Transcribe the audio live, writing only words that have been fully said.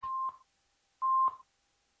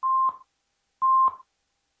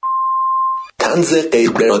طنز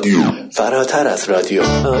غیر رادیو، فراتر از رادیو.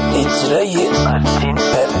 اجرای آرتین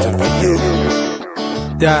پرتویان.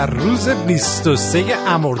 در روز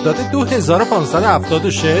 23 مرداد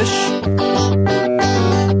 2576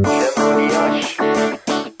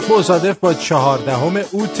 مصادف با 14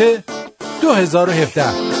 اوت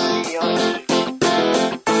 2017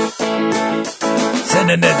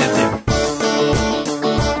 سنه ندیدیم.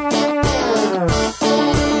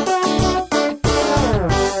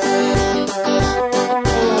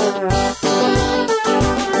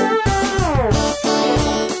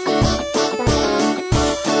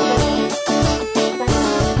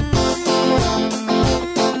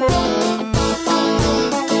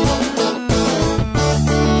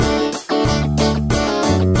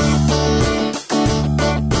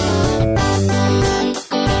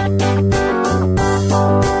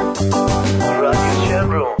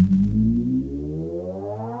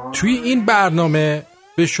 توی این برنامه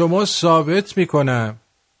به شما ثابت میکنم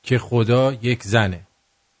که خدا یک زنه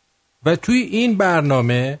و توی این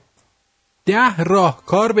برنامه 10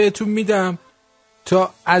 راهکار بهتون میدم تا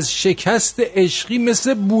از شکست عشقی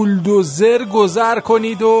مثل بولدوزر گذر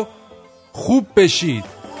کنید و خوب بشید.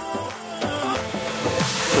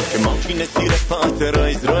 تو که ماشین زیر پات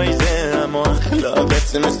رایزه اما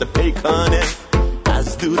اخلاقت مثل پیکانه،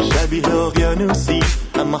 از دور شبیه اقیانوسی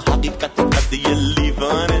اما حقیقت قد یه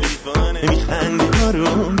لیوانه. میخنده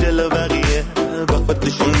آروم جلو بقیه، با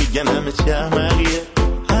خودشون میگن همه چه احمقیه.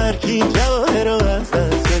 هر کی جواهر رو از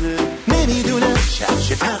دست بده نمیدونم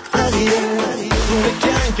چه تقریه. خونه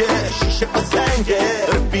جنگه شیشه با سنگه،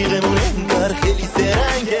 رفیقمون انگار خیلی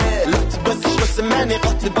زرنگه. لط بازش واسه منه،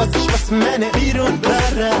 قاط بازش واسه منه. بیرون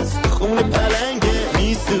برست خونه پلنگه،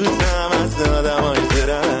 میسوزم از آدمای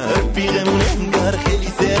زرنگ. رفیقمون انگار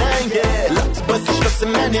خیلی زرنگه، لط بازش واسه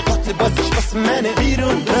منه، قاط بازش واسه منه.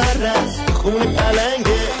 بیرون برست خونه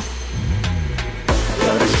پلنگه.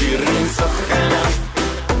 یار شیرین سخنم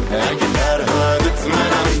اگه فرهادت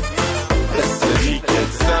منم، رسیدی که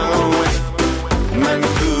سموه من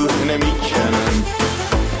کوه نمیکنم.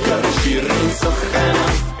 یار شیرین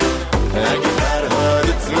سخنم اگه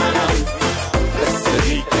فرهادت منم،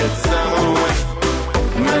 رسیدی که سموه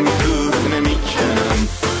من کوه نمیکنم.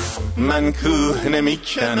 من کوه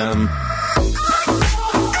نمیکنم.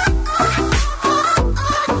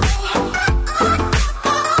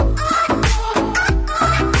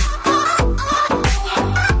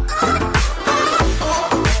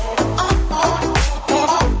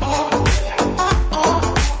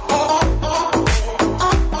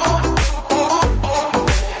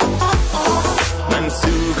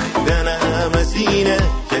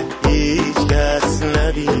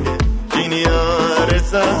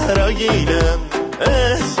 زهراگیدم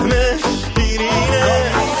اسمش شیرینه،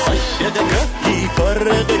 عاشق گاهی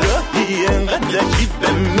فرق گاهی انقدر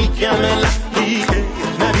لکیبه میگم لحی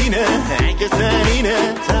نبینه. اگه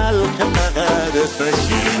زنینه تلخ فقط اسمش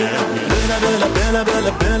شیرینه. بلا بلا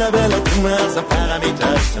بلا بلا بلا تو مغزم فقط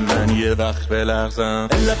میترسه من یه وقت بلغزم.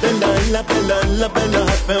 الا بلا الا بلا الا بلا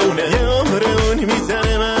حرف اونه، یه عمر اونی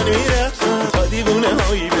میزنه من میرخصم. تا دیوونه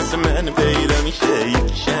هایی مثل من پیدا میشه،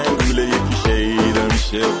 یکی شنگوله یکی شیدا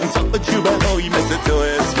میشه. اون تا جوبه هایی مثل تو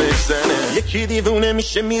اسمش زنه، یکی دیوونه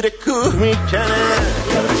میشه میره کوه میکنه.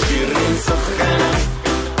 یار شیرین سخنم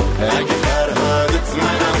اگه فرهادت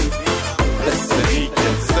منم، رسیدی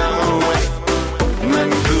که سموه من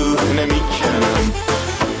کوه نمیکنم.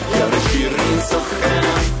 یار شیرین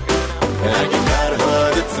سخنم اگه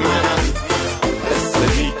فرهادت منم،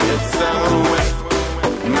 رسیدی که سموه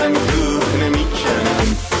من کوه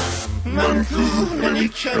نمیکنم. من کوه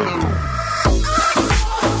نمیکنم.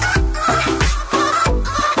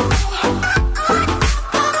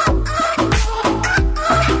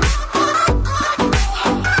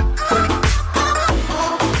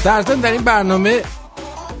 در ضمن در این برنامه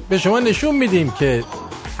به شما نشون میدیم که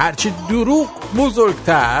هرچی دروغ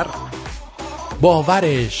بزرگتر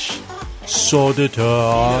باورش ساده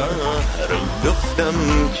تر. گفتم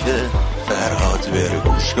که فرهاد بره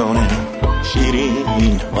گوش کنه،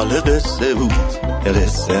 شیرین حال قصه بود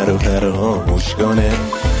قصه رو فراموش کنه.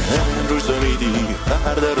 روزو میدی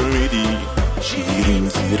فردا رو میدی، شیرین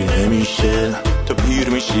زیر نمیشه. تو پیر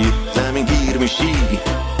میشی زمین گیر میشی،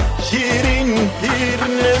 شیرین پیر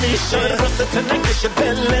نمیشه. راست نکشه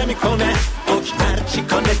دل نمیکنه، اوک هرچی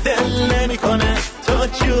کنه دل نمیکنه. تا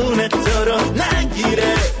جون تو رو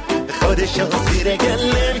نگیره خودشو زیر گل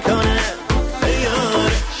نمیکنه.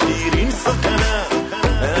 یار شیرین سخنم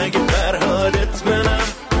اگه فرهادت منم،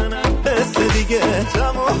 دست دیگه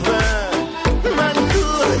تمومه من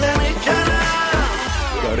کوه نمیکنم.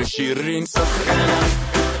 یار شیرین سخنم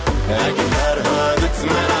اگه فرهادت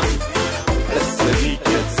منم، دست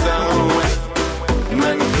دیگه تمومه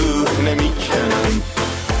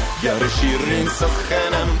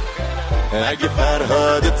اگه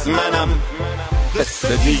فرهادت منم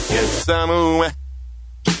قصه دیگه سمومه.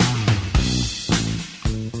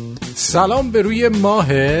 سلام به روی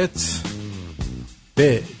ماهت،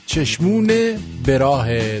 به چشمون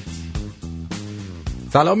براهت.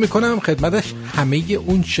 سلام میکنم خدمتش همه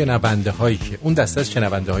اون شنونده هایی که اون دسته از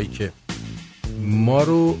شنونده هایی که ما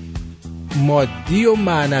رو مادی و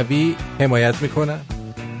معنوی حمایت میکنن،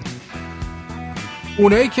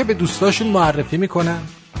 اونایی که به دوستاشون معرفی میکنن،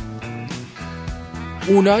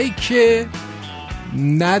 اونایی که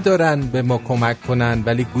ندارن به ما کمک کنن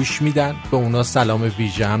ولی گوش میدن، به اونا سلام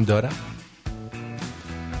ویژه هم دارن.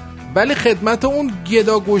 ولی خدمت اون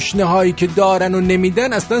گدا گشنه هایی که دارن و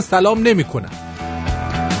نمیدن اصلا سلام نمیکنن.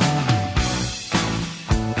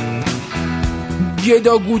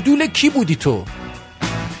 گدا گودول کی بودی تو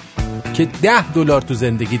که $10 تو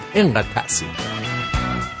زندگیت اینقدر تأثیر داره؟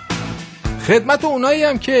 خدمت اونایی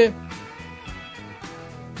هم که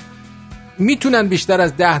میتونن بیشتر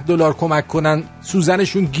از $10 کمک کنن،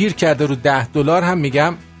 سوزنشون گیر کرده رو $10 هم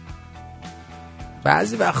میگم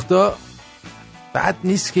بعضی وقتا بد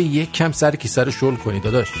نیست که یک کم سر کیسه رو شل کنی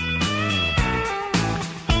داداش.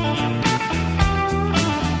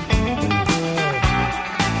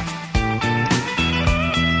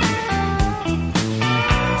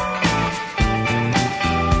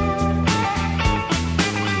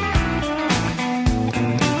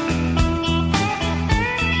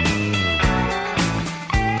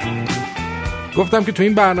 گفتم که تو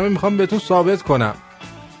این برنامه میخوام بهتون ثابت کنم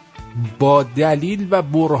با دلیل و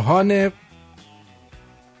برهان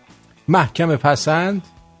محکم پسند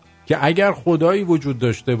که اگر خدایی وجود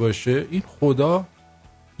داشته باشه، این خدا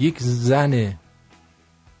یک زن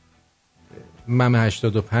مم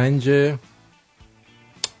 85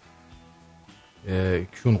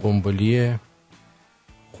 کون قنبلی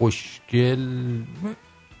خوشگل،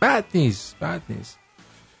 بد نیست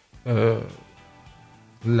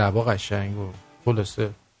لبا قشنگ و خلاصه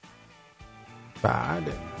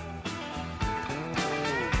بله.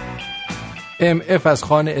 MF از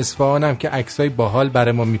خان اصفهان هم که عکسای باحال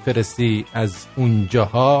برای ما میفرستی از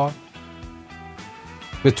اونجاها،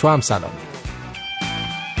 به تو هم سلام.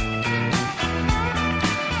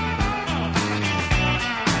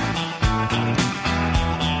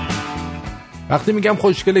 وقتی میگم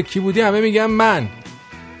خوشگل کی بودی همه میگم من،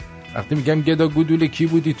 وقتی میگم گدا گودول کی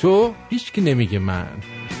بودی تو هیچ کی نمیگه من.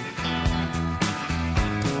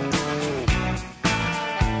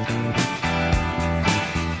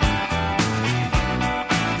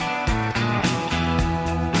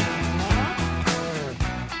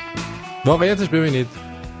 واقعیتش ببینید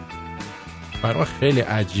برام خیلی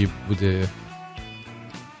عجیب بوده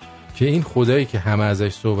که این خدایی که همه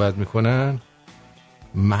ازش صحبت میکنن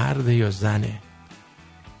مرد یا زنه.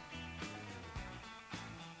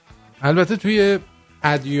 البته توی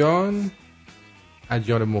ادیان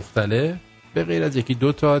مختلف به غیر از یکی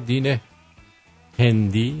دو تا دین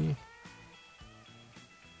هندی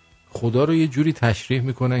خدا رو یه جوری تشریح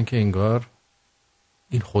میکنن که انگار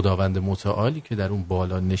این خداوند متعالی که در اون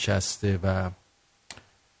بالا نشسته و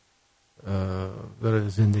داره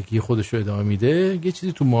زندگی خودش رو ادامه میده یه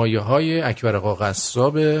چیزی تو مایه های اکبر آقا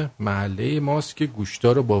قصاب محله ماست که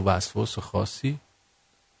گوشتا رو با وسواس خاصی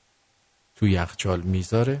تو یخچال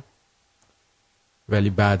میذاره، ولی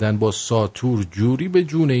بعدن با ساتور جوری به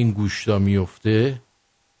جون این گوشتا میفته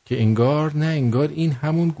که انگار این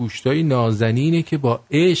همون گوشتای نازنینه که با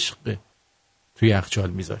عشق تو یخچال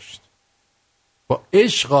میذاشت، با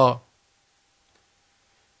عشقا.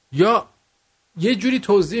 یا یه جوری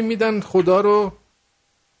توضیح میدن خدا رو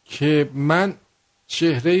که من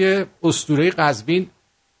چهره اسطوره قزوین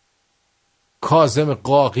کاظم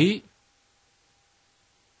قاقی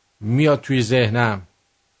میاد توی ذهنم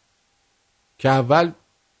که اول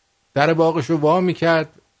در باغشو وا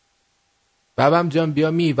میکرد، بابم جان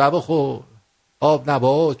بیا میوه بخور، آب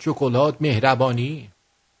نبات، شکلات، مهربانی،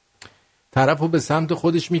 طرفو به سمت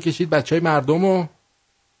خودش میکشید بچهای مردمو،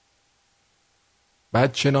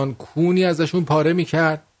 بعد چنان کونی ازشون پاره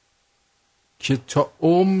میکرد که تا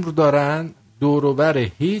عمر دارن دوروبر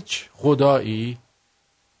هیچ خدایی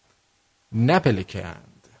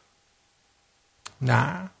نپلکند.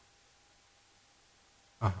 نه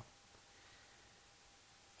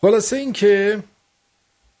خلاصه این که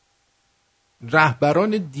رهبران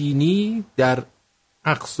دینی در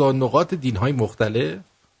اقصا نقاط دین‌های مختلف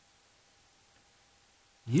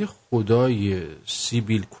یه خدای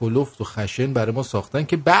سیبیل کلفت و خشن برای ما ساختن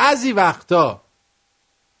که بعضی وقتا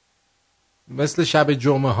مثل شب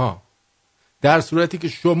جمعه ها در صورتی که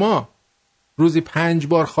شما روزی 5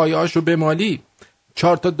 بار خایه‌اشو بمالی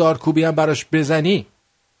 4 تا دارکوبی هم براش بزنی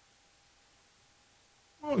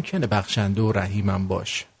ممکنه بخشنده و رحیمم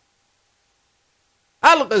باشه.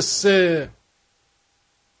 القصه.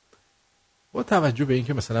 با توجه به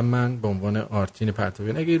اینکه مثلا من به عنوان آرتین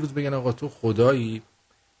پرتویان اگه یه روز بگن آقا تو خدایی،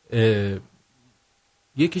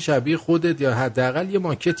 یکی شبیه خودت یا حداقل یه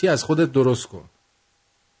ماکتی از خودت درست کن،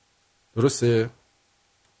 درسته؟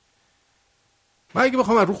 من اگه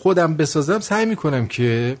بخوام رو خودم بسازم سعی میکنم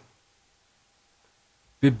که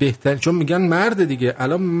به بهترین، چون میگن مرد دیگه،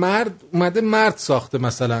 الان مرد اومده مرد ساخته،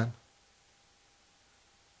 مثلا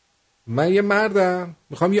من یه مردم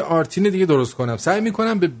میخوام یه آرتین دیگه درست کنم، سعی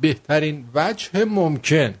میکنم به بهترین وجه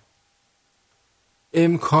ممکن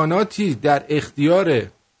امکاناتی در اختیار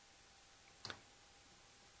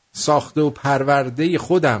ساخته و پرورده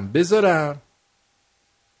خودم بذارم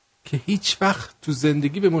که هیچ وقت تو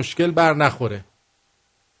زندگی به مشکل بر نخوره.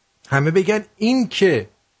 همه بگن این که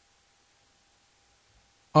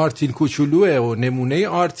آرتین کوچولوه و نمونه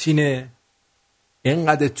آرتینه،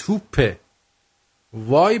 اینقدر توپه،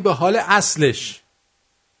 وای به حال اصلش.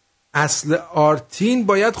 اصل آرتین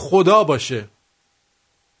باید خدا باشه.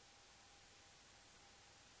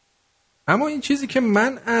 اما این چیزی که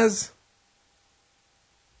من از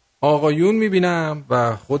آقایون میبینم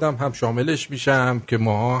و خودم هم شاملش میشم که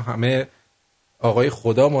ما همه آقای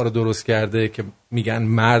خدا ما رو درست کرده که میگن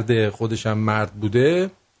مرد، خودش هم مرد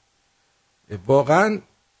بوده، واقعا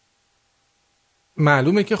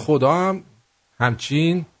معلومه که خدا هم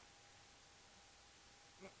همچین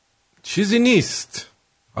چیزی نیست.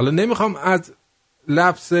 حالا نمیخوام از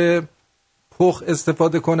لفظ پخ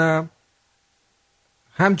استفاده کنم،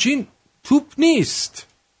 همچین توپ نیست،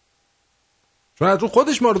 چون از رو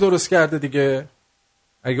خودش ما رو درست کرده دیگه.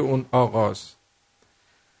 اگه اون آغاز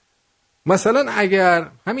مثلا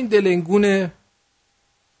اگر همین دلنگونه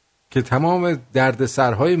که تمام درد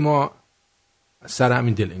سرهای ما سر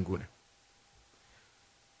همین دلنگونه،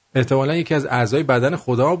 احتمالا یکی از اعضای بدن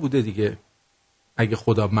خدا بوده دیگه. اگه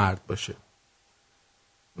خدا مرد باشه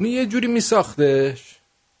اون یه جوری می ساختش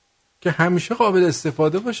که همیشه قابل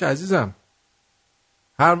استفاده باشه عزیزم.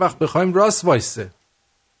 هر وقت بخوایم راست وایسه،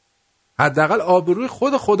 حداقل آبروی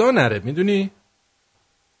خود خدا نره، میدونی؟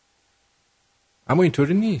 اما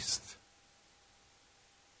اینطوری نیست.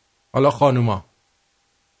 حالا خانوما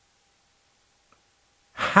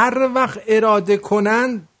هر وقت اراده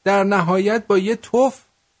کنن در نهایت با یه توف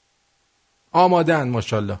آمادن،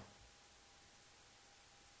 ماشاءالله.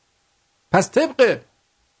 پس طبق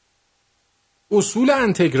اصول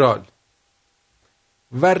انتگرال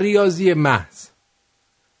و ریاضی محض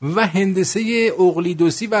و هندسه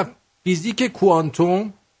اقلیدوسی و فیزیک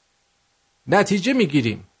کوانتوم نتیجه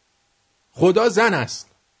میگیریم خدا زن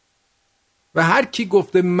است و هر کی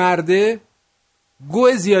گفته مرده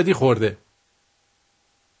گوه زیادی خورده.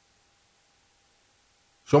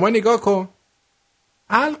 شما نگاه کن،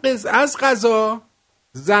 از قضا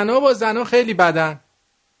زنا با زنا خیلی بدن،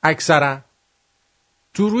 اکثرا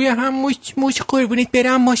تو روی هم موش قربونیت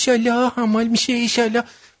برم ماشاءالله حمال میشه ایشالله،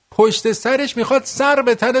 پشت سرش میخواد سر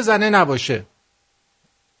به تن زنه نباشه.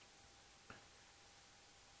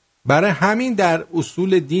 برای همین در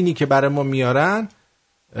اصول دینی که برای ما میارن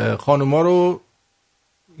خانوما رو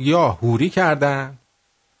یا حوری کردن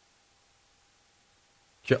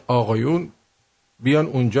که آقایون بیان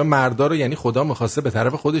اونجا مردا رو، یعنی خدا میخواسته به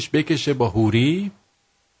طرف خودش بکشه با حوری،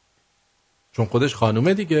 چون خودش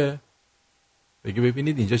خانومه دیگه، بگی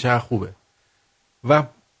ببینید اینجا چقدر خوبه. و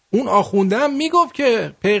اون آخونده هم میگفت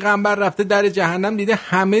که پیغمبر رفته در جهنم دیده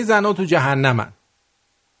همه زنا تو جهنمن.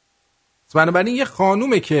 بنابراین یه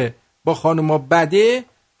خانومه که با خانوما بده،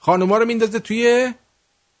 خانوما رو میندازه توی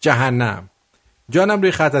جهنم. جانم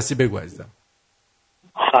روی خط هستی، بگو عزیزم.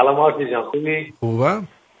 سلام آرتین جان، خوبی؟ خوبم.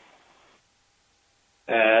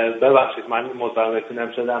 ببخشید من مزاحمتون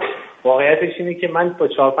نشدم. واقعیتش اینه که من با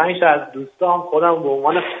 4-5 تا از دوستام خودم به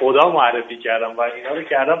عنوان خدا معرفی کردم و اینا رو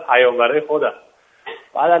کردم پیامبرای خودم.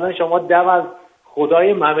 بعد الان شما دم از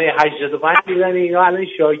خدای ممه 85 میزنی، اینا الان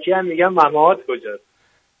شاکی هم میگن ممهات کجاست؟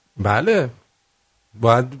 بله،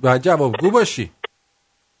 باید جوابگو باشی.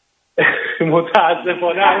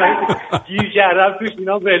 متاسفانه الان گیر کردم توش،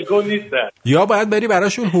 اینا ولکن نیستن. یا باید بری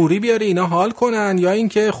براشون حوری بیاری اینا حال کنن، یا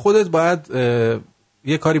اینکه خودت باید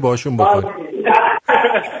یه کاری باشون بکنی.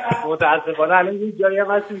 متاسفانه الان این جایی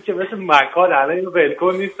هم هستیم که مثل مکان، الان این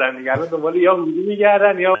ولکن نیستن دیگه، الان دنبال یا حوری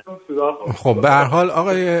میگردن یا سوراخ. خب به هر حال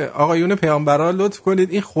آقایون پیامبران لطف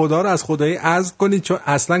کنید این خدا رو از خدایی عزل کنید، چون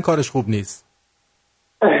اصلا کارش خوب نیست.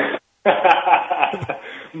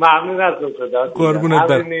 ممنون از خدا. قربونت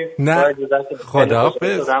برم. نه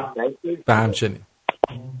خداحافظ. به همچنین.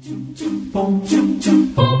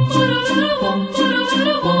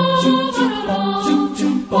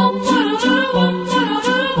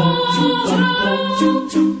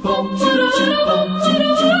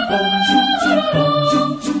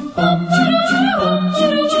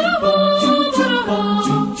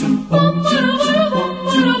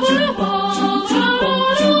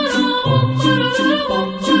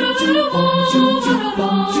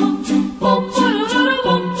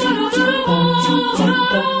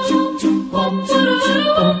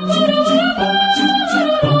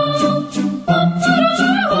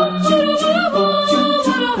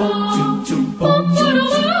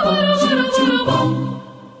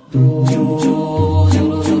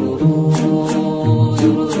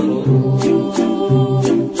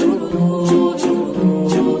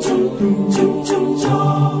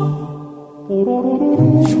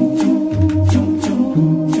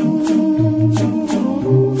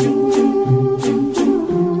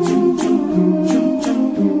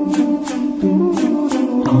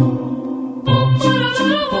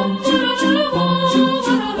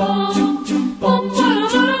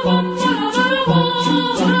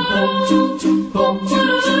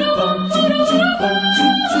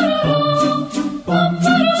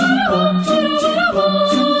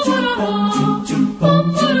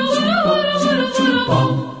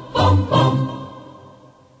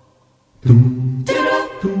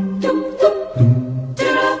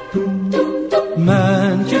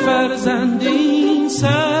 من که فرزند این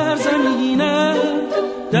سرزمینم،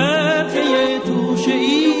 در پی توشه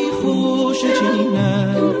ای خوش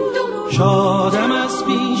چینم، شادم از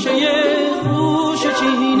پیشه خوش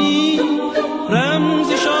چینی،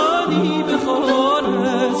 رمز شادی بخوان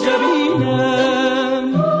از جبینم.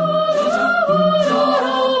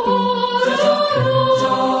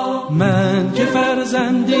 من که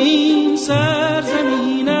فرزند این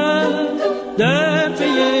سرزمینم، در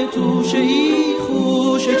پی توشه ای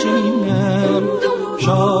خوش چینم،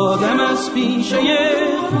 شادم از پیشه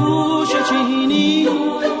خوش چینی،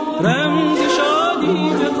 رمز شادی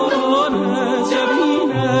بخوان از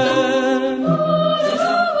جبینم.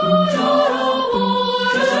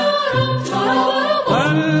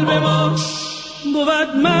 قلب ما بود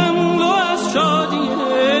مملو از شادی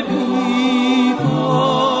بی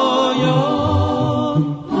پایان،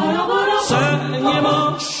 سعی ما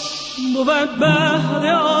بود بهر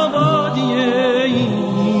آبادی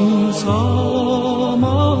این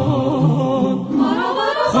سامان.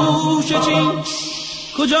 خوش چین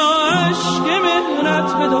کجا اشک مهنت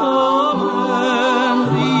به دامن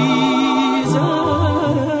ریزد،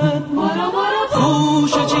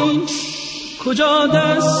 خوش چین کجا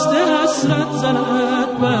دست حسرت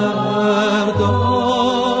زند بر دامان.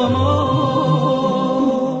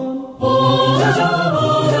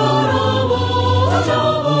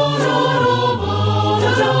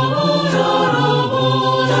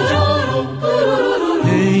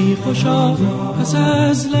 ای خوشا پس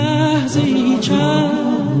از لحظه ای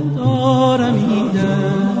چند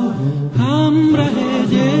آرمیدم، همراه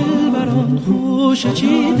دل بران خوش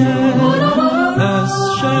چیدم. از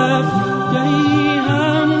شب گهی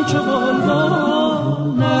همچو بلبل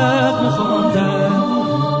نغمه خواندم،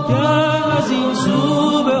 گه از این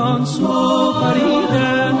سو به آن سو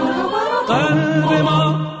پریدم. قلب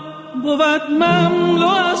ما بود مملو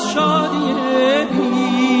از شادی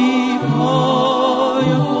بی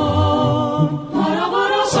پایان،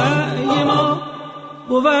 سعی ما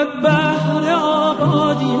بود بهر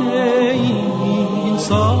آبادی این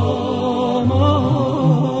سامان.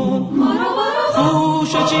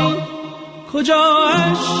 خوش چین کجا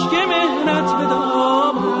اشک مهنت به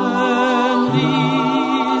دامن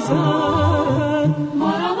ریزد،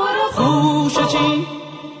 خوش چین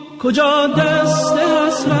کجا دست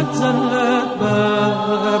حسرت زند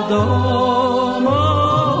بر دامان.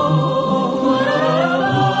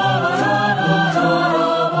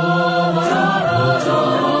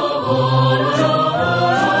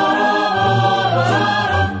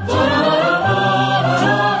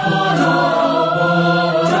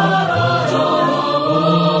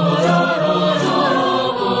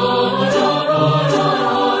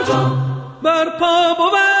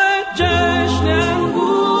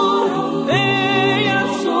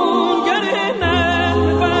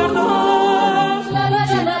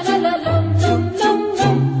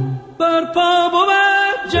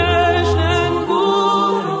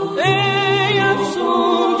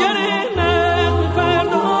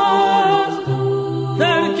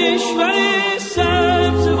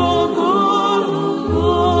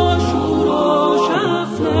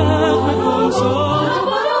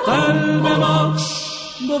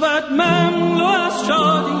 مملو از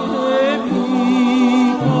شادی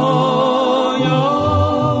بی پایان،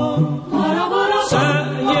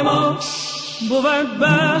 سعی ما بود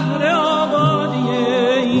بهر آبادی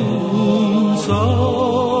این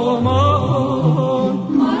سامان.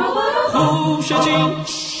 خوش چین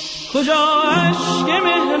کجا اشک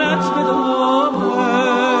مهنت به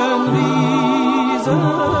دامن ریزد،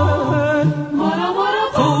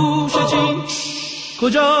 خوش چین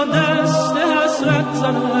کجا دست حسرت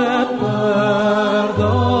زند بر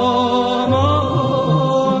دامان.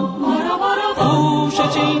 خوش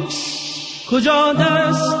چین کجا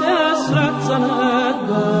دست حسرت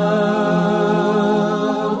زند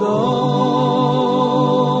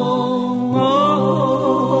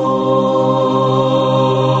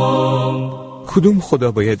کدوم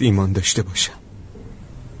خدا باید ایمان داشته باشم؟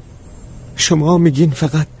 شما میگین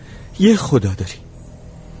فقط یه خدا داری،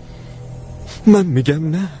 من میگم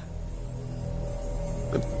نه،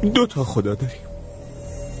 2 خدا داریم.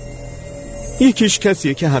 یکیش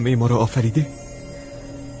کسیه که همه ما رو آفریده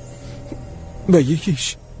و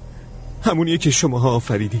یکیش همونیه که شماها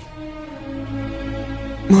آفریدی.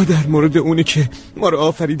 ما در مورد اونی که ما رو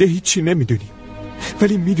آفریده هیچی نمیدونیم،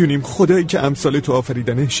 ولی میدونیم خدایی که امثال تو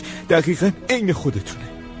آفریدنش دقیقاً عین خودتونه.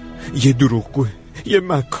 یه دروغگوه، یه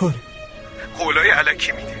مکاره، قولای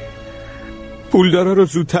الکی میده، پولدارا رو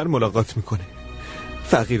زودتر ملاقات میکنه،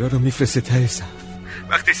 فقیرا رو میفرسته ته صف،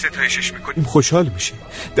 وقتی ستایشش میکنیم خوشحال میشه،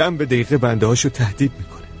 دم به دقیقه بنده هاشو تهدید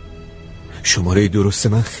میکنه. شماره درست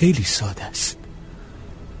من خیلی ساده است.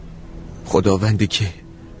 خداوندی که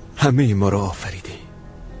همه ما رو آفریده،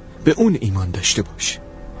 به اون ایمان داشته باش.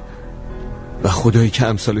 و خدایی که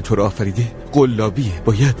امثال تو رو آفریده قلابیه،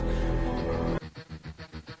 باید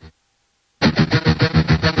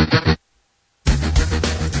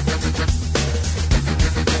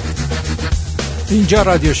اینجا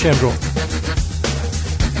رادیو شمرو.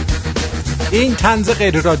 این طنز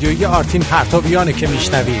غیر رادیویی آرتین پرتویانه که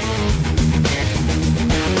میشنوید.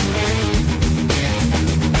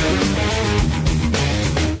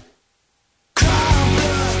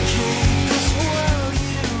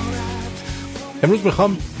 امروز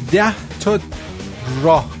میخوام 10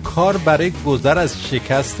 راهکار برای گذر از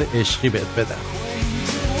شکست عشقی بهت بدم.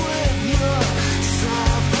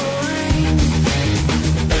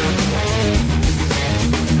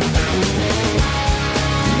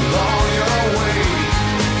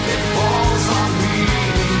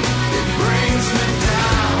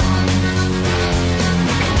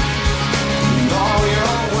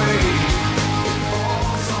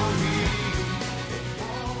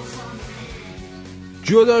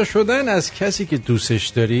 جدا شدن از کسی که دوستش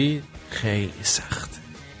داری خیلی سخته.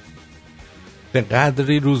 به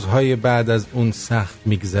قدری روزهای بعد از اون سخت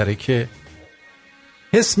میگذره که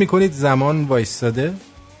حس میکنید زمان وایستاده.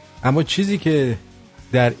 اما چیزی که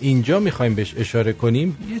در اینجا میخوایم بهش اشاره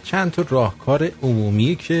کنیم یه چند تا راهکار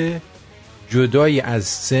عمومی که جدای از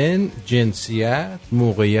سن، جنسیت،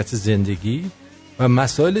 موقعیت زندگی و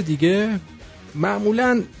مسائل دیگه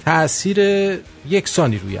معمولاً تأثیر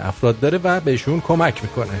یکسانی روی افراد داره و بهشون کمک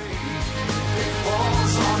میکنه.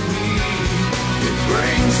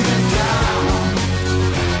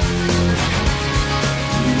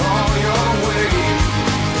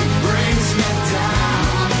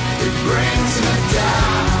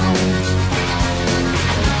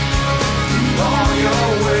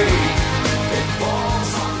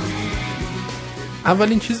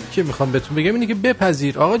 اولین چیزی که میخوام بهتون بگم اینه که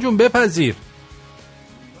بپذیر. آقا جون بپذیر.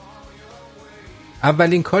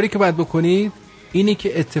 اولین کاری که باید بکنید اینه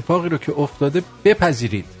که اتفاقی رو که افتاده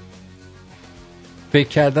بپذیرید. فکر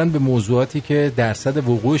کردن به موضوعاتی که درصد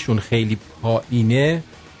وقوعشون خیلی پایینه،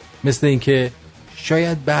 مثل این که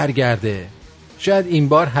شاید برگرده، شاید این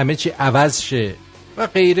بار همه چی عوض شه و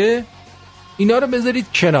غیره، اینا رو بذارید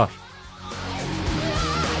کنار.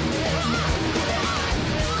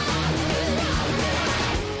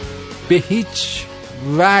 به هیچ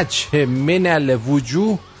وجه من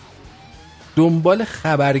الوجوه دنبال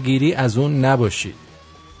خبرگیری از اون نباشید.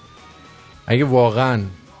 اگه واقعا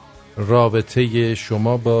رابطه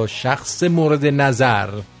شما با شخص مورد نظر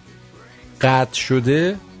قطع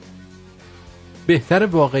شده، بهتر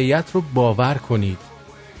واقعیت رو باور کنید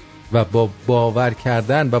و با باور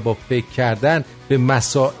کردن و با فکر کردن به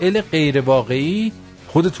مسائل غیر واقعی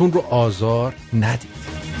خودتون رو آزار ندید.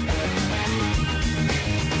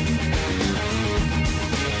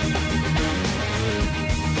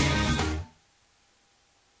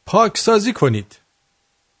 پاکسازی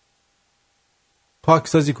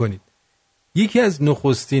کنید. یکی از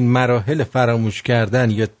نخستین مراحل فراموش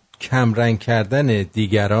کردن یا کمرنگ کردن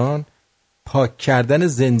دیگران، پاک کردن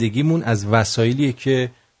زندگیمون از وسایلیه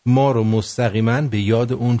که ما رو مستقیما به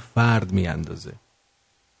یاد اون فرد میاندازه.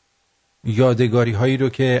 یادگاری هایی رو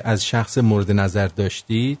که از شخص مورد نظر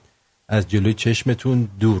داشتید از جلوی چشمتون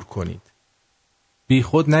دور کنید. بی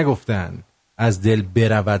خود نگفتن از دل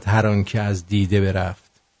برود هر آن که از دیده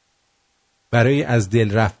برفت. برای از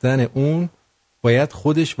دل رفتن اون باید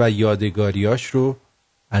خودش و یادگاریاش رو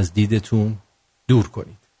از دیدتون دور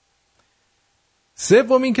کنید.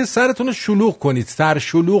 سوم این که سرتون رو شلوغ کنید،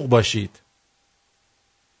 سرشلوغ باشید.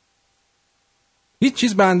 هیچ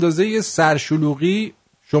چیز به اندازه سرشلوغی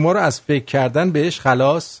شما رو از فکر کردن بهش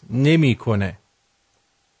خلاص نمی کنه.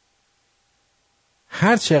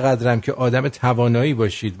 هر چقدرم که آدم توانایی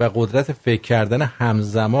باشید و قدرت فکر کردن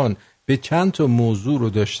همزمان به چند تا موضوع رو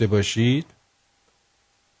داشته باشید،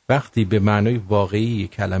 وقتی به معنای واقعی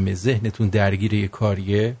کلمه ذهنتون درگیر یک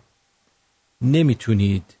کاریه،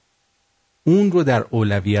 نمیتونید اون رو در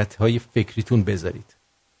اولویت‌های فکریتون بذارید.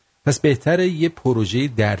 پس بهتره یه پروژه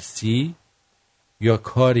درسی یا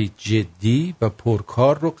کاری جدی و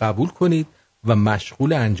پرکار رو قبول کنید و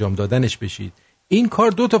مشغول انجام دادنش بشید. این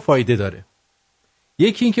کار 2 تا فایده داره.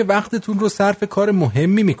 یکی این که وقتتون رو صرف کار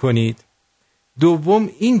مهمی میکنید. دوم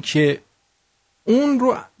این که اون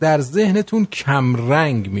رو در ذهنتون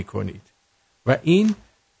کمرنگ میکنید و این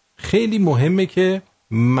خیلی مهمه که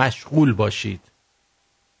مشغول باشید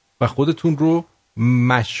و خودتون رو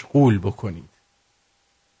مشغول بکنید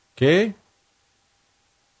که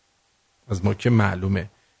از ما که معلومه،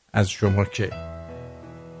 از شما که.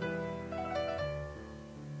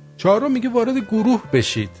 4 میگه وارد گروه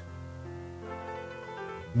بشید.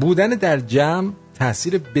 بودن در جمع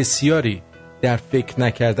تأثیر بسیاری در فکر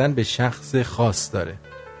نکردن به شخص خاص داره.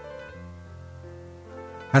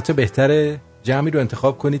 حتی بهتره جمعی رو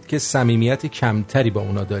انتخاب کنید که صمیمیت کمتری با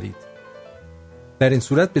اونا دارید. در این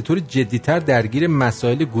صورت به طور جدی‌تر درگیر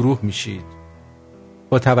مسائل گروه میشید.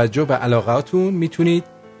 با توجه به علاقه‌هاتون میتونید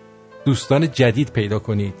دوستان جدید پیدا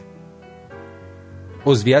کنید.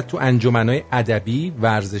 عضویت تو انجمن‌های ادبی،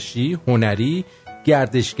 ورزشی، هنری،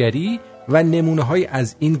 گردشگری و نمونه‌های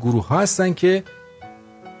از این گروه‌ها هستن که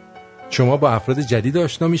شما با افراد جدید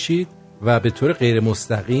آشنا میشید و به طور غیر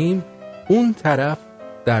مستقیم اون طرف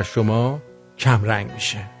در شما کم رنگ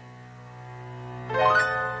میشه.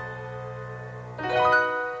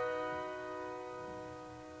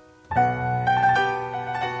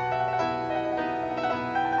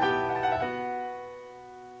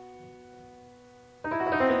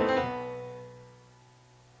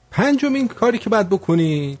 پنجمین کاری که باید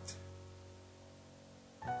بکنید،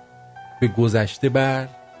 به گذشته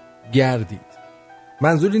برگردید.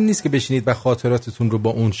 منظور این نیست که بشینید و خاطراتتون رو با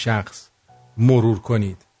اون شخص مرور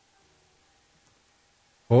کنید.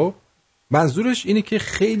 خب منظورش اینه که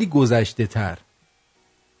خیلی گذشته تر،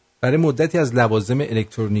 برای مدتی از لوازم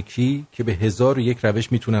الکترونیکی که به 1001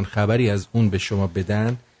 روش میتونن خبری از اون به شما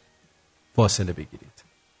بدن فاصله بگیرید.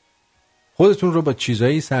 خودتون رو با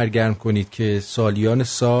چیزایی سرگرم کنید که سالیان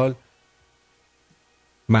سال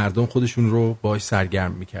مردم خودشون رو باهاش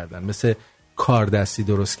سرگرم میکردن، مثل کار دستی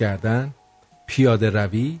درست کردن، پیاده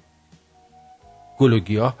روی، گل و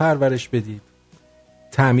گیاه پرورش بدید،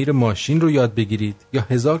 تعمیر ماشین رو یاد بگیرید یا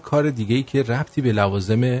 1000 کار دیگه‌ای که ربطی به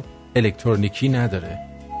لوازم الکترونیکی نداره.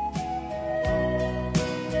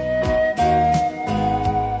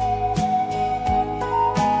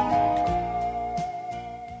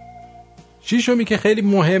 شیشمی که خیلی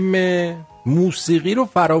مهمه، موسیقی رو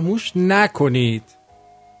فراموش نکنید.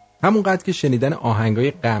 همونقدر که شنیدن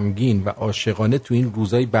آهنگای غمگین و عاشقانه تو این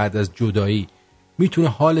روزای بعد از جدایی میتونه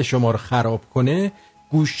حال شما رو خراب کنه،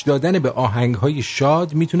 گوش دادن به آهنگهای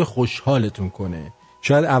شاد میتونه خوشحالتون کنه.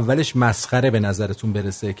 شاید اولش مسخره به نظرتون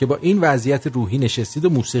برسه که با این وضعیت روحی نشستید و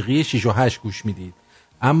موسیقی 6 و 8 گوش میدید،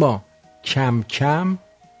 اما کم کم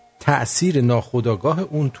تأثیر ناخودآگاه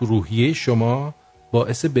اون تو روحیه شما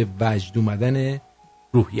باعث به وجد اومدن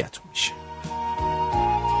روحیتون میشه.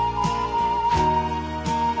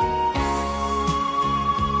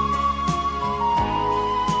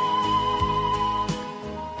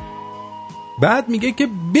 بعد میگه که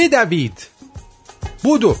بدوید.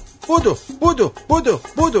 بودو بودو بودو بودو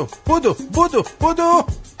بودو بودو بودو بودو.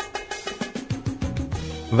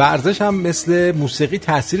 ورزش هم مثل موسیقی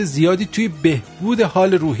تأثیر زیادی توی بهبود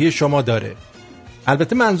حال روحی شما داره.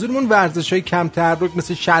 البته منظورمون ورزش‌های کم تحرک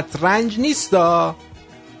مثل شطرنج نیستا.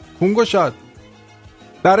 کونگوشاد.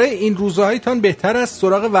 برای این روزهایتان بهتر است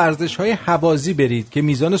سراغ ورزش‌های هوازی برید که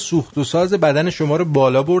میزان سوخت و ساز بدن شما رو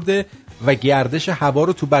بالا برده و گردش هوا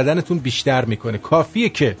رو تو بدنتون بیشتر میکنه. کافیه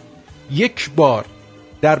که یک بار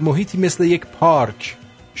در محیطی مثل یک پارک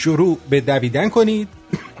شروع به دویدن کنید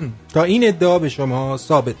تا این ادعا به شما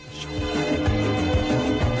ثابت بشه.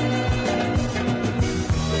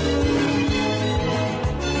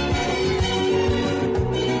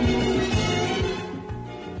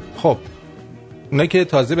 خب اونایی که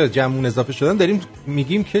تازه به جمعون اضافه شدن داریم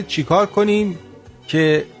میگیم که چیکار کنیم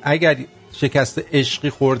که اگر شکست عشقی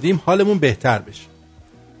خوردیم حالمون بهتر بشه.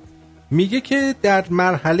 میگه که در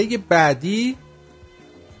مرحله بعدی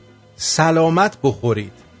سلامت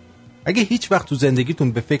بخورید. اگه هیچ وقت تو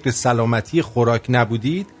زندگیتون به فکر سلامتی خوراک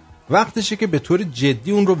نبودید، وقتشه که به طور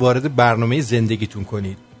جدی اون رو وارد برنامه زندگیتون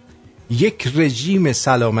کنید. یک رژیم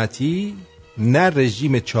سلامتی، نه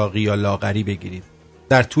رژیم چاقی یا لاغری بگیرید.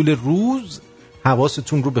 در طول روز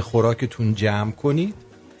حواستون رو به خوراکتون جمع کنید.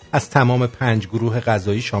 از تمام 5 گروه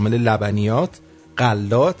غذایی شامل لبنیات،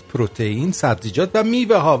 غلات، پروتئین، سبزیجات و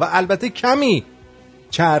میوه ها و البته کمی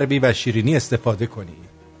چربی و شیرینی استفاده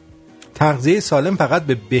کنید. تغذیه سالم فقط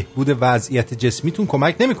به بهبود وضعیت جسمیتون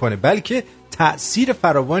کمک نمیکنه، بلکه تأثیر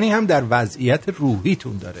فراوانی هم در وضعیت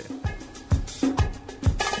روحیتون داره.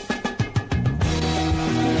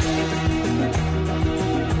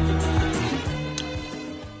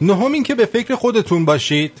 نهم این که به فکر خودتون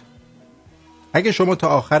باشید. اگه شما تا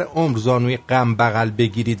آخر عمر زانوی غم بغل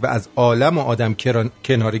بگیرید و از عالم و آدم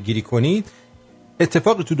کناره گیری کنید،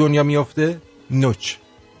 اتفاقی تو دنیا میافته؟ نوچ.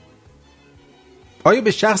 آیا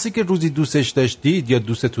به شخصی که روزی دوستش داشتید یا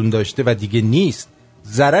دوستتون داشته و دیگه نیست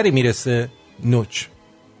ضرری میرسه؟ نوچ.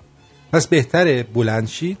 پس بهتره بلند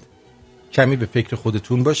شید، کمی به فکر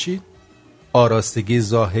خودتون باشید. آراستگی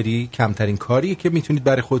ظاهری کمترین کاریه که میتونید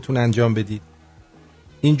برای خودتون انجام بدید.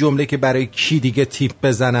 این جمله که برای کی دیگه تیپ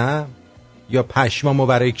بزنم یا پشمامو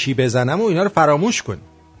برای کی بزنم و اینا رو فراموش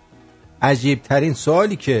کنید. عجیب ترین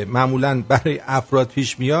سوالی که معمولاً برای افراد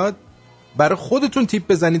پیش میاد، برای خودتون تیپ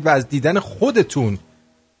بزنید و از دیدن خودتون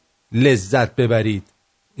لذت ببرید.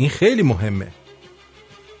 این خیلی مهمه.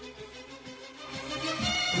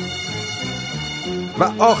 و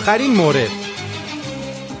آخرین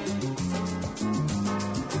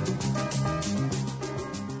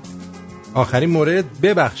مورد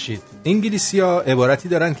ببخشید. انگلیسی‌ها عبارتی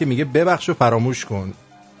دارن که میگه ببخش و فراموش کن.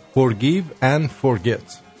 Forgive and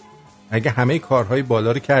forget. اگه همه کارهای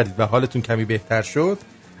بالا رو کردید و حالتون کمی بهتر شد،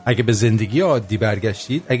 اگه به زندگی عادی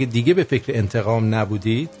برگشتید، اگه دیگه به فکر انتقام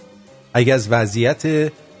نبودید، اگه از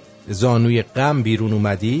وضعیت زانوی غم بیرون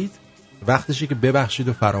اومدید، وقتشه که ببخشید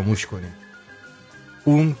و فراموش کنید.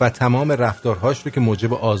 اون و تمام رفتارهاش رو که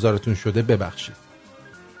موجب آزارتون شده ببخشید.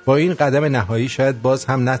 با این قدم نهایی شاید باز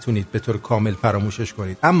هم نتونید به طور کامل فراموشش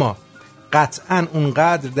کنید، اما قطعاً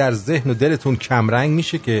اونقدر در ذهن و دلتون کمرنگ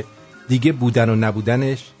میشه که دیگه بودن و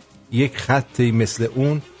نبودنش یک خطی مثل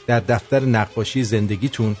اون در دفتر نقاشی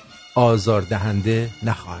زندگیتون آزاردهنده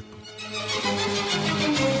نخواهد بود.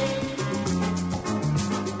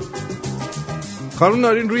 خانم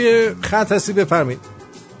نارین روی خط هستی، بفرمایید.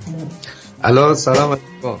 الو، سلام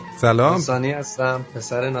علیکم. سلام. سانی هستم،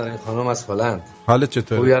 پسر نارین خانم از هلند. حالت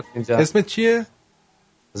چطوره؟ اسمت چیه؟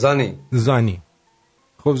 زانی.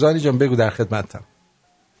 خب زانی جان بگو، در خدمتم.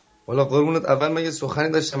 والا قربونت، اول من یه سخنی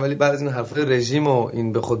داشتم ولی بعد از این حرفای رژیم و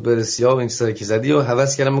این به خود برسی‌ها و این چیزایی که زدی و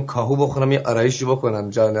هوس کردم کاهو بخورم، یه آرایشی بکنم.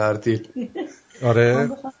 جان آرتین. آره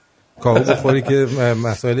کاهو بخوری که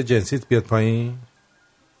مسائل جنسیت بیاد پایین؟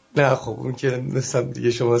 نه خب اون که مثلا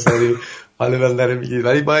دیگه شما سری حالا من داره میگید،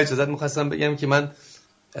 ولی با اجازت می‌خواستم بگم که من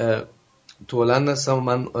تو هلند هستم و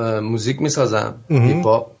من موزیک میسازم، هیپ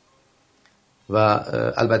هاپ، و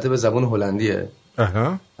البته به زبان هلندیه.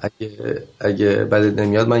 اگه بعد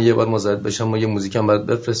نمیاد من یه بار مزاحمت بشم و یه موزیکم برات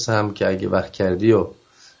بفرستم که اگه وقت کردی و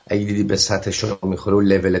اگه دیدی به سطح شما میخوره و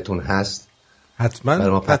لولتون هست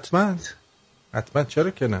حتما چرا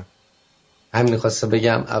که نه. همین خواستم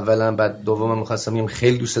بگم اولا، بعد دوما میخواستم بگم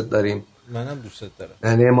خیلی دوستت داریم. منم دوستت دارم.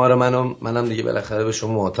 نه ما رو منم دیگه بالاخره به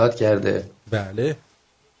شما معتاد کرده. بله.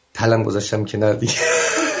 تلم گذاشتم کنار دیگه.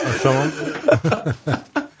 شما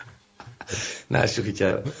نه شوخی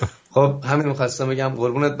کردم. خب همین می‌خواستم بگم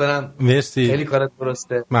قربونت برم. مرسی. خیلی کارت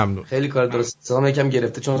درسته. ممنون. خیلی کارت درسته. سلام یکم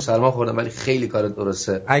گرفته چون سرما خوردم ولی خیلی کارت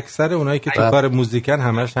درسته. اکثر اونایی که تو کار موزیکن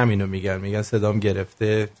همش همینو میگن صدام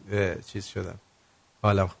گرفته، چیز شدم.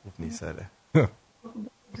 حالم خوب نیست.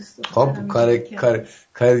 خب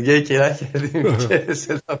کار دیگه که نکردیم که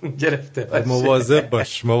صدام گرفته.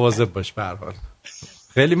 مواظب باش به هر حال.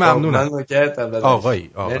 خیلی ممنونم. من نکردم آقای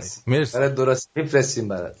مرسی. برات درست میفرستیم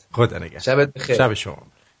برات. خدا نگهدار. شبت بخیر. شب شما.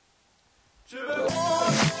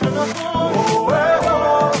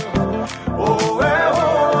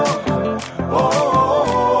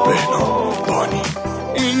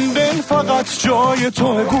 این دل فقط جای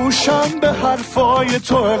تو، گوشم به حرفای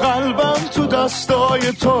تو، قلبم تو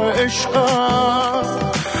دستای تو، عشقم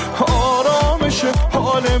آرامش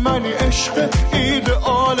حال منی، عشق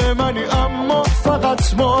ایدئال منی، اما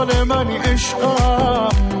فقط مال منی، عشقم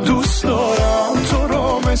دوست دارم تو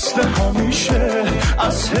رو مثل همیشه،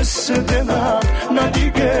 از حس دلم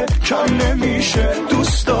ندیگه کم نمیشه،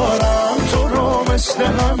 دوست دارم تو رو مثل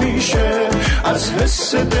همیشه، از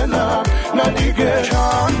حس دلم ندیگه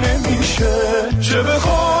کم نمیشه، چه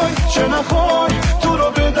بخوای چه نخوای تو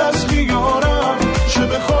رو به دست میارم، چه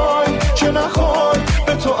بخوای چه نخوای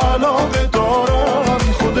به تو علاقه دارم،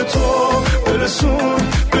 خودتو برسون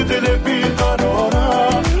به دل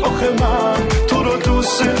بیقرارم، آخه من تو رو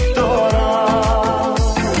دوست دارم،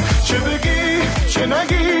 چه بگی چه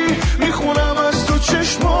نگی میخونم از تو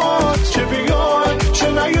چشمات، چه بیای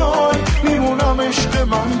چه نیای میمونم عشق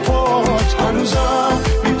من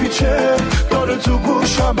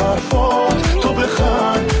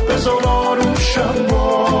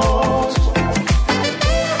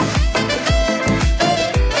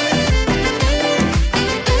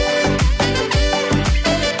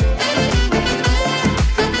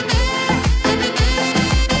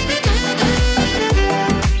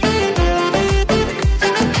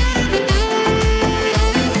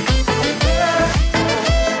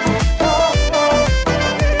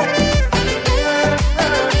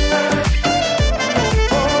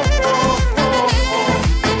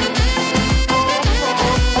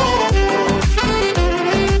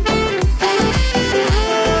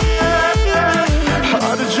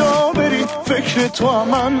تو هم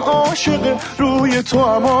من عاشق، روی تو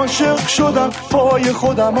هم عاشق شدم، پای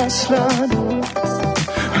خودم اصلا.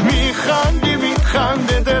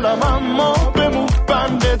 میخنده دلم اما بمون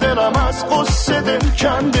بنده دلم، از قصه دل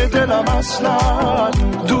کنده دلم اصلا.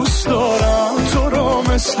 دوست دارم تو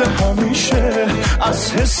رو مثل همیشه،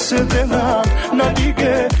 از حس دلم نه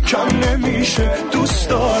دیگه کم نمیشه. دوست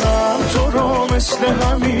دارم تو رو مثل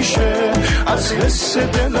همیشه، از حس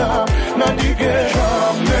دلم نه دیگه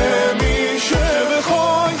کم نمیشه.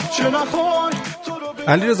 بخوای چه نخوای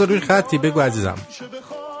علیرضا روی خطی، بگو عزیزم.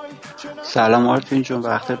 سلام آرتین جون،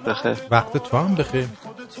 وقتت بخیر. وقت تو هم بخیر.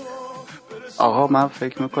 آقا من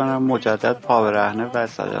فکر میکنم مجدد پا برهنه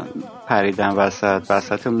پریدن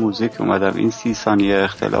وسط موزیک اومدم. این 30 ثانیه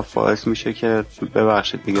اختلاف باعث میشه که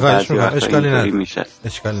ببخشید دیگه بعضی وقتا اینطوری میشه.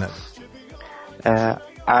 اشکال نداره.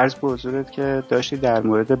 عرض به حضورت که داشتی در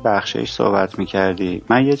مورد بخشش صحبت میکردی.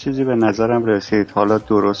 من یه چیزی به نظرم رسید، حالا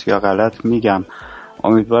درست یا غلط میگم،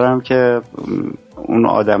 امیدوارم که اون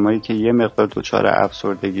آدمایی که یه مقدار دچار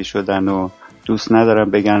افسردگی شدن و دوست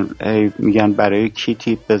ندارم بگن میگن برای کی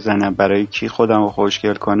تیپ بزنم، برای کی خودم رو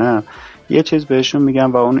خوشگل کنم، یه چیز بهشون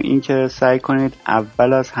میگم و اون این که سعی کنید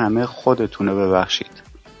اول از همه خودتونو ببخشید.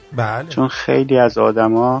 بله. چون خیلی از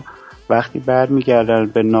آدما وقتی برمیگردن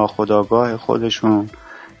به ناخودآگاه خودشون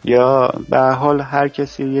یا به حال هر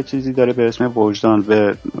کسی یه چیزی داره به اسم وجدان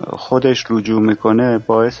به خودش رجوع میکنه،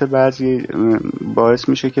 باعث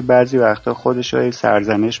میشه که بعضی وقتا خودش رو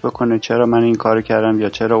سرزنش بکنه، چرا من این کارو کردم یا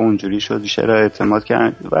چرا اونجوری شد، چرا اعتماد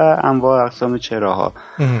کردم و انواع اقسام چراها.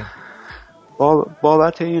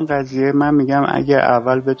 بابت این قضیه من میگم اگه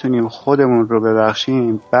اول بتونیم خودمون رو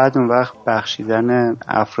ببخشیم، بعد اون وقت بخشیدن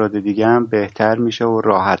افراد دیگه هم بهتر میشه و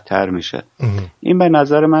راحت تر میشه. این به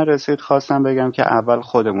نظر من رسید. خواستم بگم که اول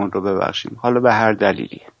خودمون رو ببخشیم، حالا به هر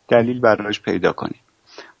دلیل براش پیدا کنیم.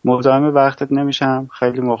 مزاحم وقتت نمیشم،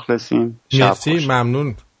 خیلی مخلصیم. مرسی،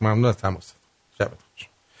 ممنون از تماست. شبت خوش.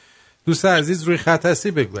 دوست عزیز روی خط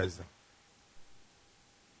هستی، بگو عزیزم.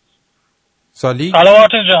 سالی؟ سلام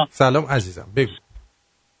آرتین جان. سلام عزیزم، بگو.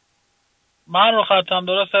 من رو خطم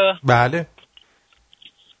درسته؟ بله.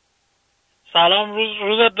 سلام،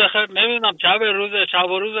 روزت بخیر. نمیدونم شب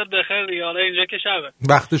و روزت بخیر دیگه. حالا اینجا که شبه.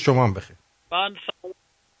 وقت شما هم بخیر. من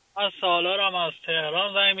سالارم از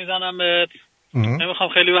تهران زنگ میزنم بهت. نمیخوام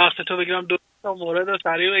خیلی وقت تو بگیرم، دو تا مورد رو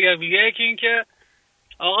سریع بگم. یکی این که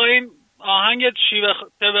آقا این آهنگت چی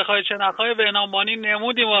بخوای چه نخوای بهنامبانی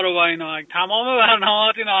نمودی ما رو با این آهنگ. تمام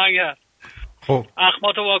برنامه‌ات این آهنگ هست. خب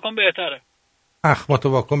اخماتو واکن بهتره. اخماتو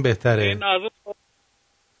واکن بهتره. این از اون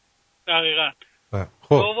دقیقاً.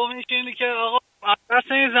 خب دومیش اینه که آقا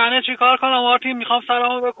دست این زنه چی کار کنم آرتین؟ میخوام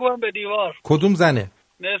سرمو بکوبم به دیوار. کدوم زنه؟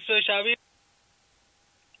 نصف شبی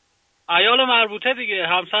عیال مربوطه دیگه،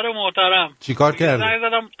 همسر محترم. چی کار کردی؟ زنگ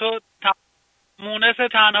زدم تو مونس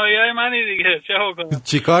تنهایی‌های منی دیگه، چه بکنم؟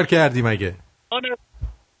 چی کار کردی مگه؟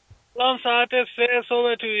 الان ساعت 3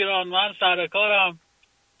 صبح تو ایران، من سر کارم،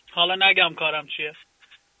 حالا نگم کارم چیه.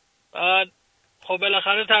 بعد خب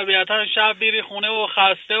بالاخره طبیعتا شب بیری خونه و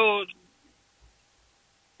خسته و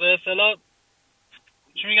به اصطلاح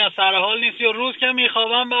چی میگن سر حال نیستی و روز که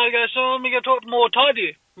میخوابم برگشتم میگه تو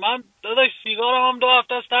معتادی. من داداش سیگارم هم 2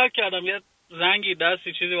 هفته است ترک کردم، یه زنگی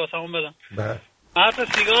دستی چیزی واسمون بدن. بله. حتی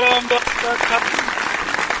سیگارم هم 2 هفته است.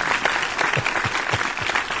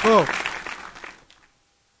 خب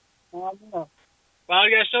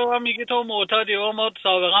برگشته و میگه تو معتادی و ما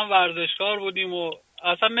سابقا ورزشکار بودیم و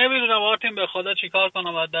اصلا نمیدونم آرتین به خدا چیکار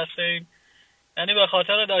کنم از دست این. یعنی به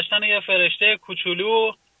خاطر داشتن یه فرشته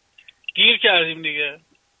کوچولو گیر کردیم دیگه.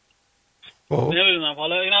 نمیدونم،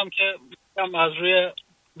 حالا اینم که از روی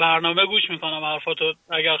برنامه گوش میکنم حرفاتو،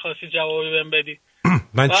 اگر خواستی جوابی بهم بدی.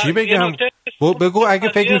 من چی بگم؟ بگو اگه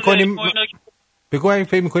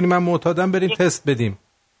فکر میکنیم من معتادم بریم تست بدیم.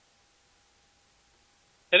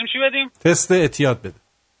 بریم چی بدیم؟ تست اعتیاد بده.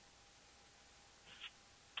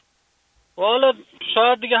 والا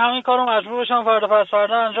شاید دیگه همین کارو مجبور بشم فردا پس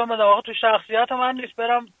فردا انجام بدم. آخه تو شخصیت من نیست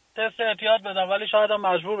برم تست اعتیاد بدم، ولی شاید هم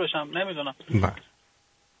مجبور بشم، نمیدونم.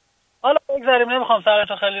 حالا بگذاریم، نمیخوام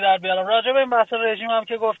سرتو خیلی در بیارم. راجع به این بحث رژیم هم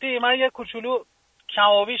که گفتی، من یه کوچولو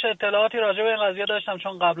کمابیش اطلاعاتی راجع به این قضیه داشتم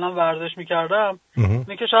چون قبلا ورزش میکردم.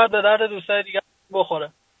 اینه که شاید به درد دوستای دیگه بخوره.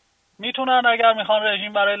 میتونن اگر میخوان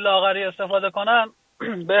رژیم برای لاغری استفاده کنن،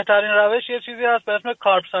 بهترین روش یه چیزی هست به اسم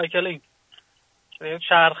کارب سایکلینگ، یه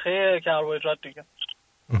چرخه کربوهیدرات دیگه،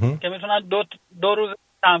 که میتونن دو روز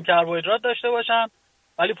کم کربوهیدرات داشته باشن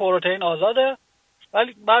ولی پروتئین آزاده،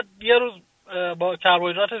 ولی بعد یه روز با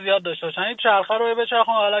کربوهیدرات زیاد داشته باشن. این چرخه رو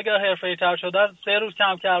بچرخون. حالا اگر حرفه‌ای تر شدن 3 روز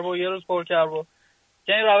کم کربو، 1 روز پر کربو،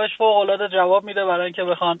 که این روش فوق العاده جواب میده برای اینکه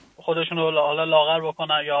بخوان خودشون رو حالا لاغر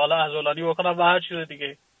بکنن یا حالا عضلانی بکنن و هر چیز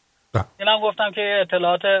دیگه. اینم گفتم که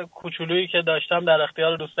اطلاعات کوچولویی که داشتم در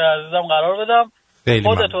اختیار دوست عزیزم قرار بدم.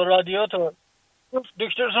 خودت و رادیو تو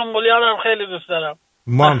دکتر سنبولیان هم خیلی دوست دارم.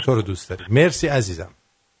 ما هم تو رو دوست داریم. مرسی عزیزم.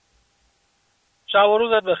 شب و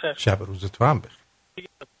روزت بخیر. شب و روز تو هم بخیر.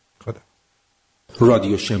 خدا.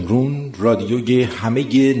 رادیو شمرون، رادیوی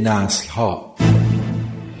همه نسل ها.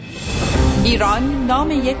 ایران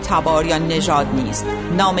نام یک تبار یا نژاد نیست،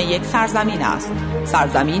 نام یک سرزمین است.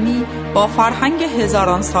 سرزمینی با فرهنگ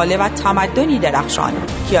هزاران ساله و تمدنی درخشان.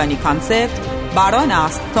 کیانی کانسپت بران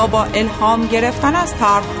است تا با الهام گرفتن از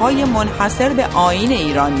طرح‌های منحصر به آیین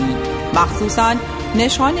ایرانی، مخصوصاً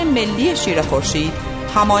نشان ملی شیر خورشید،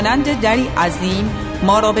 همانند دری عظیم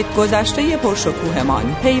ما را به گذشته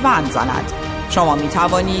پرشکوهمان پیوند زند. شما می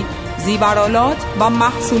توانید زیورآلات و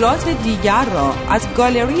محصولات دیگر را از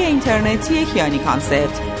گالری اینترنتی کیانی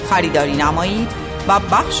کانسپت خریداری نمایید و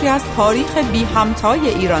بخشی از تاریخ بی همتای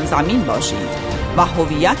ایران زمین باشید و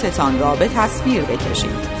هویتتان را به تصویر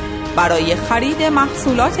بکشید. برای خرید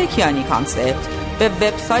محصولات کیانی کانسپت به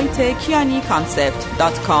وبسایت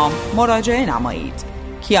kianiconcept.com مراجعه نمایید.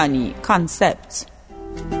 کیانی کانسپت.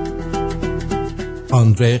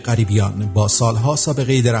 آندره غریبیان با سالها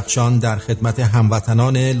سابقه درخشان در خدمت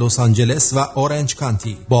هموطنان لس آنجلس و اورنج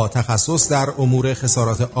کانتی با تخصص در امور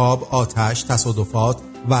خسارات آب، آتش، تصادفات،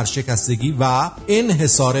 ورشکستگی و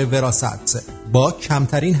انحصار وراثت با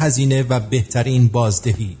کمترین هزینه و بهترین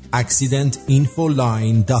بازدهی.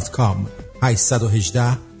 accidentinfoline.com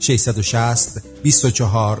 818 660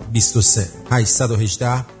 24 23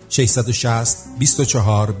 818 660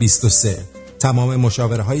 24 23. تمام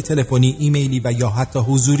مشاوره‌های تلفنی، ایمیلی و یا حتی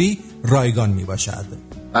حضوری رایگان میباشد.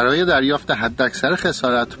 برای دریافت حداکثر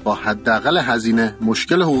خسارت با حداقل هزینه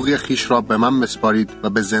مشکل حقوقی خیش را به من بسپارید و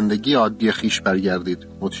به زندگی عادی خیش برگردید.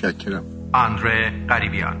 متشکرم. آندره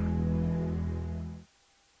غریبیان.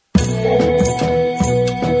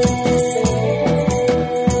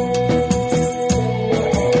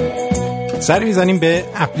 سر میزنیم به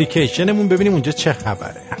اپلیکیشنمون ببینیم اونجا چه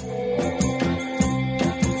خبره.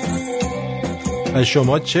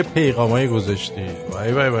 شما چه پیغامایی گذاشتی؟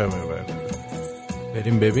 وای وای وای وای.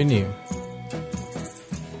 بریم ببینیم.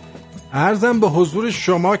 عرضم به حضور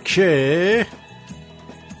شما که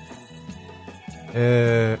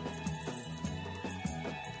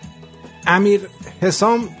امیر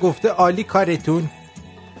حسام گفته عالی کارتون.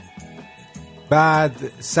 بعد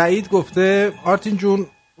سعید گفته آرتین جون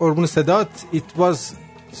قربون صدات it was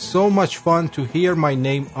so much fun to hear my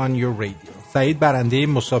name on your radio. سعید برنده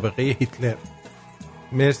مسابقه هیتلر.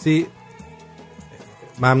 مرسی،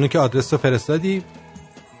 ممنون که آدرس رو فرستادی.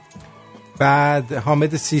 بعد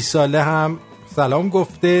حامد 30 ساله هم سلام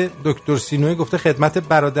گفته. دکتر سینوی گفته خدمت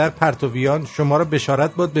برادر پرتویان، شما را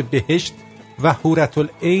بشارت باد به بهشت و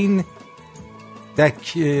حورةالعین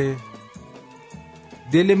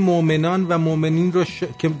دل مؤمنان و مؤمنین رو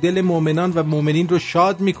که دل مؤمنان و مؤمنین رو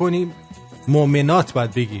شاد می‌کنیم. مؤمنات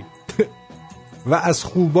باید بگیم. و از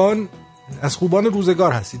خوبان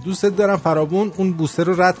روزگار هستی. دوستت دارم فرابون. اون بوسته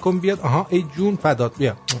رو رد کن بیاد. آها ای جون فدات.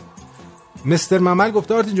 بیا. مستر ممل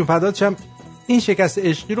گفته آرتین جون فدات شم، این شکست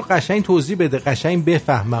عشقی رو قشنگ توضیح بده، قشنگ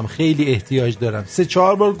بفهمم، خیلی احتیاج دارم.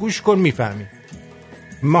 3-4 بار گوش کن میفهمی.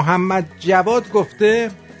 محمد جواد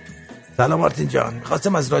گفته سلام آرتین جان،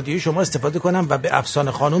 می‌خواستم از رادیوی شما استفاده کنم و به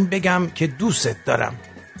افسانه خانم بگم که دوست دارم.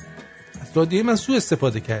 از رادیوی من سوء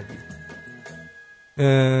استفاده کردی.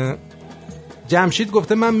 جمشید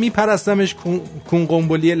گفته من میپرستمش کون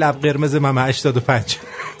قنبلی لب قرمز ممه 85.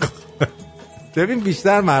 ببین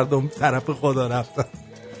بیشتر مردم طرف خدا رفتن.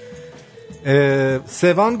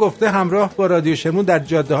 سوان گفته همراه با رادیو شمرون در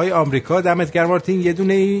جاده های آمریکا. دمت گرم آرتین، یه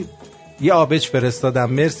دونه یه آبج فرستادم.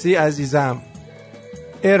 مرسی عزیزم.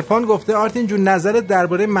 عرفان گفته آرتین جون نظرت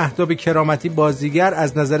درباره مهتاب کرامتی بازیگر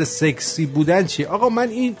از نظر سکسی بودن چی؟ آقا من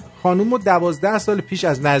این خانومو 12 سال پیش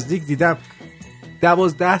از نزدیک دیدم.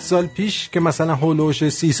 12 سال پیش که مثلا هولوش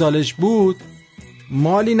 30 سالش بود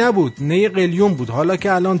مالی نبود، نه قلیون بود. حالا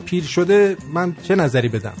که الان پیر شده من چه نظری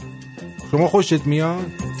بدم؟ شما خوشت میاد؟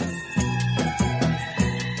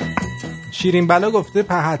 شیرین بلا گفته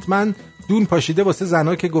حتما دون پاشیده واسه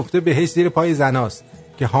زنا که گفته بهش زیر پای زناست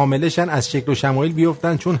که حاملشن از شکل و شمایل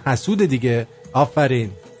بیفتن چون حسود دیگه.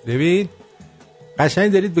 آفرین. ببین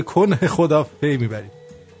قشنگ دارید به کن خدا پی میبرید.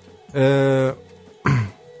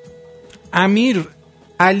 امیر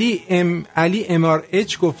علی امار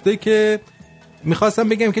اچ گفته که میخواستم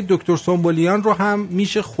بگم که دکتر سنبولیان رو هم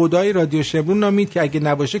میشه خدای رادیو شمرون نامید که اگه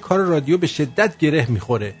نباشه کار رادیو به شدت گره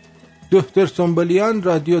میخوره. دکتر سنبولیان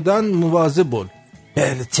رادیودان مواظب بود.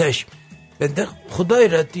 بله چشم، بنده خدای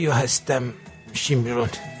رادیو هستم شمرون.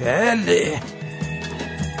 بله.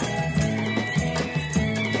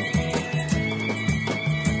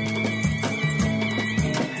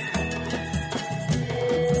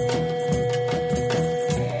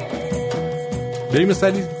 بریم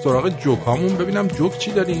مثلا سراغ جوکامون ببینم جوک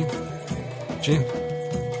چی داریم. چی؟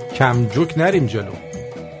 کم جوک نریم جلو.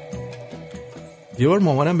 یه بار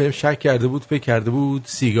مامانم بهم شک کرده بود، فکر کرده بود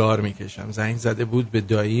سیگار میکشم. زنگ زده بود به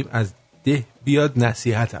داییم از ده بیاد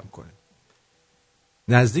نصیحتم کنه.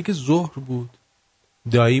 نزدیک ظهر بود.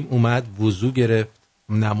 داییم اومد، وضو گرفت،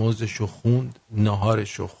 نمازشو خوند،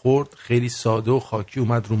 ناهارشو خورد، خیلی ساده و خاکی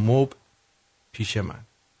اومد رو مبل پیش من.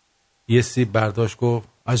 یه سیب برداشت، گفت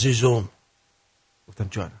عزیزم. گفتم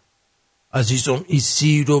جانم. عزیزم این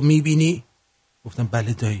سیب رو میبینی؟ گفتم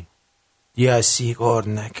بله دایی. یه سیگار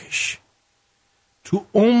نکش. تو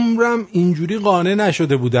عمرم اینجوری قانع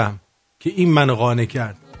نشده بودم که این منو قانع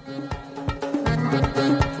کرد.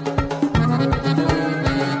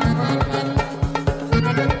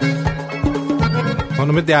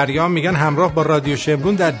 خانم دریا میگن همراه با رادیو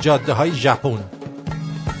شمرون در جاده های ژاپن.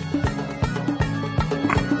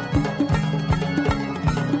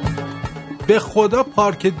 به خدا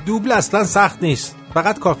پارک دوبل اصلا سخت نیست،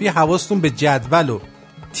 فقط کافی حواستون به جدول و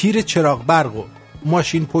تیر چراغ برق و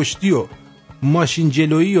ماشین پشتی و ماشین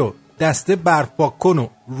جلویی و دسته برف پاکن و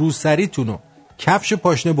روسریتون و کفش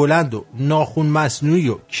پاشنه بلند و ناخن مصنوعی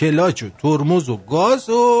و کلاچ و ترمز و گاز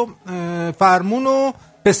و فرمون و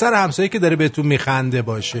پسر همسایه که داره بهتون میخنده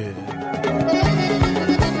باشه.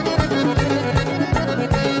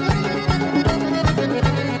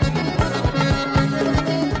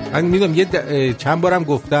 من میدونم چند بارم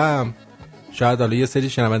گفتم، شاید حالا یه سری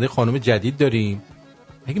شنونده خانم جدید داریم،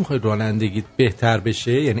 اگه میخوای رانندگیت بهتر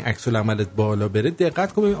بشه، یعنی عکس العملت بالا بره،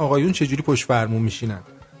 دقت کن آقایون چجوری پشت فرمون میشینن.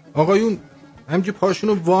 آقایون همینجوری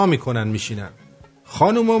پاشونو وا میکنن میشینن،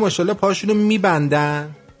 خانوما ماشاءالله پاشونو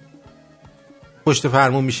میبندن پشت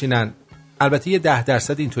فرمون میشینن. البته یه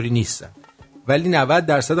 10% اینطوری نیستن، ولی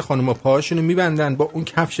 90% خانوما پاشونو میبندن با اون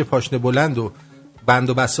کفش پاشنه بلند و بند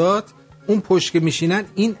و بساط. اون پشت که میشینن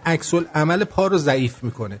این عکس العمل پا رو ضعیف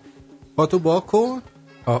میکنه. پاتو واکن،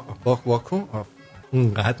 واکن،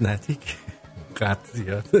 اونقدر ندیک، قد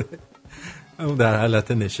زیاده. اون در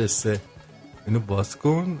حالت نشسته اینو باز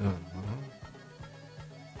کن،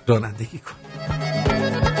 رانندگی کن.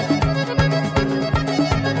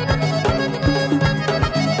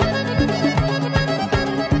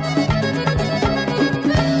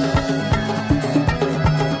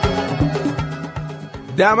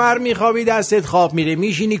 دمر میخوابی دستت خواب میره،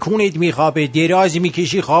 میشینی کونت میخوابه، دراز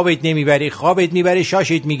میکشی خوابت نمیبره، خوابت میبره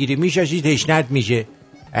شاشت میگیری، میشاشی تشنت میشه.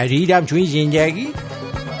 ریدم تو این زندگی.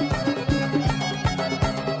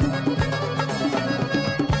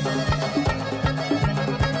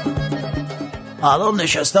 الان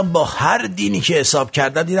نشستم با هر دینی که حساب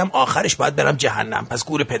کردم دیدم آخرش باید برم جهنم، پس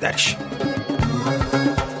گور پدرش.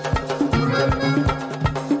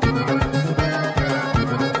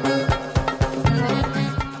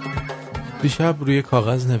 دیشب روی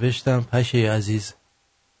کاغذ نوشتم پشه عزیز،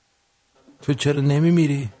 تو چرا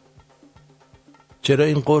نمیمیری؟ چرا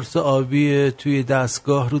این قرص آبی توی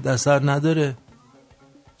دستگاه رو اثر نداره؟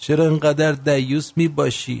 چرا اینقدر دیوس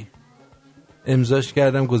میباشی؟ امضاش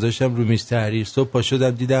کردم گذاشتم رو میز تحریر. صبح پا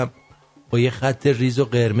شدم دیدم با یه خط ریز و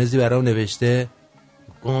قرمزی برام نوشته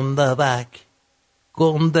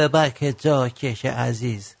گنده بک جاکش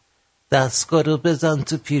عزیز، دستگاه رو بزن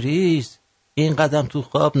تو پریز، این قدم تو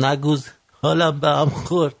خواب نگوز حالم به هم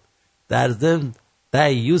خورد، در ضمن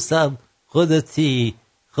دیوسم خودتی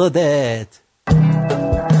خودت.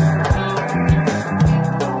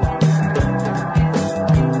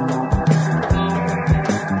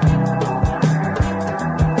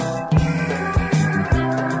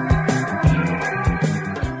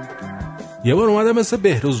 یه بار اومدم مثل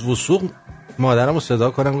بهروز وثوق مادرم رو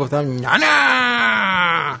صدا کنم، گفتم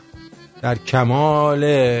نه، در کمال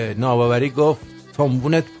ناباوری گفت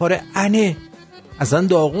تنبونت پاره انه. اصلا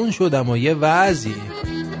داغون شدم و یه وضعی.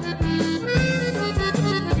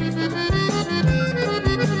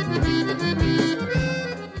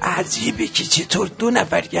 عجیبه که چطور دو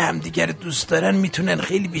نفر که همدیگر دوست دارن میتونن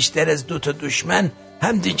خیلی بیشتر از 2 تا دشمن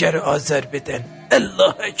همدیگر آزار بدن.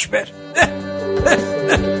 الله اکبر.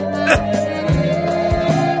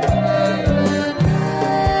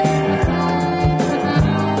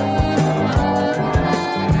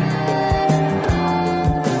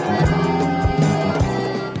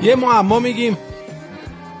 یه معما میگیم.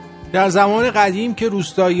 در زمان قدیم که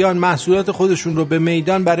روستاییان محصولات خودشون رو به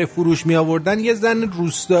میدان برای فروش می آوردن، یه زن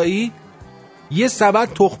روستایی یه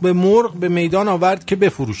سبد تخم مرغ به میدان آورد که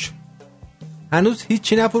بفروشه. هنوز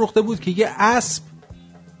هیچی نفروخته بود که یه اسب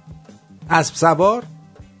سوار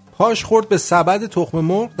پاش خورد به سبد تخم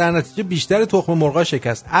مرغ، در نتیجه بیشتر تخم مرغا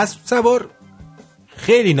شکست. اسب سوار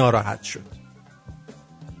خیلی ناراحت شد،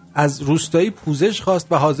 از روستایی پوزش خواست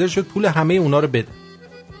و حاضر شد پول همه اونا رو بده.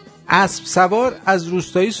 اسب سوار از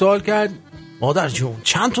روستایی سوال کرد مادر جون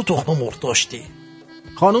چند تا تخم مرغ داشتی؟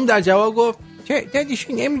 خانم در جواب گفت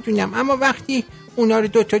دادیشون نمیدونم، اما وقتی اونا رو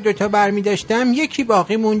دوتا برمی داشتم یکی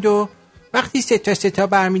باقی موند و وقتی سه تا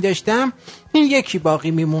برمی داشتم یکی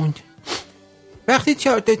باقی میموند. وقتی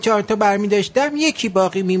 4 تا برمی داشتم یکی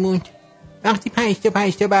باقی میموند. وقتی 5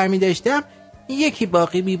 تا برمی داشتم یکی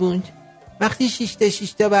باقی میموند. وقتی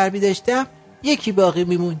 6 تا برمی داشتم یکی باقی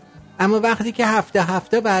میموند. اما وقتی که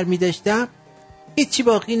 7 برمی داشتم هیچی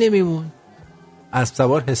باقی نمیموند. اسب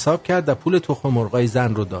سوار حساب کرد و پول تخم مرغای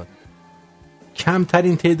زن رو داد.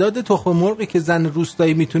 کمترین تعداد تخم مرغی که زن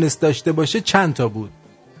روستایی میتونست داشته باشه چند تا بود؟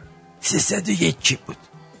 301 بود.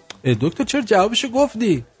 دکتر چرا جوابشو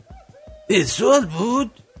گفتی؟ سوال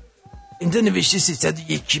بود؟ اینجا نوشته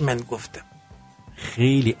 301 من گفتم.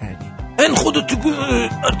 خیلی عالی. این خودتو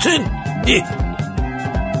آرتین دی.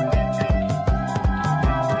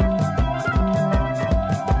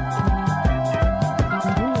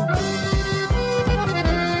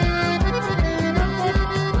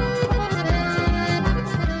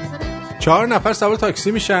 چهار نفر سوار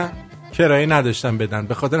تاکسی میشن، کرایه نداشتن بدن،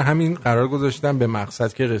 به خاطر همین قرار گذاشتن به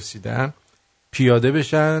مقصد که رسیدن پیاده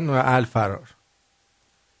بشن و الفرار.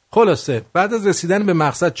 خلاصه بعد از رسیدن به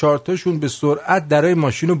مقصد 4 تاشون به سرعت درای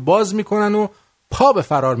ماشینو باز میکنن و پا به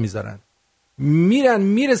فرار میذارن.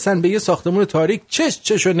 میرسن به یه ساختمون تاریک،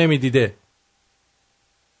 چشو نمیدیده،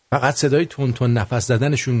 فقط صدای تون نفس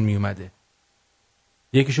زدنشون میومده.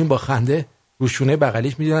 یکیشون با خنده روشونه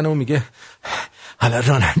بغلیش میدونن و میگه حالا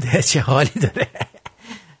راننده چه حالی داره؟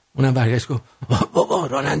 اونم برگشت گفت بابا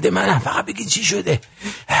راننده منم، فقط بگی چی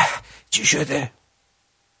شده.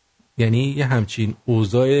 یعنی یه همچین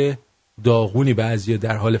اوضاع داغونی بعضی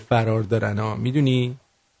در حال فرار دارن ها، میدونی؟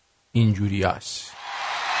 اینجوری هست.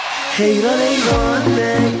 حیران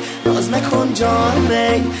ایرانه ناز نکن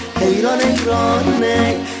جانه، حیران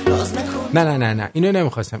ایرانه ناز نکن. نه اینو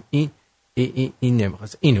نمیخواستم، این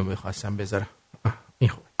نمیخواستم، اینو میخواستم بذارم. این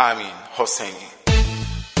خوب. امین حسینی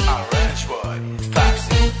آرنج بای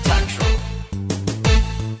فارسی تاکشو.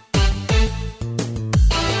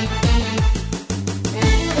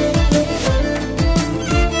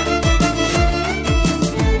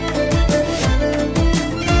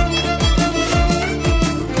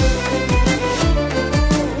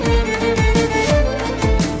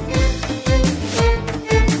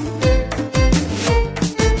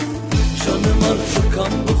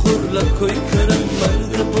 لکوی کرم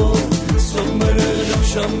مرد با سمره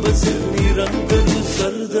نقشم بزیر میرم گرو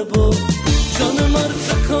سرد با جان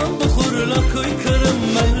مرد کام بخور لکوی کرم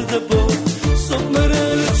مرد با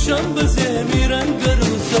سمره نقشم بزیر میرم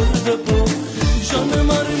گرو سرد با جان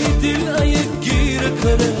مرد دل ای گیر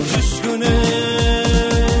کرم جشگونه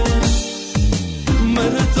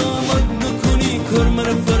مرد آمد نکنی کر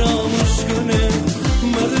مرد فراموش کنه،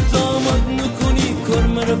 مرد آمد نکنی کر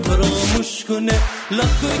مرد فراموش کنه.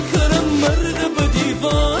 لکوی کرم مرد به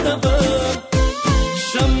دیوانه بم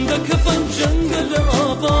شمده کفم جنگل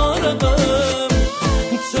آواره بم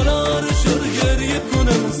ترار شرگریه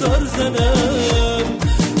کنم زار زنم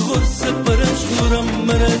غرص برش خورم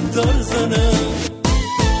مرد دار زنم.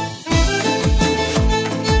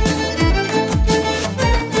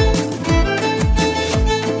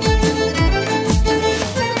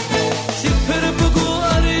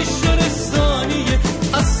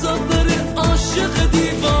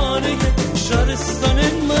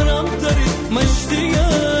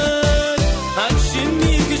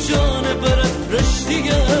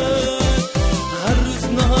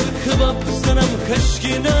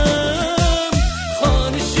 کشکینم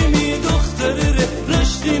خانشمی دختر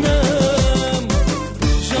رشدینم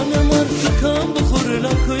جان مرد کام بخور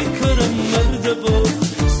لکوی کرم مرد با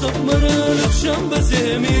صبح مرا لفشم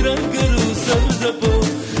بزه میرن گرو سرد با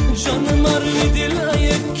جان مرد دل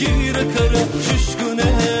ایک گیر کرم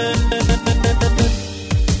چشگونه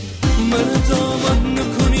مرد آمد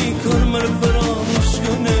نکنی کر مرد فراموش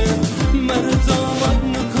کنه، مرد آمد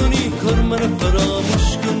نکنی کر مرد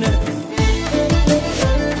فراموش کنه.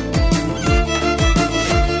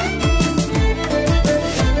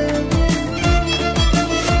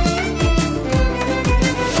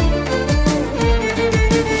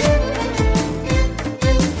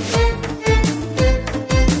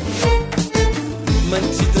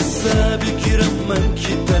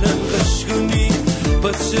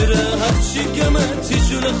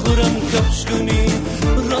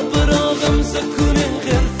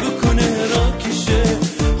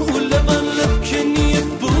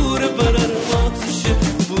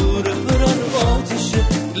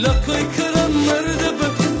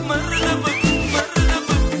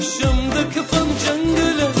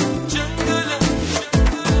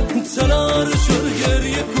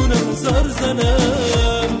 زار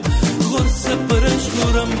زنم خورس برش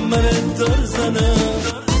خورم من دار زنم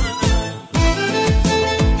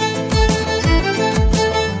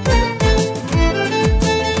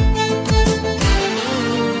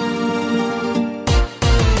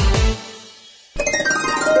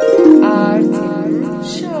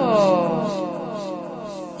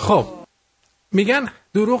خب میگن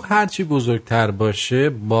دروغ هرچی بزرگتر باشه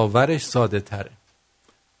باورش ساده تره.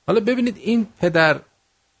 حالا ببینید این پدر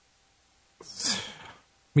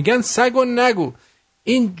میگن سگ و نگو،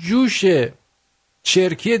 این جوش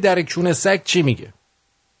چرکی در کونه سگ چی میگه؟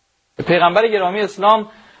 پیغمبر گرامی اسلام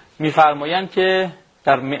میفرمایند که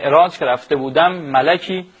در معراج که رفته بودم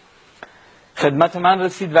ملکی خدمت من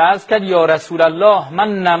رسید و عرض کرد یا رسول الله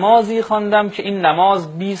من نمازی خواندم که این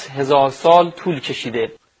نماز 20,000 سال طول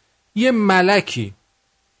کشیده. یه ملکی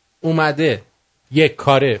اومده یک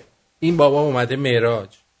کاره، این بابا اومده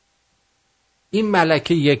معراج، این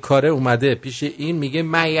ملکه یک کاره اومده پیش این میگه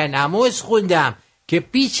من یه نماز خوندم که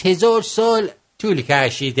 20,000 سال طول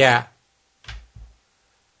کشیده.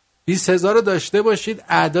 20,000 رو داشته باشید،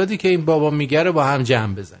 اعدادی که این بابا میگه رو با هم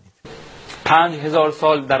جمع بزنید. 5,000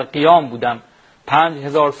 سال در قیام بودم،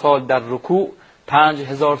 5,000 سال در رکوع،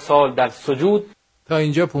 5,000 سال در سجود، تا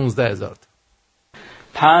اینجا 15,000 تا.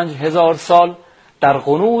 5,000 سال در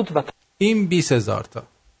قنوت و این 20,000 تا.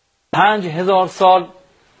 5,000 سال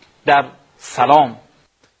در سلام،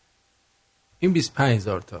 این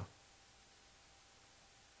 25,000 تا.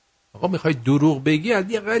 آقا میخوای دروغ بگی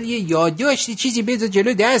حداقل یه یادداشتی چیزی بذار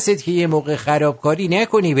جلو دستت که یه موقع خرابکاری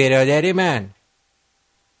نکنی برادر من.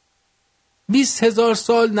 20,000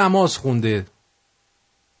 سال نماز خونده.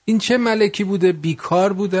 این چه ملکی بوده؟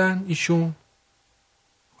 بیکار بودن ایشون؟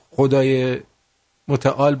 خدای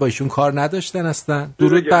متعال با ایشون کار نداشتن هستن؟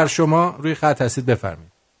 درود بر شما، روی خط هستید،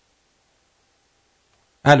 بفرمایید.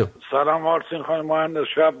 الو. سلام آرتین خانم مهندس،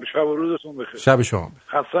 شب و روزتون بخیر. شب شما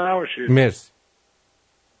بخیر. خسته نباشید. مرسی.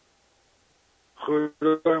 خوبی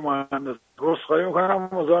مهندس. عذرخواهی میکنم،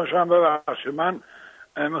 مزاحمشم ببخشید. من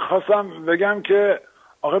میخواستم بگم که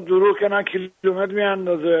آخه دروغ که نه کیلومتر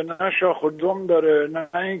میاندازه، نه شاخ و دم داره،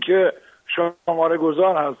 نه اینکه شماره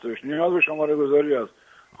گذار هستش، نیاز به شماره گذاری هست.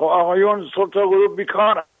 خب آقایون صبح تا غروب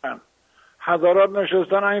بیکارن، هزارات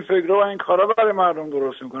نشستن این فکر و این کارا برای مردم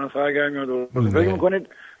درست میکنن، سرگرمی رو درست میکنن. فکر میکنید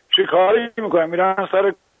چی کاری میکنن؟ میرن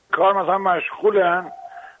سر کار مثلا مشغولن،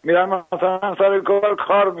 میرن مثلا سر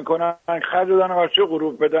کار میکنن، خرج دادن و چه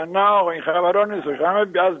غروب بدن. نه آقا این خبرها نیستش،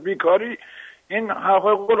 همه از بیکاری این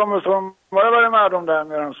حرفای قول و مسلمان برای مردم در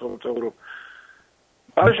میارن صبح تا غروب.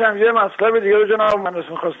 بعدش هم یه مطلب دیگه رو جناب مهندس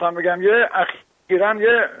میخواستم بگم. یه اخیراً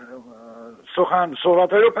یه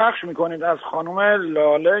صحبتایی رو پخش میکنید از خانم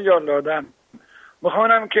لاله یا لادن.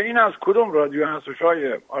 میخوام که این از کدوم رادیو هستش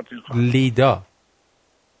های آرتین خانم؟ لیدا،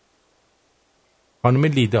 خانم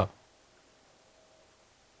لیدا،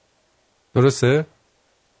 درسته؟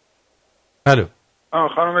 الو.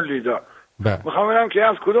 خانم لیدا. بله. میخوام که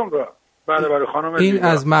از کدوم را؟ بله خانم این لیدا.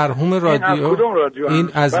 از مرحوم رادیو. این از کدوم رادیو؟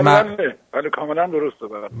 این از بله کاملا درسته.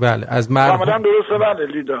 بله از مرحوم، کاملا درسته. بله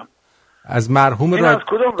لیدا. از مرحوم این از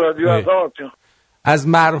کدوم رادیو از آرتین؟ از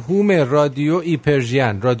مرحوم رادیو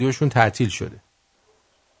ایپرژین. رادیوشون تعطیل شده.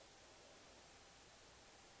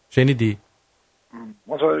 شنیدی؟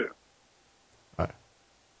 متوجه.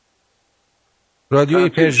 رادیو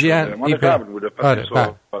ایپرژین. آره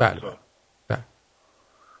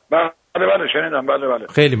بله شنیدم. بله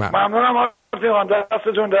خیلی ممنونم آرتین،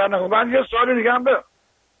 دستتون در نکنه. من یه سوال دیگه هم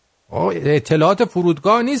اطلاعات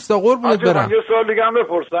فرودگاه نیست تا قربونت برم. یه سوال دیگه هم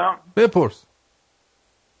بپرسم. بپرس.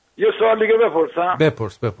 یه سوال دیگه بپرسم.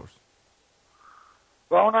 بپرس.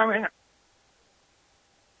 و اونم این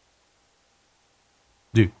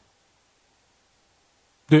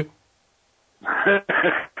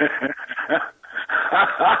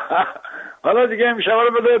حالا دیگه این شبا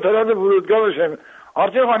رو بده اطلاعات فرودگاه بشه.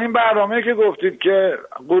 آرتین خان این برنامه که گفتید که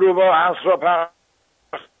غروبا عصرا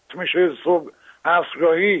پخش میشه، صبح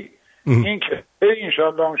عصرگاهی، این که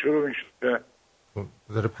انشالله هم شروع میشه.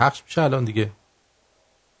 داره پخش میشه الان دیگه.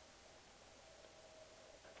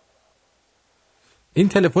 این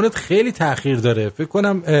تلفنت خیلی تأخیر داره، فکر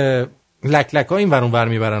کنم لکلک‌ها این ور اون ور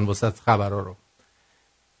میبرن واسه خبرها رو.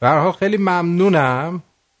 به هر حال خیلی ممنونم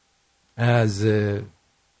از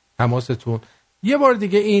تماستون. یه بار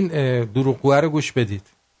دیگه این دروغگوها رو گوش بدید.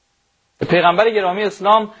 پیغمبر گرامی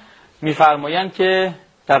اسلام میفرمایند که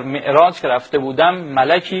در معراج که رفته بودم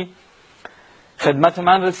ملکی خدمت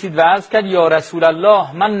من رسید و عرض کرد یا رسول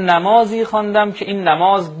الله من نمازی خواندم که این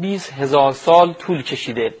نماز 20,000 سال طول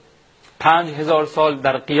کشیده. 5,000 سال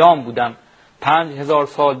در قیام بودم، 5,000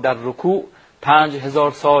 سال در رکوع،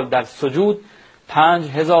 5,000 سال در سجود،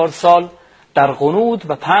 5,000 سال در قنوت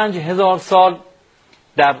و 5000 سال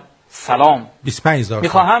در سلام. 25000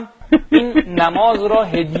 میخواهم این نماز را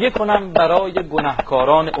هدیه کنم برای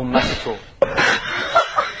گناهکاران امت تو.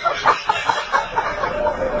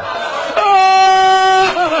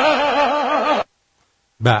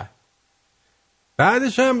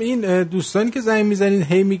 بعدش هم این دوستانی که زنگ میزنید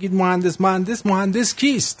هی میگید مهندس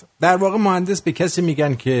کیست؟ در واقع مهندس به کسی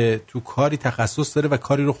میگن که تو کاری تخصص داره و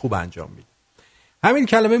کاری رو خوب انجام میده. همین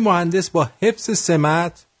کلمه مهندس با حفظ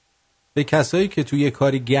سمت به کسایی که تو یه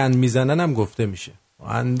کاری گند میزنن هم گفته میشه.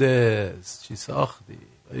 مهندس چی ساختی؟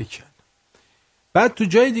 بعد تو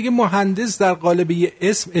جای دیگه مهندس در قالب یه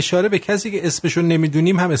اسم اشاره به کسی که اسمشو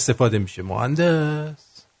نمیدونیم هم استفاده میشه.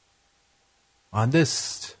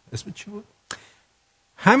 مهندس اسم چی بود؟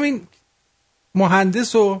 همین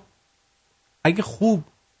مهندس رو اگه خوب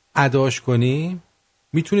اداش کنی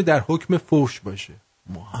میتونه در حکم فحش باشه.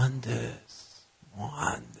 مهندس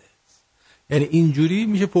یعنی اینجوری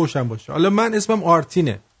میشه فحش هم باشه. حالا من اسمم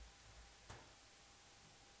آرتینه،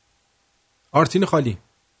 آرتین خالی.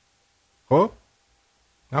 خب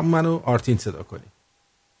هم منو آرتین صدا کنی.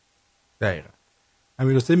 دقیقا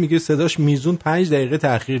امیر حسین میگه صداش میزون 5 دقیقه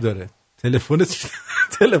تأخیر داره.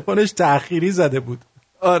 تلفنش تأخیری زده بود.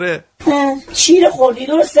 آره شیر خوردی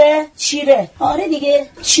درسته؟ شیره. آره دیگه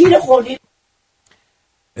شیر خوردی.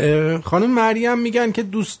 خانم مریم میگن که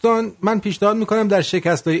دوستان من پیشنهاد میکنم در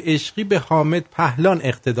شکست‌های عشقی به حامد پهلان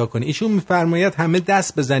اقتدا کنی. ایشون میفرماید همه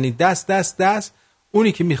دست بزنید، دست.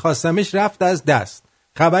 اونی که میخواستمش رفت از دست،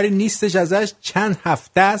 خبری نیستش ازش چند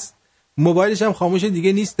هفته است، موبایلش هم خاموشه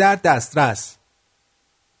دیگه نیست در دسترس.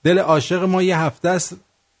 دل عاشق ما یه هفته است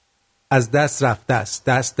از دست رفته است.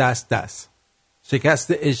 دست.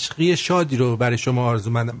 شکست عشقی شادی رو برای شما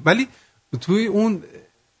آرزومندم. ولی توی اون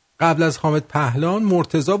قبل از حامد پهلان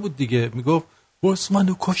مرتضی بود دیگه، میگفت باز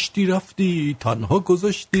منو کشتی رفتی تنها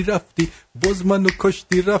گذاشتی رفتی، باز منو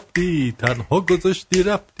کشتی رفتی تنها گذاشتی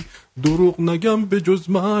رفتی، دروغ نگم به جز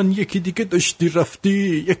من یکی دیگه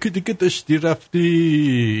داشتی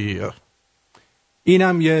رفتی.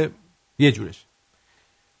 اینم یه جورش.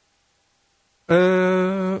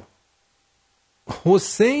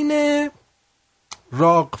 حسین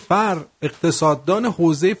راقفر اقتصاددان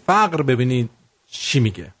حوزه فقر ببینید چی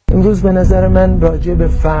میگه. امروز به نظر من راجع به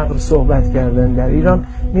فقر صحبت کردن در ایران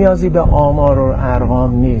نیازی به آمار و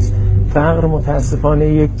ارقام نیست. فقر متاسفانه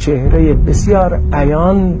یک چهره بسیار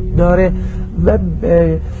عیان داره و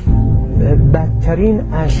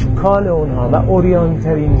بدترین اشکال اونها و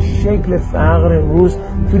اوریانترین شکل فقر امروز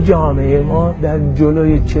تو جامعه ما در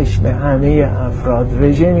جلوی چشم همه افراد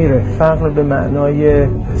رژه میره. فقر به معنای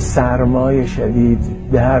سرمای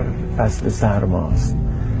شدید در فصل سرماست،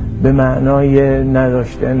 به معنای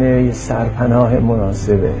نداشتن سرپناه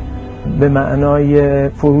مناسبه، به معنای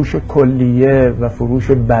فروش کلیه و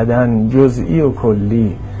فروش بدن جزئی و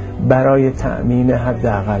کلی برای تأمین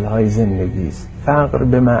حداقل‌های زندگی است. فقر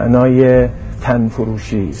به معنای تن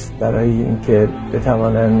فروشی است برای اینکه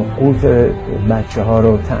بتوانند قوت بچه‌ها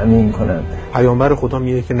رو تأمین کنند. پیامبر خدا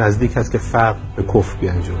میگه که نزدیک است که فقر به کفر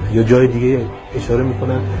بیانجامد. یا جای دیگه اشاره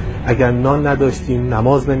میکنن اگر نان نداشتیم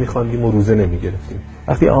نماز نمیخواندیم و روزه نمیگرفتیم.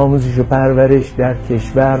 وقتی آموزش و پرورش در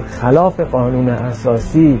کشور خلاف قانون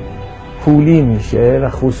اساسی پولی میشه و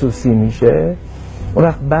خصوصی میشه، اون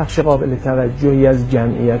وقت بخش قابل توجهی از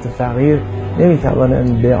جمعیت فقیر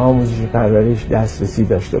نمیتوانند به آموزش و پرورش دسترسی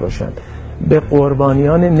داشته باشند. به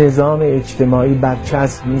قربانیان نظام اجتماعی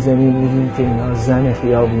برچسب میزنیم، میگیم که اینها زن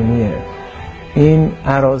خیابونیه، این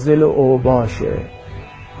اراذل اوباشه،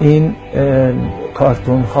 این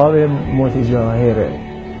کارتون خواب متجاهره،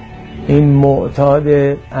 این معتاد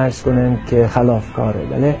عرض کنم که خلافکاره.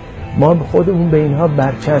 بله ما خودمون به اینها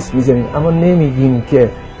برچسب میزنیم اما نمیگیم که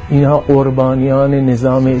اینها قربانیان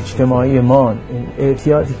نظام اجتماعی ما. این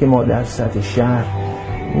اعتیادی که ما در سطح شهر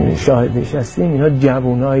شاهدش هستیم اینها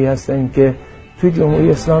جوانایی هستن که تو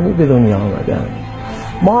جمهوری اسلامی به دنیا آمدن.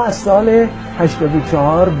 ما از سال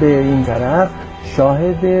 84 به این طرف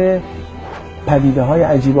شاهد پدیده های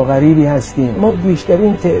عجیب و غریبی هستیم. ما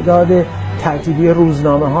بیشترین تعداد تعطیلی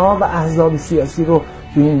روزنامه ها و احزاب سیاسی رو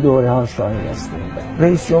تو این دوره ها شاهد هستیم.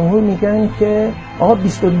 رئیس جمهور میگن که آقا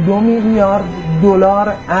 22 میلیارد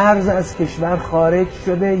دلار ارز از کشور خارج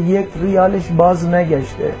شده، 1 ریالش باز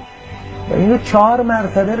نگشته و اینو 4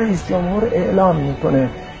 مرتبه رئیس جمهور اعلام میکنه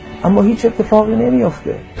اما هیچ اتفاقی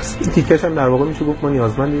نمیفته. این تیکش هم در واقع میشه گفت ما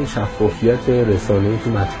نیازمند این شفافیت رسانه‌ای تو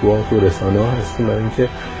مطبوعات و رسانه‌ها هستیم برای اینکه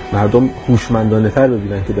مردم هوشمندانه‌تر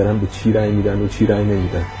ببینن که دارن به چی رأی میدن و چی رأی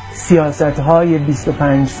نمیدن. سیاست‌های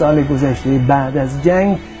 25 سال گذشته بعد از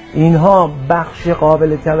جنگ اینها بخش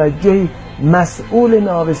قابل توجهی مسئول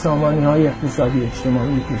نابسامانی‌های اقتصادی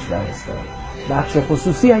اجتماعی کشور است. بخش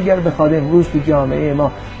خصوصی اگر بخواد امروز تو جامعه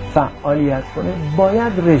ما فعالیت کنه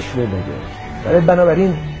باید رشوه بده.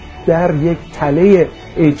 بنابراین در یک تله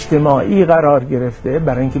اجتماعی قرار گرفته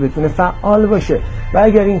برای اینکه بتونه فعال باشه و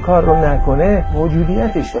اگر این کار رو نکنه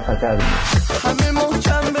موجودیتش به خطر میفته. همه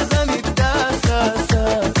محکم بزنید دست دست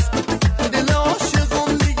دست، دل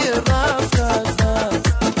عاشقم دیگه رفت از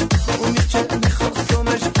دست، اونی که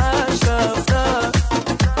میخواستمش عشق رفت است،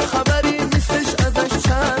 خبری نیستش ازش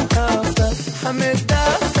چند هفته است. همه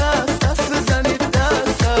دست دست دست بزنید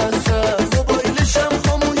دست دست دست، موبایلشم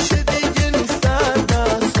خاموشه دیگه نیست در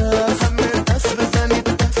دست دست. همه دست بزنید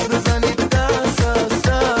دست بزنید دست دست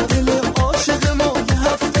دست، دل عاشق ما یه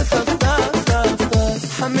هفته است دست دست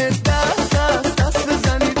دست. همه دست دست دست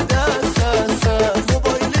بزنید دست دست دست،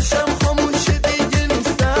 موبایلشم خاموشه دیگه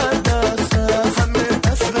نیست در دست دست. همه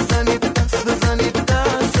دست بزنید دست بزنید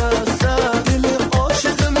دست دست دست، دل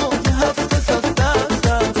عاشق ما یه هفته است دست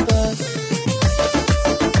دست دست.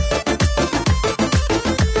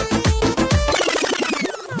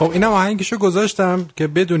 خب اینم آهنگشو گذاشتم که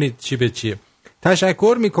بدونید چی به چیه.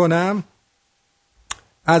 تشکر میکنم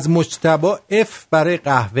از مجتبی F برای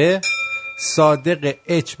قهوه، صادق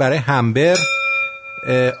H برای همبر،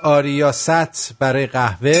 آریا ست برای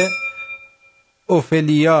قهوه،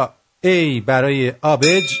 اوفلیا A برای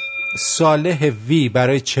آبج، صالح V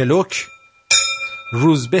برای چلوک،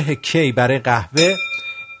 روزبه K برای قهوه،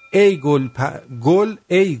 ای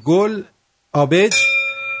گل آبج،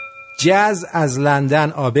 جز از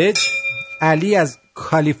لندن آبج، علی از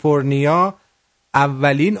کالیفرنیا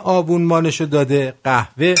اولین آبونمانشو داده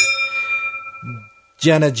قهوه،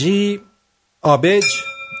 جنجی آبج،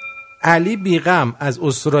 علی بیغم از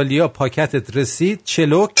استرالیا پاکتت رسید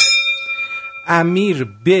چلوک، امیر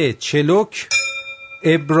ب چلوک،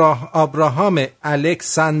 ابراهام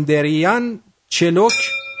الکساندریان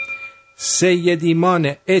چلوک،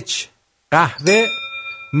 سیدیمان اچ قهوه،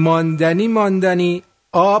 ماندنی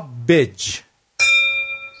آبج.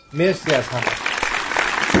 مرسی از همه.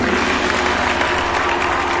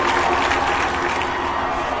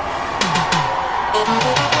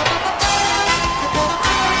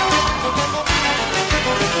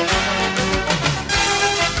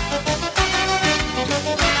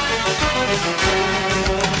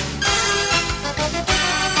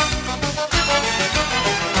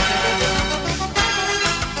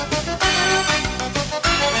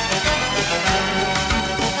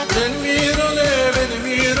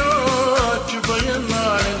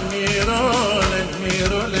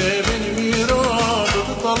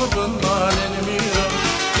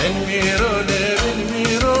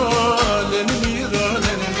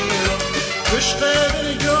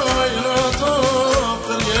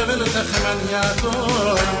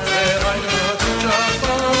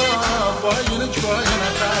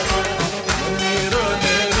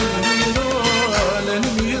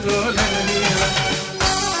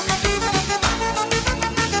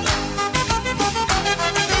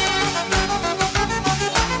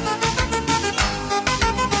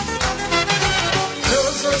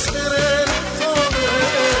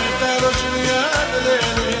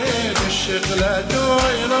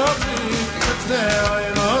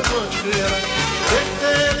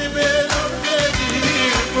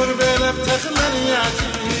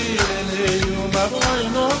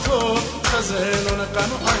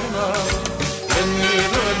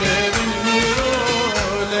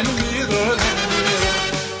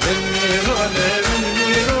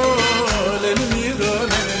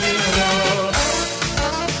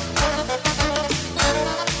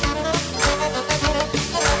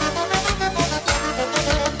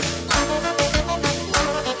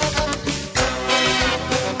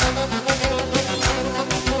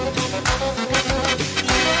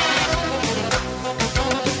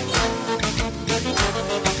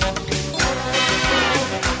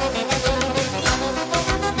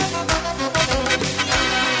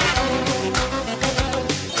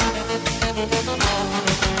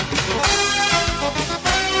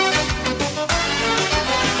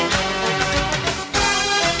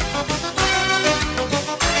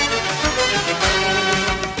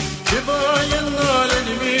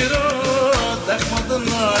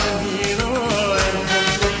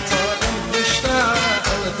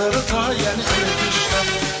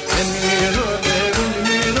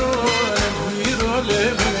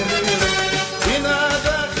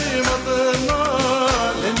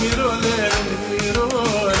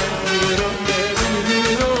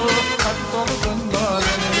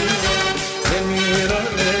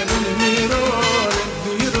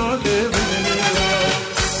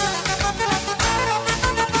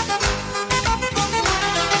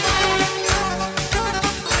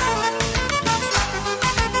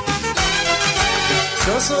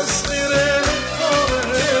 قصص غير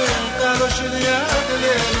الطاغي قالوا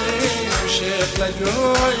شليالي شيخ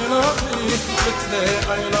لجوي ناخي مثل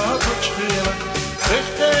عينات وشخيرة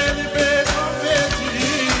اختالي بيت وبيتي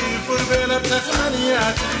فربينا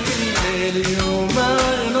بتخمنياتي ليلي وما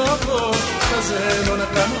يناطو خزين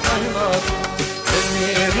ونقم عيناتي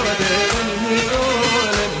الميرو للميرو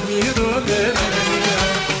للميرو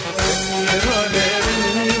للميرو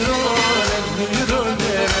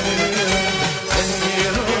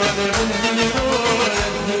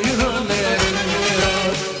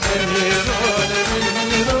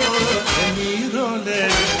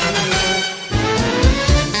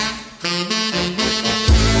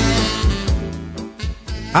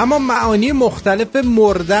اما معانی مختلف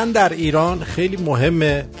مردن در ایران خیلی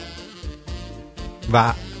مهمه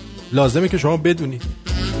و لازمه که شما بدونید.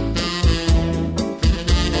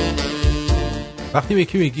 وقتی به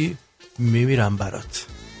یکی میگی میمیرم برات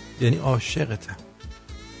یعنی عاشقتم،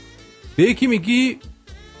 به یکی میگی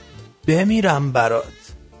بمیرم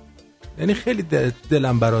برات یعنی خیلی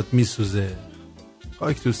دلم برات میسوزه،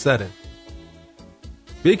 خاک تو سره.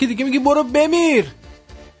 به یکی دیگه میگی برو بمیر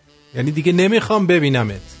یعنی دیگه نمیخوام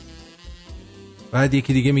ببینمت. بعد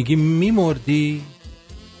یکی دیگه میگی میمردی،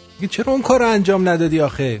 میگی چرا اون کار انجام ندادی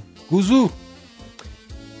آخه گوزو،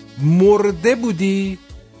 مرده بودی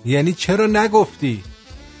یعنی چرا نگفتی.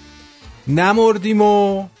 نمردیم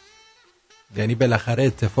و یعنی بالاخره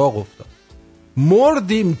اتفاق افتاد،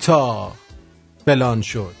 مردیم تا فلان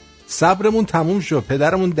شد، صبرمون تموم شد،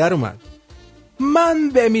 پدرمون در اومد. من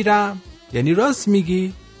بمیرم یعنی راست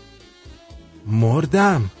میگی،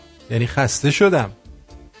 مردم یعنی خسته شدم.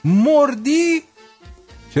 مردی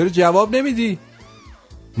چرا جواب نمیدی؟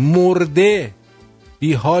 مرده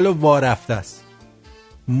بی حال و وارفته است.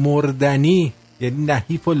 مردنی یعنی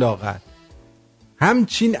نحیف و لاغر.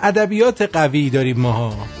 همچین ادبیات قوی داریم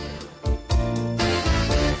ماها.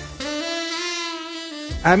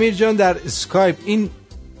 امیر جان در اسکایپ این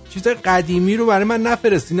چیز قدیمی رو برای من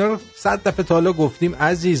نفرست، اینا رو 100 دفعه تا حالا گفتیم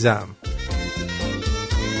عزیزم.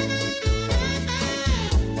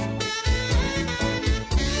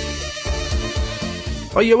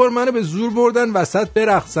 یه بار منو به زور بردن وسط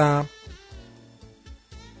برقصم،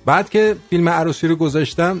 بعد که فیلم عروسی رو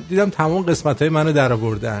گذاشتم دیدم تمام قسمت‌های منو در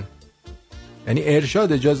آوردن. یعنی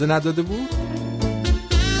ارشاد اجازه نداده بود.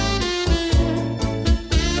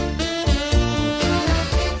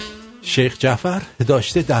 شیخ جعفر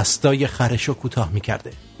داشته دستای خرشو کوتاه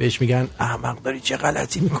میکرده، بهش میگن احمق داری چه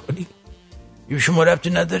غلطی میکنی؟ یه شما ربطی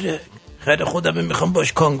نداره، خیر خودم میخوام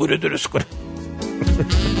باش کانگورو درست کنم.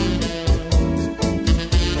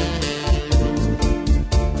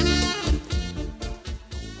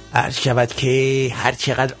 عرض شود که هر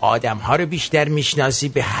چقدر آدم ها رو بیشتر میشناسی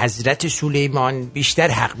به حضرت سلیمان بیشتر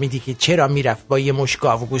حق میدی که چرا میرفت با یه مشت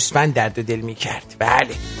گاو و گوسفند درد و دل میکرد.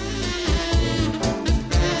 بله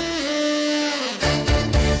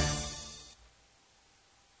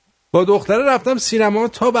با دختره رفتم سینما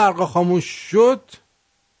تا برقا خاموش شد،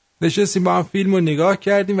 نشستیم با هم فیلم رو نگاه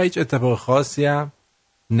کردیم و هیچ اتفاق خاصی هم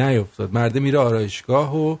نیفتاد. مرده میره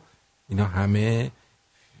آرایشگاه و اینا همه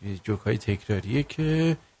جوکای تکراریه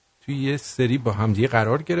که توی یه سری با هم دیگه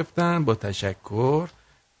قرار گرفتن با تشکر.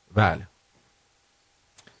 بله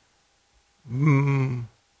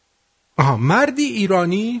مردی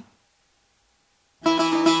ایرانی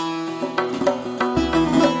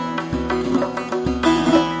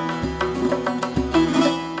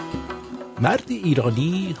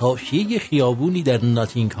حاشیه خیابونی در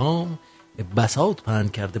ناتینگهام بساط پهن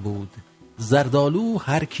کرده بود. زردالو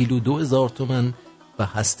هر کیلو 2000 تومان و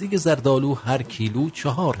هسته زردالو هر کیلو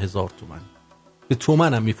 4000 تومان. به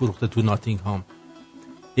تومن هم میفروخته تو ناتینگهام.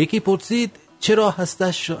 یکی پرسید چرا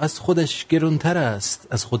هستش از خودش گرونتر است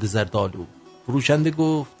از خود زردالو؟ فروشنده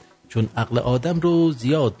گفت چون عقل آدم رو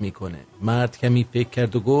زیاد میکنه. مرد کمی فکر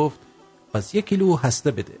کرد و گفت پس 1 کیلو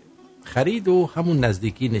هسته بده. خرید و همون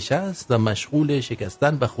نزدیکی نشست و مشغول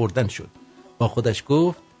شکستن و خوردن شد. با خودش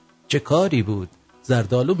گفت چه کاری بود،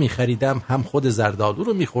 زردالو میخریدم، هم خود زردالو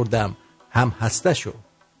رو میخوردم، هم هسته شو،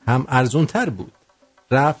 هم ارزون تر بود.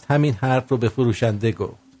 رفت همین حرف رو به فروشنده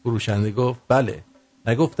گفت. فروشنده گفت بله،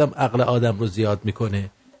 نگفتم عقل آدم رو زیاد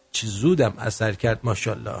میکنه، چه زودم اثر کرد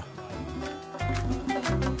ماشاءالله.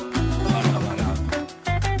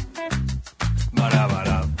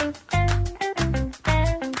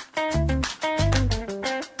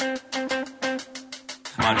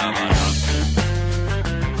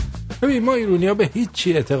 ببین ما ایرونی‌ها به هیچ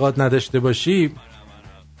چی اعتقاد نداشته باشیم،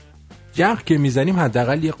 جنگ که میزنیم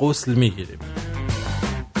حداقل یه غسل میگیریم.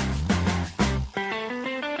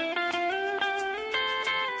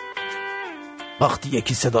 وقتی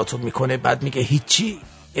یکی صداتون میکنه بعد میگه هیچی،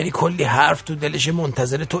 یعنی کلی حرف تو دلش،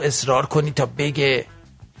 منتظر تو اصرار کنی تا بگه،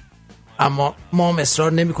 اما ما هم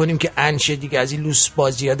اصرار نمی کنیم که انشه دیگه از این لوس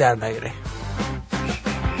بازی ها در نیاره.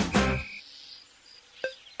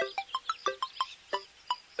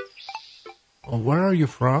 Where are you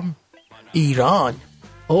from? ایران.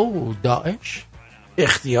 داعش.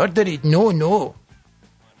 اختیار دارید. نو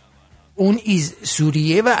اون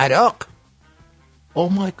سوریه و عراق.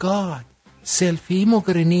 my god. سلفی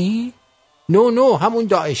مگرنی؟ نو همون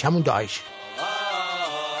داعش.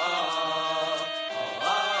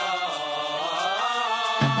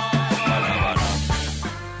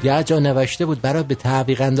 یه جا نوشته بود برای به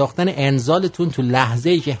تعویق انداختن انزالتون تو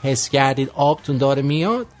لحظه‌ای که حس کردید آبتون داره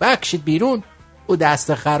میاد بکشید بیرون و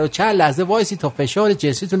دست خر و چند لحظه وایسی تا فشار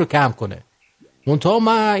جنسیتون رو کم کنه. منتها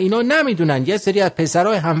ما اینا نمیدونن یه سری از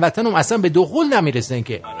پسرای هموطنم اصلا به دخول نمیرسن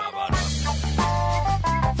که.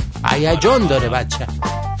 هیجان داره بچه.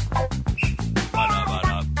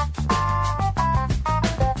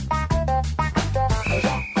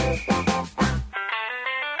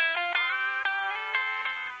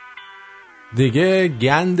 دیگه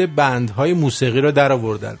گند بندهای موسیقی رو در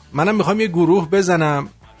آوردن. منم میخوام یه گروه بزنم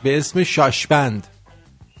به اسم شاشبند.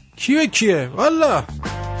 کیه والا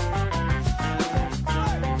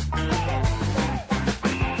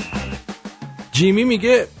جیمی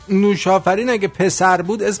میگه نوشافرین اگه پسر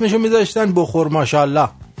بود اسمشو میذاشتن بخور ماشاءالله.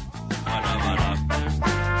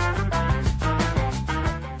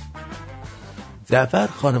 زفر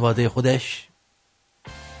خانواده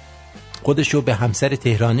خودشو به همسر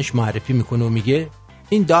تهرانش معرفی میکنه و میگه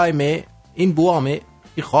این دایمه، این بوامه،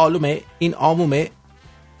 این خالومه، این آمومه.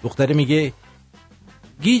 دختره میگه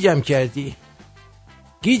گیجم کردی.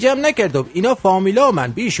 گیجم نکردم، اینا فامیلا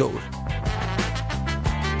من بیشعور.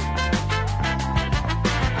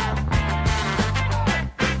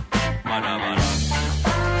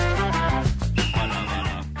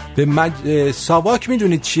 به ساواک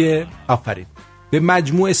میدونید چیه؟ آفرین. به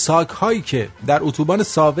مجموعه ساک هایی که در اتوبان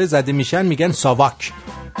ساوه زده میشن میگن ساواک.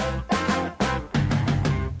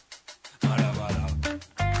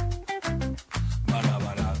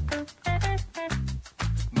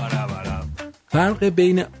 فرق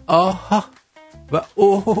بین آها و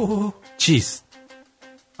اوه چیست؟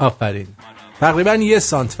 آفرین. تقریبا 1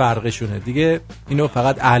 سانت فرقشونه دیگه، اینو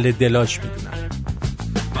فقط اهل دلاش میدونن.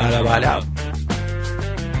 بله.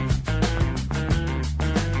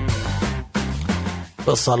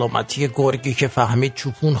 با سلامتی گرگی که فهمید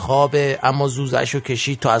چوپون خوابه اما زوزشو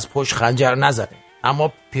کشید تا از پشت خنجر نزنه،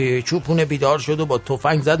 اما چوپون بیدار شد و با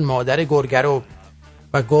تفنگ زد مادر گرگه رو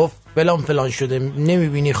و گفت فلان شده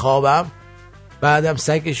نمیبینی خوابم. بعدم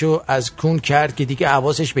سگشو از کون کرد که دیگه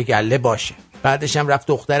حواسش به گله باشه. بعدش هم رفت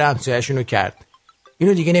دختر همسایه‌شونو کرد.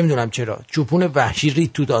 اینو دیگه نمیدونم چرا چوپون وحشی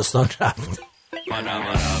رید تو داستان رفت.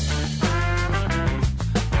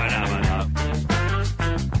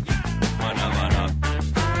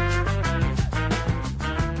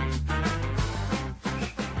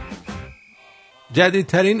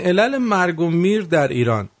 جدیدترین علل مرگ و میر در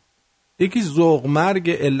ایران. یکی ذوق مرگ،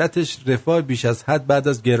 علتش رفاه بیش از حد بعد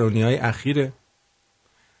از گرونی‌های اخیره.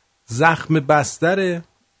 زخم بستره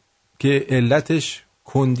که علتش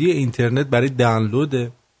کندی اینترنت برای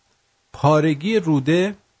دانلوده. پارگی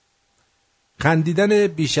روده، خندیدن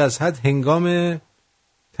بیش از حد هنگام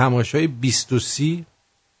تماشای 20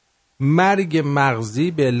 مرگ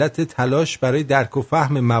مغزی به علت تلاش برای درک و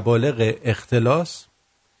فهم مبالغ اختلاس،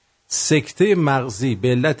 سکته مغزی به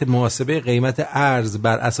علت محاسبه قیمت ارز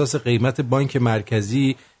بر اساس قیمت بانک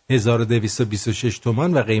مرکزی 1226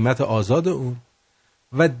 تومان و قیمت آزاد اون،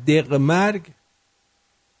 و دق مرگ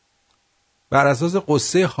بر اساس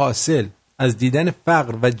قصه حاصل از دیدن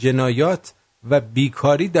فقر و جنایات و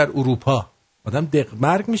بیکاری در اروپا. آدم دق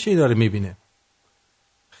مرگ میشه اینا رو میبینه.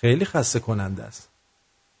 خیلی خسته کننده است.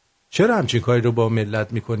 چرا همچین کاری رو با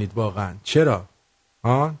ملت میکنید واقعا؟ چرا؟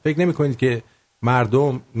 فکر نمیکنید که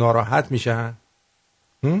مردم ناراحت میشن؟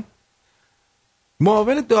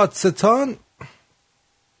 معاون دادستان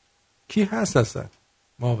کی هست اصلا؟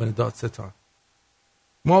 معاون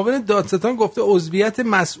دادستان گفته عضویت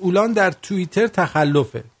مسئولان در توییتر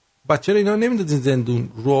تخلفه. چرا اینا نمیدادین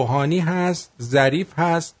زندون؟ روحانی هست، ظریف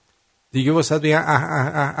هست، دیگه واسه بگن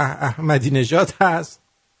احمدی نژاد هست.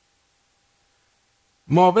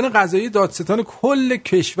 معاون قضایی دادستان کل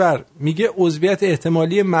کشور میگه عضویت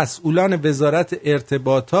احتمالی مسئولان وزارت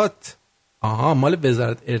ارتباطات، مال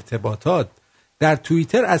وزارت ارتباطات، در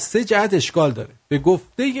توییتر از 3 جهت اشکال داره. به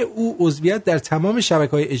گفته او عضویت در تمام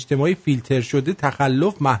شبکه‌های اجتماعی فیلتر شده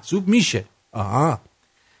تخلف محسوب میشه.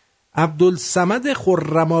 عبدالصمد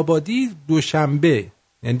خرم‌آبادی دوشنبه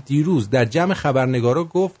یعنی دیروز در جمع خبرنگارا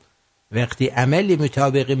گفت وقتی عمل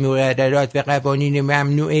مطابق مقررات و قوانین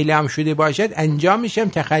ممنوع اعلام شده باشد انجامش هم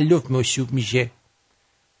تخلف محسوب میشه.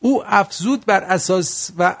 او افزود بر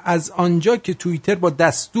اساس و از آنجا که توییتر با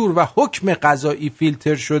دستور و حکم قضایی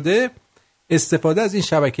فیلتر شده، استفاده از این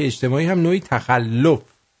شبکه اجتماعی هم نوعی تخلف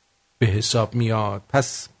به حساب میاد.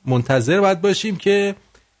 پس منتظر باید باشیم که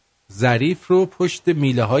ظریف رو پشت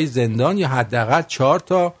میله های زندان یا حداقل 4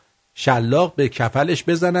 تا شلاق به کفلش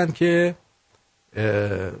بزنن که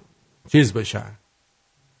چیز بشن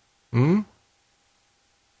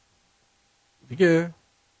دیگه،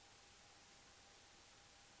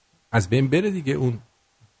 از بین بره دیگه اون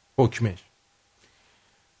حکمش.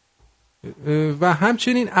 و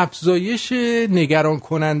همچنین افزایش نگران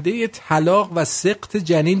کننده طلاق و سقط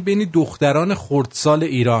جنین بین دختران خردسال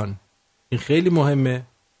ایران. این خیلی مهمه،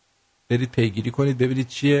 برید پیگیری کنید ببینید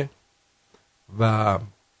چیه و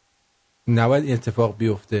نباید این اتفاق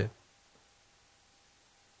بیفته.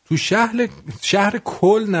 تو شهر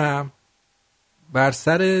کلن بر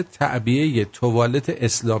سر تعبیه توالت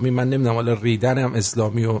اسلامی، من نمیدونم حالا ریدن هم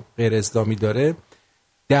اسلامی و غیر اسلامی داره،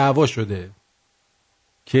 دعوا شده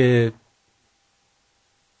که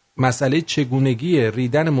مسئله چگونگی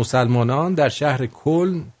ریدن مسلمانان در شهر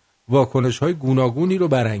کلن واکنش‌های گوناگونی رو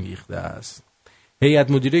برانگیخته است.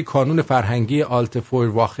 هیئت مدیره کانون فرهنگی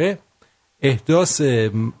آلتفورواخه احداث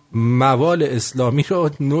موال اسلامی رو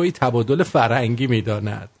نوعی تبادل فرهنگی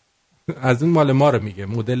می‌داند. از اون مال ما رو میگه،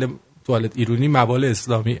 مدل توالت ایرانی موال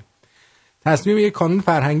اسلامیه. تصمیم یک کانون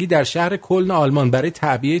فرهنگی در شهر کلن آلمان برای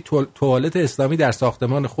تعبیه توالت اسلامی در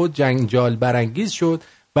ساختمان خود جنجال برانگیز شد.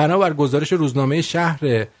 بنابر گزارش روزنامه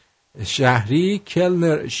شهری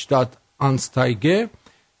کلنر شتات آنستایگه،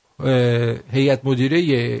 هیئت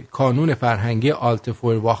مدیره کانون فرهنگی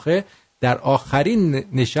آلتفورواخه در آخرین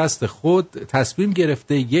نشست خود تصمیم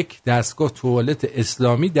گرفته یک دستگاه توالت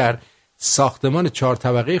اسلامی در ساختمان 4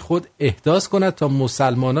 طبقه خود احداث کند تا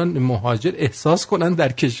مسلمانان مهاجر احساس کنند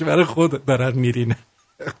در کشور خود دارن میرینن.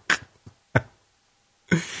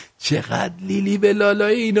 چقدر لیلی به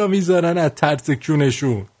لالای اینا میذارن از ترس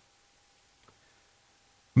کونشون.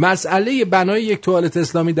 مسئله بنای یک توالت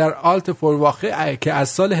اسلامی در آلتفورواخه که از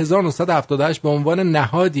سال 1978 به عنوان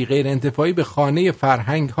نهادی غیر انتفاعی به خانه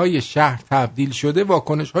فرهنگ‌های شهر تبدیل شده،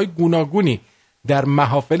 واکنش‌های گوناگونی در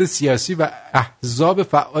محافل سیاسی و احزاب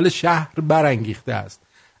فعال شهر برانگیخته است.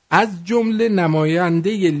 از جمله نماینده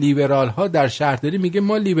لیبرال‌ها در شهرداری میگه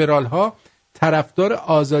ما لیبرال‌ها طرفدار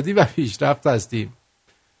آزادی و پیشرفت هستیم.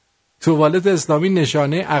 توالت اسلامی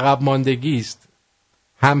نشانه عقب ماندگی است.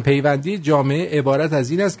 همپیوندی جامعه عبارت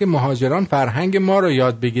از این است که مهاجران فرهنگ ما را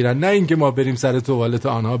یاد بگیرن، نه اینکه ما بریم سر توالت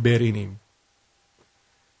آنها برینیم.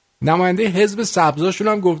 نماینده حزب سبزاشون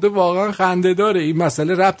هم گفته واقعا خنده داره، این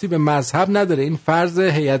مسئله ربطی به مذهب نداره، این فرض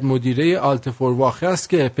هیئت مدیره آلتفورواخه است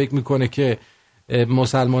که فکر میکنه که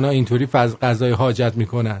مسلمان ها اینطوری قضای حاجت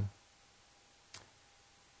میکنن.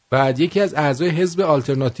 بعد یکی از اعضای حزب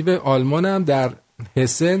آلترناتیو آلمان هم در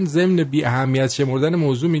حسن ضمن بی اهمیت شمردن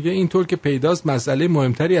موضوع میگه اینطور که پیداست مسئله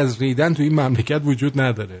مهمتری از ریدن توی این مملکت وجود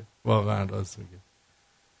نداره. واقعا راست میگه.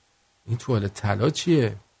 این توالت طلا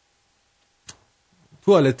چیه؟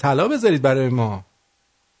 توالت طلا بذارید برای ما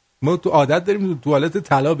تو عادت داریم توالت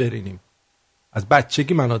طلا برینیم. از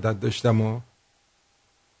بچگی من عادت داشتم و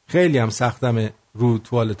خیلی هم سختم رو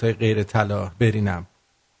توالت های غیر طلا برینم.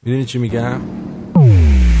 میدونی چی میگم؟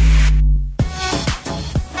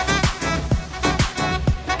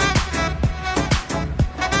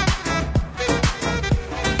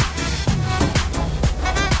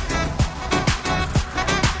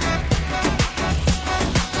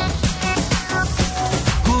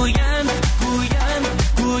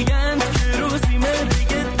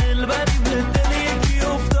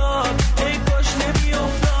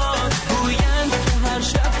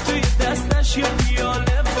 یا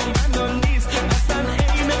پیاله با من نیست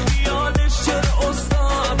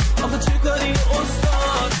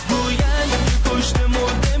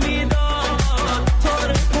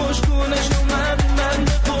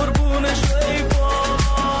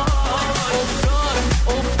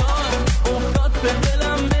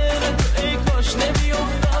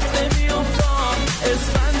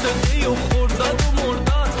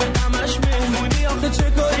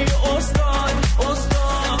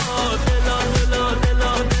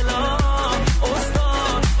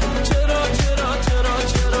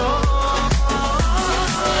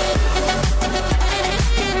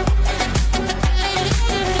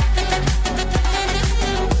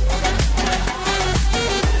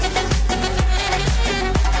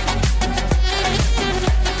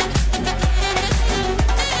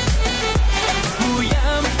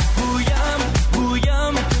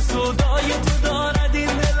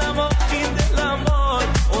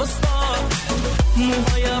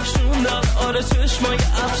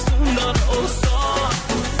جون داره استاد.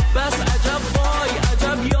 بس عجب وای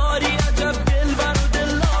عجب یاری عجب دلبر و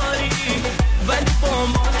دلداری، ولی با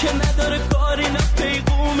ما که نداره کاری نه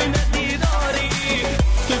پیغومی نه دیداری.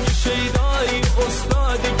 تو که شیدایی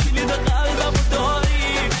استادی کلید قلبم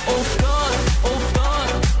داری. افتاد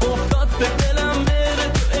افتاد افتاد به دلم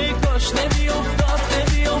بره تو ای کاش نمی افتاد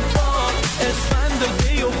نمی افتاد. اسفند و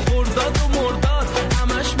دی و خرداد و مرداد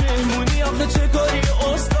همش مهمونی آخه چه کاری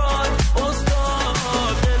استاد.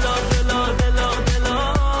 استاد دلا دلا دلا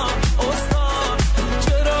دلا استاد.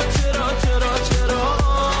 چرا چرا چرا چرا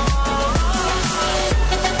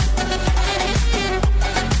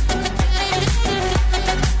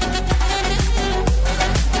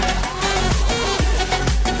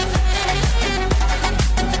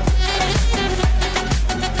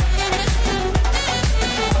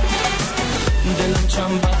دلم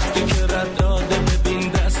چند وقتی که رد داده ببین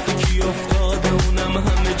دست کی افتاده اونم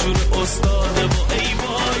همه جور استاده. با ای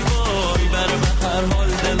وای وای بره به هر حال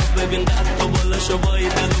دلو ببین قد و بالاشو وای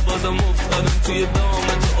دلو بازم افتادم توی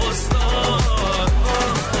دامت استاد.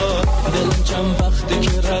 دلم چند وقتی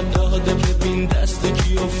که رد داده ببین دست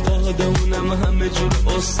کی افتاده اونم همه جور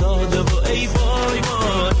استاده. با ای وای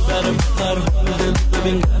وای بره به هر حال دلو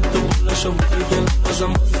ببین قد و بالاشو وای دلو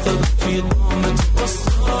بازم افتادم توی دامت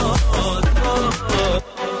استاد.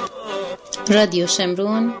 رادیو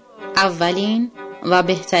شمرون، اولین و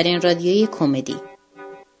بهترین رادیوی کمدی.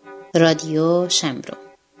 رادیو شمرون.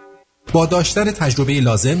 با داشتن تجربه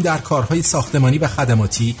لازم در کارهای ساختمانی و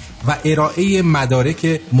خدماتی و ارائه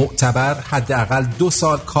مدارک معتبر، حداقل 2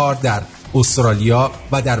 سال کار در استرالیا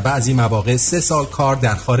و در بعضی مواقع 3 سال کار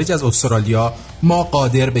در خارج از استرالیا، ما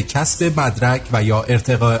قادر به کسب مدرک و یا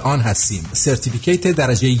ارتقاء آن هستیم. سرتیفیکیت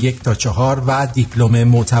درجه 1 تا 4 و دیپلم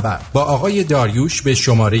معتبر. با آقای داریوش به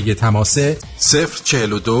شماره تماس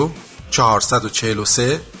 042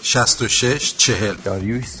 443 66 40.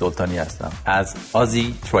 داریوش سلطانی هستم از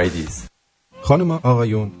آزی تریدیز. خانم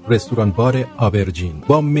آقایون، رستوران بار آبرجین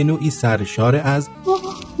با منوی سرشار از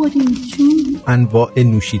انواع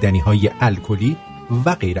نوشیدنی های الکلی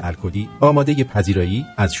و غیر الکلی آماده پذیرایی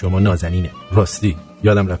از شما نازنینه. راستی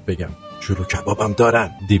یادم رفت بگم شروع کبابم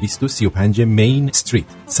دارن. 235 مین استریت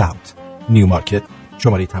ساوت نیو مارکت.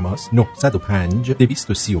 شماره تماس 905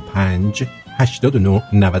 235 89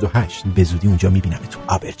 98. به زودی اونجا میبینم تو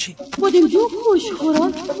آبرجین. بودن جو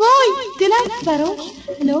خوشخوران وای دلم براش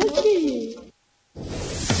لاکه.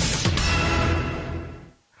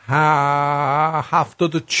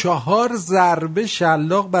 74 ضربه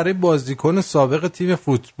شلاق برای بازیکن سابق تیم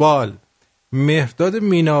فوتبال مهرداد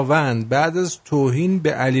میناوند بعد از توهین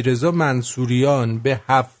به علیرضا منصوریان به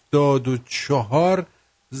 74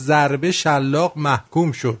 ضربه شلاق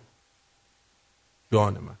محکوم شد.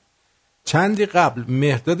 جان من. چندی قبل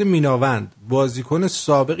مهرداد میناوند بازیکن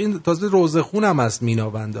سابق، این تازه روزخون هم است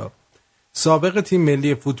میناوندا، سابق تیم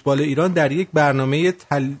ملی فوتبال ایران در یک برنامه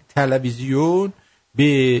تلویزیون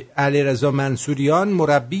به علیرضا منصوریان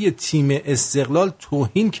مربی تیم استقلال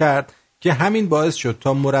توهین کرد که همین باعث شد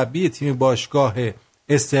تا مربی تیم باشگاه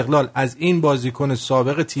استقلال از این بازیکن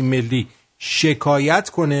سابق تیم ملی شکایت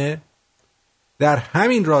کنه. در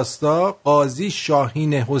همین راستا قاضی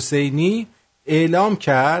شاهین حسینی اعلام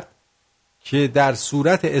کرد که در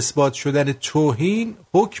صورت اثبات شدن توهین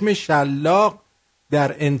حکم شلاق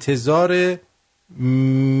در انتظار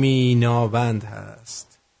میناوند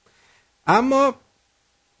هست. اما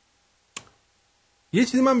یه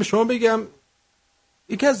چیزی من به شما بگم،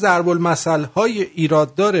 یکی از ضرب المثل های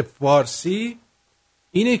ایراددار فارسی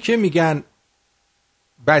اینه که میگن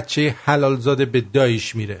بچه حلال زاده به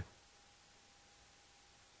دایش میره،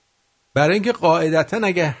 برای اینکه قاعدتا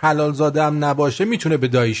اگه حلال زاده هم نباشه میتونه به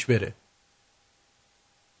دایش بره،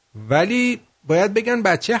 ولی باید بگن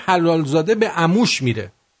بچه حلال زاده به عموش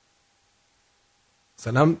میره.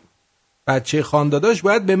 مثلا بچه خانداداش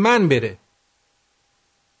باید به من بره،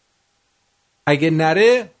 اگه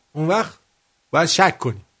نره اون وقت باید شک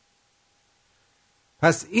کنی.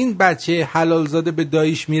 پس این بچه حلال زاده به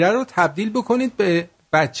دایش میره رو تبدیل بکنید به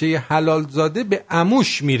بچه حلال زاده به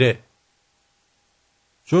عموش میره،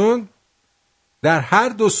 چون در هر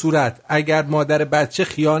دو صورت اگر مادر بچه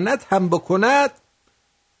خیانت هم بکند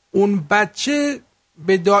اون بچه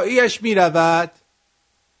به داییش میرود.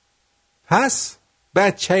 پس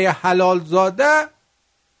بچه حلال زاده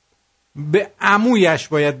به عمویش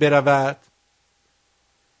باید برود.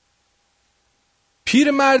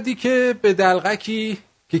 پیر مردی که به دلغکی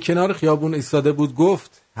که کنار خیابون ایستاده بود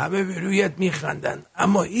گفت همه به رویت میخندن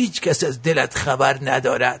اما هیچ کس از دلت خبر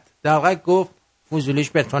ندارد. دلغک گفت فضولیش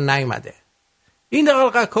به تو نیومده. این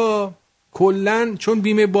دلغک ها کلن چون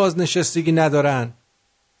بیمه بازنشستگی ندارن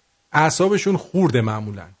اعصابشون خورده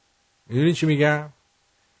معمولا. میدونی چی میگم؟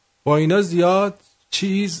 با اینا زیاد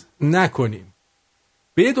چیز نکنیم.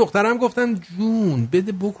 به یه دخترم گفتم جون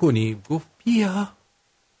بده بکنیم، گفت بیا.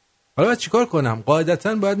 حالا چیکار کنم؟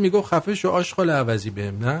 قاعدتاً باید میگفت خفه شو آشغال عوضی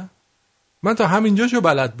بهم، نه؟ من تا همینجاشو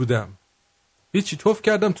بلد بودم. هیچی توف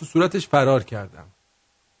کردم تو صورتش فرار کردم.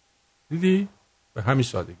 دیدی؟ به همین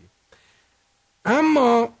سادگی.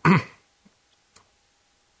 اما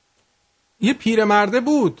یه پیرمرده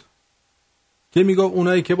بود که میگفت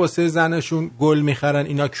اونایی که با سه زنشون گل میخرن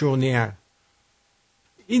اینا کونیان.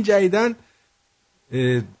 این جدیدن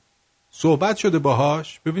صحبت شده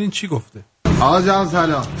باهاش، ببینین چی گفته. آقا جان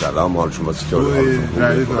سلام. سلام، حال شما چطوره؟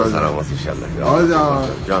 سلامت انشالله. آقا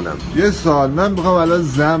جانم، یه سوال، من میخوام الان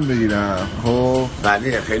زن بگیرم. خب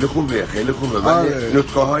بله خیلی خوبه خیلی خوبه، ولی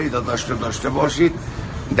نطقه هایی داشته باشید.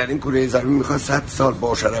 در این کره زمین میخواد 100 سال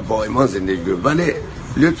با شرف با ایمان زندگی کنید، ولی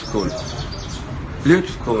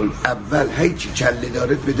لطف کن اول هیچی کله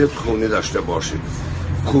دارت بده خونه داشته باشید.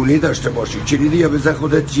 خونه داشته باشی، کلیدی یا بزن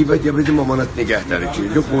خودت جیبت یا بده مامانت نگه داره،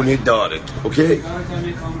 کلیدی خونه دارت. اوکی؟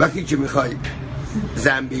 وقتی که میخوای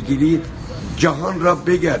زن بگیرید جهان را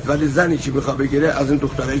بگرد، ولی زنی که میخواد بگیره از این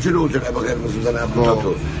دخترایی که روزنه با قرمز میزنه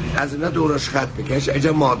ابروتاتو از اینا دورش خط بکش.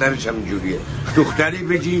 اجا مادرش هم اینجوریه. دختری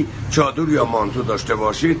بگی چادر یا مانتو داشته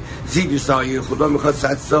باشید، زیر سایه خدا میخواد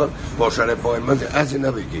 100 سال با شرف با ایمان. از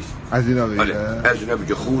اینا بگید، از اینا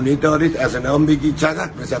بگید خونه دارید، از اینا هم بگید.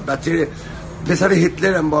 چقدر مثلا بچه پسر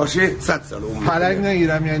هتلر هم باشه 100 سال عمر پلنگ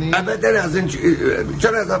نگیرم یعنی؟ ابدا. از این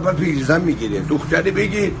چرا از اول پیرزن میگیره؟ دختری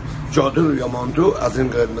بگی چادر یا مانتو از این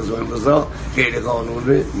قرمز و امضا غیر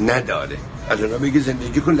قانونی نداره، از اونها بگی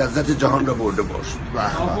زندگی کن، لذت جهان را برده باش.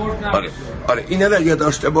 آره اینا را یا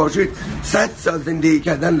داشته باشید 100 سال زندگی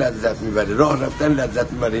کردن لذت میبره، راه رفتن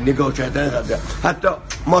لذت میبره، نگاه کردن لذت، حتی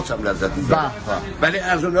ماست هم لذت میبره. ولی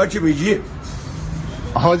از اونها که میگی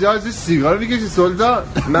حاجی سیگار میکشی سلطان؟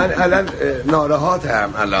 من الان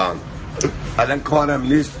ناراحتم، الان کارم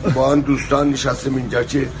نیست، با آن دوستان نشستم اینجا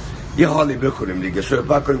که یه حالی بکنیم دیگه،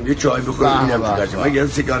 صحبت کنیم، یه چای بخوریم. اینم دیگه من یه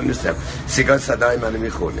سیگار نیستم، سیگار صدای منو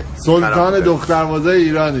میخونه. سلطان دخترموزای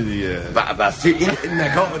ایرانی دیگه. بس این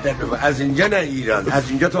نگاه بده، از اینجا نه ایران، از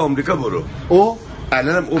اینجا تا آمریکا برو.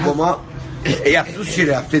 الانم اوباما افسوس چی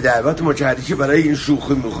رفته دعوت متحدی برای این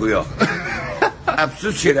شوخی مخویا.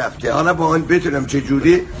 افسوس چی رفته، حالا با آن بتونم چه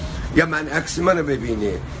جوری یا من عکس منو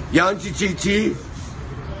ببینه یا آن چی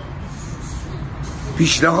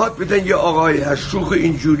پیشنهاد بدن یا آقای از شوخ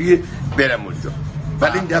اینجوری برم اونجا.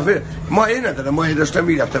 ولی این دفعه مایه ندارم، مایه داشتم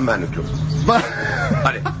میرفتم من و تو.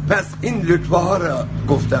 آره پس این لطفه ها را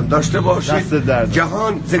گفتم داشته باشید،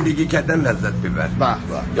 جهان زندگی کردن لذت ببر.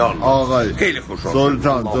 آقای خیلی خوشحال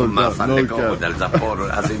سلطان نوکر دل زفار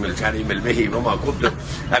العظیم الکریم المهیم و ما کنت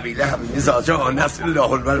قبیله هم نزاجا نصر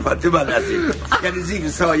الله المرفت بالعظیم. یعنی زیر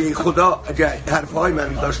سایه خدا اگر حرفهای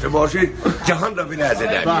من داشته باشید جهان را بلعزه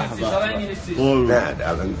در میاد. نه انگلیسی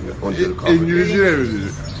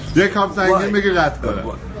نمیدونی یک هم سنگین بگی قطع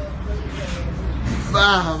کنه.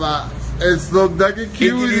 اسلوبدک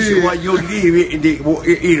کی بودی؟ You live in the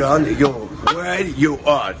Iran, where you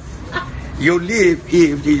are. You live,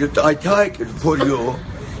 if I talk for you,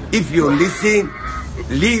 if you listen,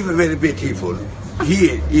 live very beautiful.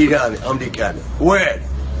 Here, Iran, American. Where?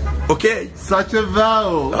 Okay? Such a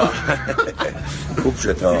wow. خوب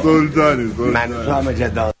شد. سلطانی. من فهم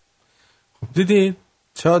جدا. دیدین؟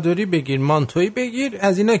 چادری بگیر، مانتویی بگیر،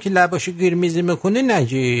 از اینا که لباشو گرمیزی میکنه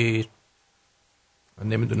نگیر.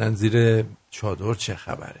 نمیدونن زیر چادر چه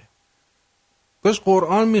خبره. کاش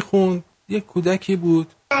قرآن میخوند. یک کودکی بود.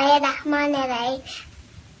 الرحمن الرحیم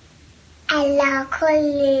الله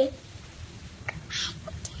کلی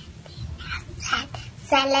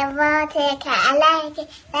صلوات که علیک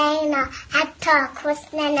بینا حتی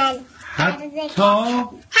کسننن حتی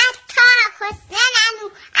کسننن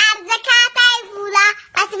ارزکاتی بولا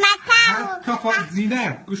بس مطاو حتی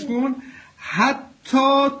زینت گوش کن،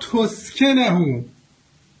 حتی تسکنهو،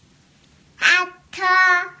 حتی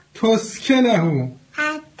تسکنهو،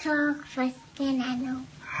 حتی کسننو،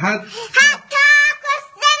 حتی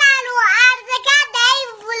کسننو ارزکاتی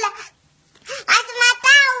بولا بس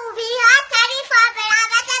مطاو بیها تریفا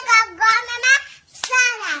برابط گام من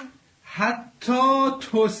سالم. حتی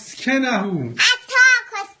تسکنهو، حتی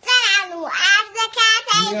کسننو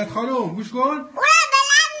ارزکاتی زینت خانم گوش کن. اون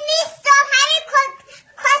بلند نیست و همین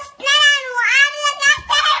کسننو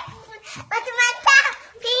ارزکاتی بس مطاو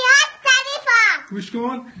بیها تریفا. گوش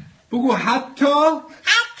کن بگو حتی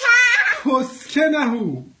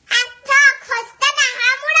تسکنهو، حتی کسننو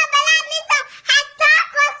همون بلند نیست و حتی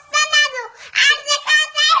کسننو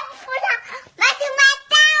ارزکاتی بولا بس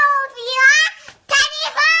مطاو بیها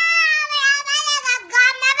تریفا برابط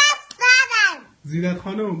گام من سالم. زینت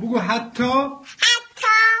خانم بگو حتی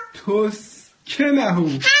توس که نهو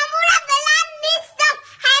همون را بلد نیستم،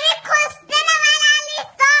 همین کستن بلد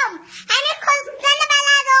نیستم، همین کستن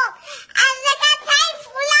بلدم از دکت تایف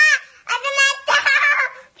بولا از مدتا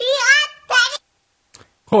پیاد تری.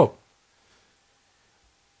 خب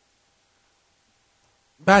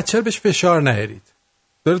بچه رو بهش فشار نیارید،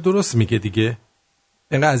 داره درست میگه دیگه،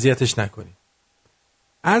 اینقدر اذیتش نکنید.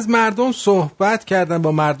 از مردم صحبت کردن،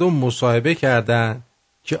 با مردم مصاحبه کردن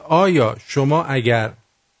که آیا شما اگر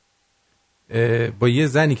با یه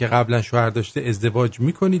زنی که قبلا شوهر داشته ازدواج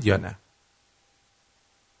میکنید یا نه.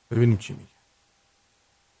 ببینیم چی میگه.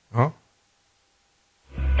 ها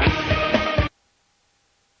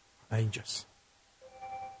اینجاست.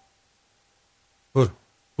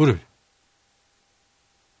 برو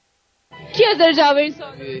کی از در جواب این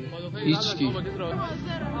سوال؟ هیچکی.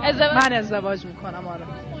 من ازدواج میکنم. آره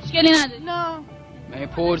مشکلی نداره. نه من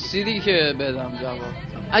پرسیدی که بدم جواب.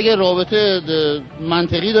 اگه رابطه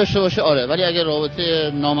منطقی داشته باشه آره، ولی اگه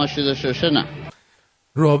رابطه نامشروع داشته باشه نه.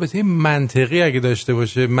 رابطه منطقی اگه داشته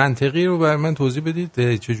باشه، منطقی رو بر من توضیح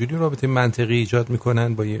بدید. چجوری رابطه منطقی ایجاد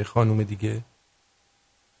میکنن با یه خانوم دیگه؟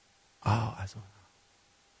 از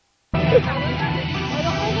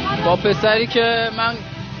با پسری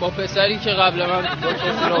که قبل من با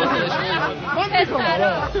کسی رابطه داشته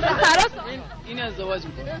این ازدواج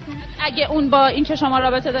میکنه. اگه اون با این که شما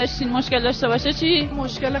رابطه داشتین مشکل داشته باشه چی؟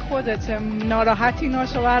 مشکل خودته، ناراحتی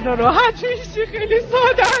ناشوهر رو راحت میشی، خیلی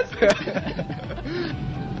ساده است.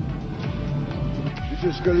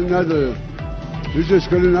 هیچ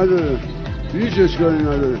اشکالی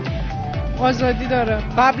نداره. آزادی داره.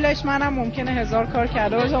 قبلش منم ممکنه 1000 کار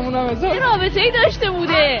کرده باشم، اونم 1000. رابطه‌ای داشته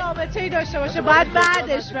بوده. رابطه‌ای داشته باشه،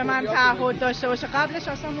 بعدش به من تعهد داشته باشه. قبلش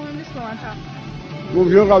اصلا مهم نیست به من تعهد.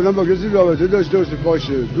 ممکنه قبلا با کسی رابطه داشته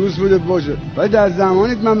باشه، دوست بوده باشه، ولی در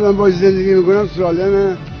زمانی که من باهاش زندگی میکنم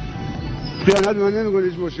سالمه، خیانت من نمیکنه،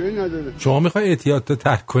 هیچ مشکلی نداره. شما میخوای اعتیاد رو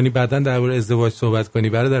ترک کنی بعداً درباره ازدواج صحبت کنی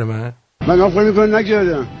برادر من آفر میکنم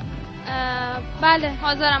نکردم. بله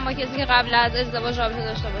حاضرم با کسی که قبل از ازدواج رابطه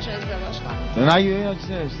داشته باشه ازدواج کنم. نه یا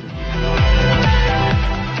چیزی نوشته.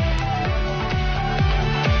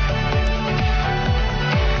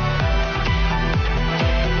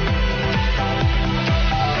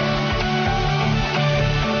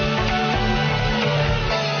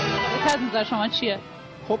 نظر شما چیه؟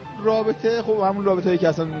 خب رابطه همون رابطه‌ای که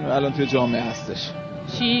اصلا الان توی جامعه هستش.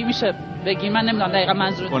 چی میشه بگی؟ من نمیدونم دقیقاً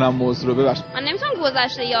منظورت. اونم موضوع رو ببخشید. من نمیتونم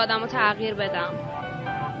گذشته یه آدمو تغییر بدم.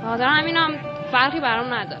 بخاطر همینم فرقی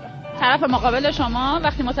برام نداره. طرف مقابل شما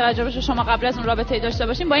وقتی متوجه بشه شما قبل از اون رابطه‌ای داشته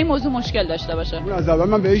باشین با این موضوع مشکل داشته باشه. اون از اول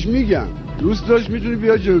من بهش میگم دوست داشت میتونی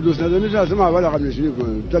بیا جلو، دوست نداره میتونی اصلا اول عقب نشینی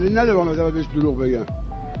کنه. دلیل نداره من مثلا بهش دروغ بگم.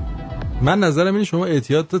 من نظرم اینه شما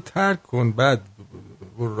اعتیاد رو ترک کن بعد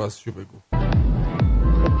برو راستشو بگو.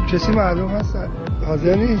 کسی معلوم هست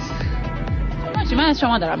حاضر نیست. من از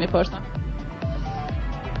شما دارم میپرسم.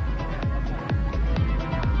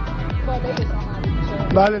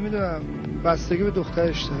 بله میدونم، بستگی به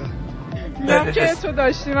دخترش داره. میگم که تو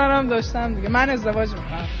داشتی منم داشتم دیگه. من ازدواج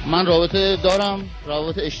میکنم. من رابطه دارم،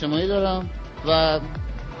 رابطه اجتماعی دارم و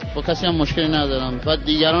با کسی هم مشکلی ندارم و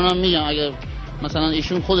دیگرانم میگم اگر مثلا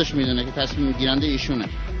ایشون خودش میدونه که تصمیم گیرنده ایشونه.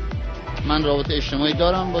 من رابطه اجتماعی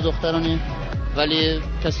دارم با دخترانی، ولی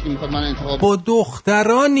کسی که میخواد من انتخاب با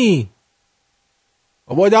دخترانی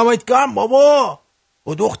بابا دمت گرم بابا،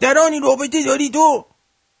 با دخترانی رابطه داری تو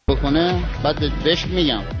بکنه بعد بهش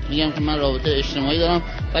میگم که من رابطه اجتماعی دارم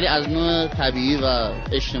ولی از نوع طبیعی و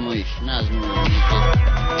اجتماعیش، نه از نوع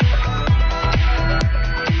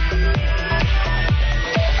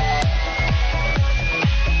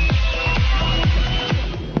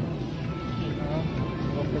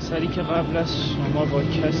پسری که قبل از شما با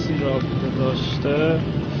کسی رابطه داشته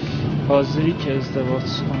حاضری که ازدواج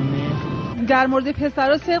کنی؟ در مورد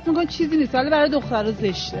پسرها صدق میگن چیزی نیست، ولی برای دخترها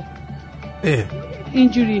زشته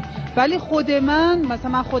اینجوری. ولی خود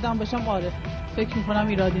من خودم باشم آره فکر میکنم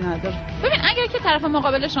ایرادی نداره. ببین اگر که طرف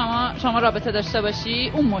مقابل شما رابطه داشته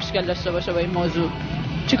باشی اون مشکل داشته باشه با این موضوع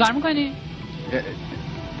چیکار میکنی؟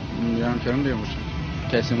 میگم که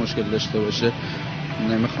کسی مشکل داشته باشه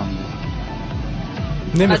نمیخوام.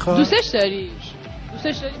 دوستش داری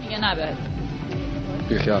میگه نه بهت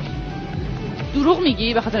بیخیال. دروغ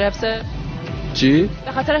میگی به خاطر حفظش؟ چی؟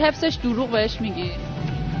 به خاطر حفظش دروغ بهش میگی؟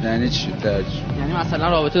 یعنی چی؟ یعنی مثلا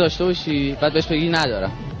رابطه داشته باشی بعد بهش بگی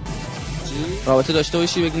ندارم. چی؟ رابطه داشته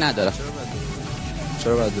باشی بگی ندارم.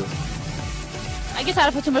 چرا بده؟ اگه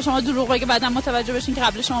طرفتون به شما دروغ بگه بعدم متوجه بشین که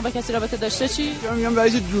قبل شما با کسی رابطه داشته چی؟ میگم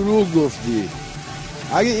برای دروغ گفتی.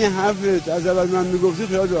 اگه این حرفت از اول من میگفتی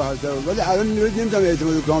خیلی راحت بود، ولی الان نمیتونم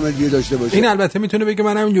اعتماد کامل دیگه داشته باشم. این البته میتونه بگه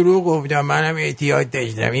منم دروغ گفتم، منم اعتیاد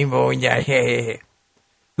داشتم این با اون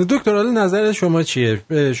دکتر حالا نظر شما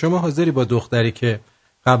چیه؟ شما حاضری با دختری که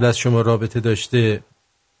قبل از شما رابطه داشته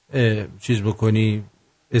چیز بکنی،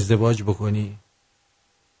 ازدواج بکنی؟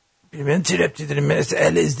 من چه ربطی داره؟ من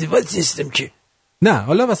اهل ازدواج نیستم که. نه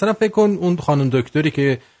حالا مثلا فکر کن اون خانم دکتری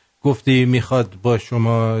که گفتی میخواد با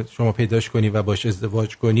شما پیداش کنی و باش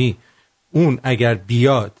ازدواج کنی، اون اگر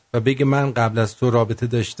بیاد و بگه من قبل از تو رابطه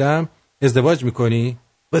داشتم، ازدواج میکنی؟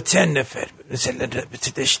 با چند نفر مثلا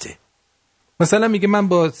رابطه داشته؟ مثلا میگه من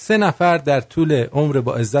با 3 نفر در طول عمر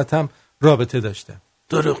با عزتم رابطه داشتم.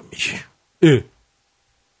 دروغ میگه.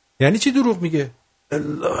 یعنی چی دروغ میگه؟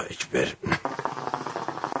 الله اکبر.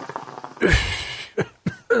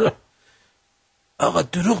 آقا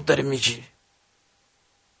دروغ داره میگی.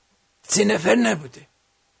 3 نفر نبوده.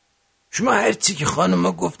 شما هر چی که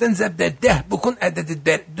خانم گفتن ضرب در 10 بکن،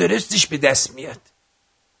 عدد درستش به دست میاد.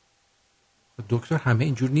 دکتر همه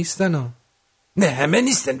اینجور نیستن ها. نه همه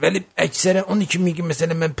نیستن، ولی اکثر اونی که میگه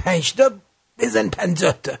مثلا من 5 تا بزن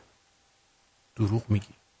 50 تا. دروغ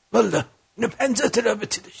میگی. والله اینو 50 تا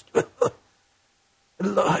رابطه داشت.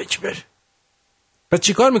 الله اکبر. پس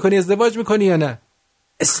چی کار میکنی؟ ازدواج میکنی یا نه؟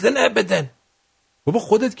 اصلا ابدا. بابا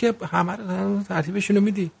خودت که همه رو ترتیبشونو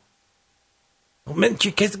میدی. من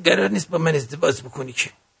که کسی قرار نیست با من ازدواج بکنی، که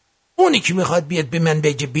اونی که میخواد بیاد به من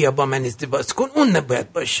بگه بیا با من ازدواج کن اون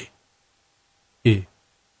نباید باشه.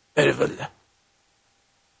 اره والله.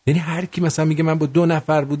 یعنی هر کی مثلا میگه من با 2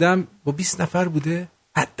 نفر بودم، با 20 نفر بوده؟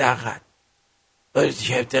 حداقل.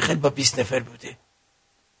 حداقل با 20 نفر بوده.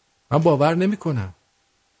 من باور نمیکنم.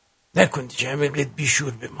 نکن دیگه، همین قد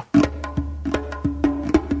بیشور بمان.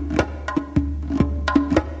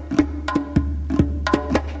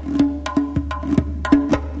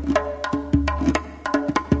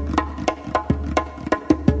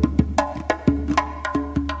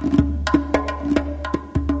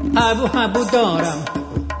 هبو دارم،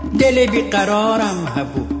 دل بیقرارم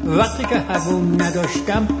هبو. وقتی که هبو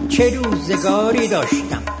نداشتم چه روزگاری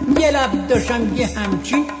داشتم. یه لب داشتم یه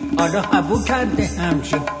همچین، حالا هبو کرده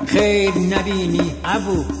همچین. خیر نبینی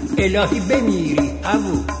هبو، الهی بمیری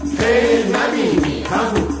هبو. خیر نبینی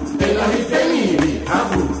هبو، الهی بمیری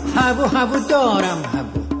هبو. هبو دارم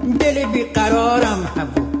هبو، دل بیقرارم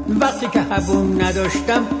هبو. وقتی که هبو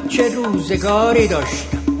نداشتم چه روزگاری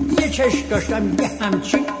داشتم. یه چشم داشتم یه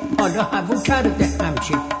همچین، حالا هبو کرده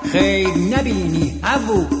همچین. خیر نبینی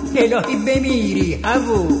هبو، الهی بمیری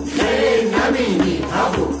هبو. خیر نبینی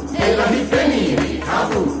هبو، الهی بمیری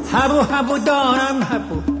هبو. هبو دارم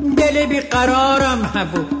هبو، دل بیقرارم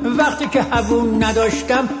هبو. وقتی که هبو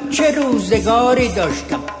نداشتم چه روزگاری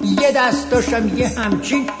داشتم. یه دست داشتم یه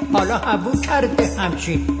همچین، حالا هبو کرده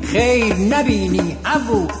همچین. خیر نبینی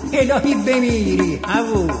هبو، الهی بمیری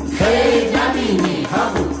هبو. خیر نبینی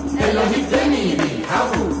هبو، الهی بمیری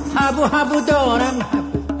هبو دارم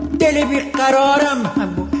هبو، دل بیقرارم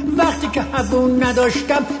هبو. وقتی که هبو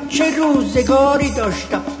نداشتم چه روزگاری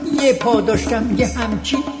داشتم. یه پا داشتم یه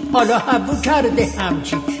همچین، حالا هبو کرده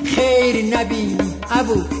همچین. خیر نبینی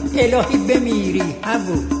هبو، الهی بمیری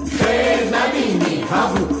هبو. خیر نبینی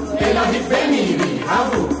هبو، الهی بمیری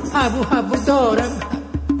هبو. هبو دارم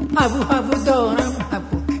هبو دارم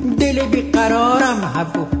هبو، دل بیقرارم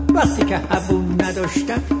هبو. وقتی که هبو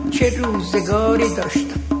نداشتم چه روزگاری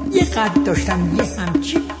داشتم. یه قد داشتم یه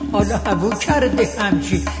همچین، حالا هبو کرده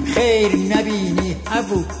همچین. خیر نبینی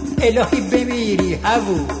هبو، الهی بمیری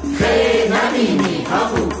هبو. خیر نبینی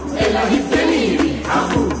هبو، الهی بمیری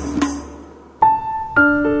هبو.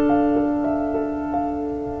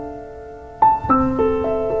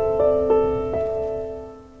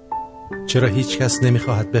 چرا هیچ کس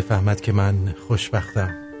نمیخواهد بفهمد که من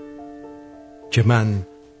خوشبختم، که من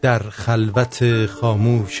در خلوت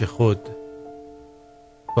خاموش خود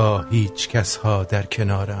با هیچ کس ها در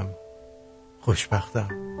کنارم خوشبختم،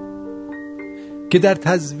 که در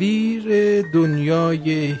تزویر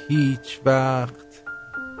دنیای هیچ وقت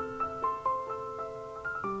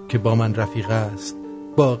که با من رفیق است،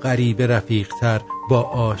 با غریبه رفیقتر، با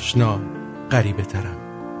آشنا غریبه ترم،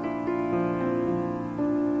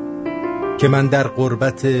 که من در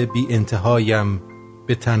غربت بی انتهایم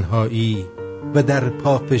به تنهایی و در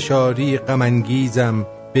پافشاری غم انگیزم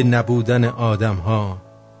به نبودن آدم ها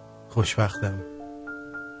خوشبختم،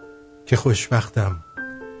 که خوشبختم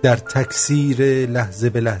در تکثیر لحظه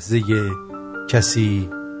به لحظه کسی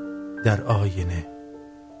در آینه،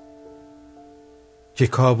 که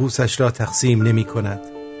کابوسش را تقسیم نمی کند،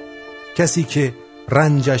 کسی که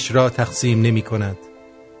رنجش را تقسیم نمی کند،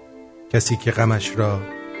 کسی که غمش را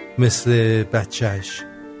مثل بچهش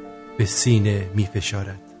به سینه می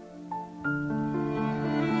فشارد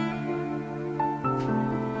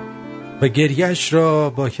و گریهش را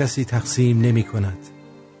با کسی تقسیم نمی کند،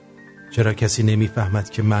 چرا کسی نمیفهمد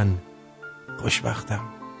که من خوشبختم،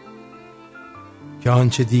 که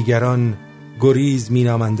آنچه دیگران گریز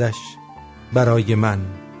مینامندش برای من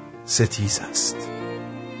ستیز است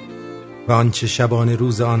و آنچه شبانه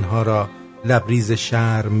روز آنها را لبریز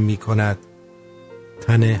شرم می کند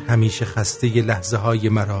تن همیشه خسته لحظه های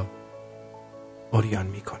مرا عریان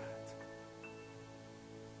می کند.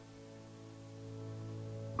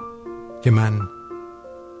 که من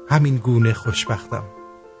همین گونه خوشبختم،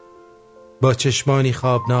 با چشمانی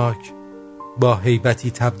خوابناک، با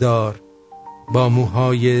هیبتی تبدار، با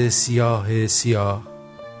موهای سیاه سیاه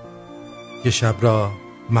که شب را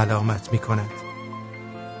ملامت می کند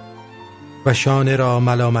و شانه را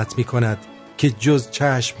ملامت می کند که جز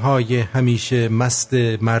چشمهای همیشه مست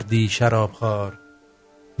مردی شرابخوار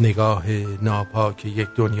نگاه ناپاک یک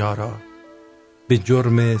دنیا را به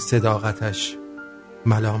جرم صداقتش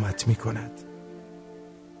ملامت می کند.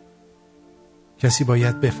 کسی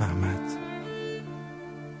باید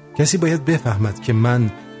بفهمد که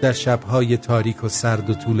من در شبهای تاریک و سرد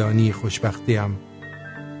و طولانی خوشبختیم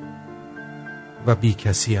و بی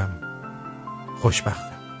کسیم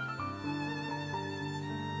خوشبختم.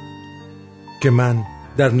 که من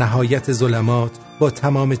در نهایت ظلمات با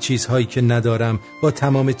تمام چیزهایی که ندارم، با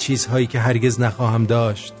تمام چیزهایی که هرگز نخواهم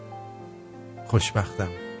داشت خوشبختم.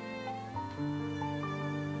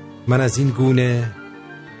 من از این گونه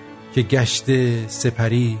که گشت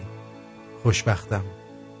سپری خوشبختم.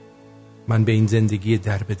 من به این زندگی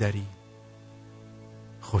در به دری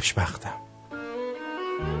خوشبختم.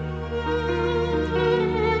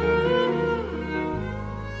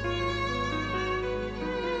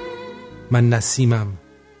 من نسیمم،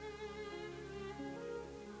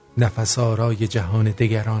 نفس آرای جهان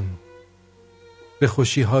دگران، به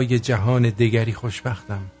خوشیهای جهان دگری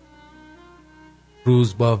خوشبختم.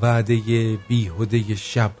 روز با وعده بیهوده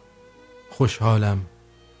شب خوشحالم،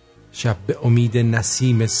 شب به امید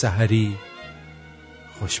نسیم سحری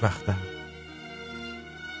خوشبختم.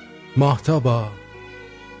 ماهتابا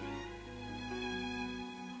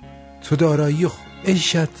تو دارایی و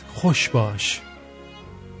عیشت خوش باش،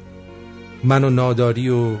 من و ناداری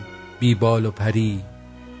و بیبال و پری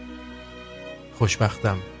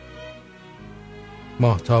خوشبختم.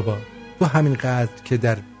 ماهتابا تو همینقدر که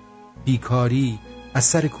در بیکاری از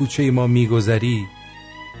سر کوچه ما میگذری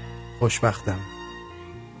خوشبختم.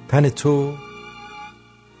 تن تو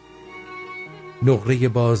نقره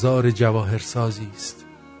بازار جواهرسازی است،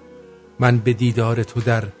 من به دیدار تو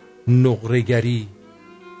در نقره گری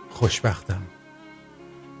خوشبختم.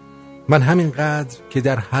 من همینقدر که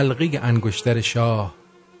در حلقه انگشتر شاه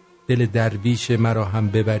دل درویش مرا هم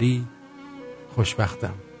ببری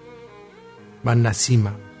خوشبختم. من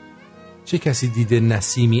نسیمم، چه کسی دیده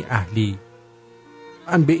نسیمی اهلی؟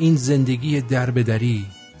 من به این زندگی در به دری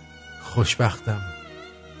خوشبختم.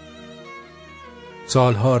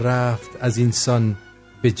 سالها رفت از اینسان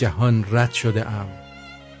به جهان رد شده ام،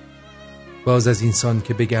 باز از اینسان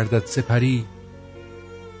که بگردد سپری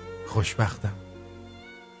خوشبختم.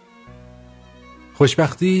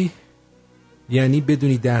 خوشبختی یعنی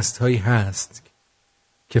بدونی دستهایی هست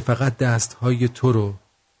که فقط دستهای تو رو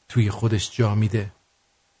توی خودش جا میده.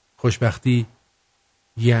 خوشبختی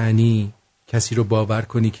یعنی کسی رو باور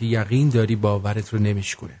کنی که یقین داری باورت رو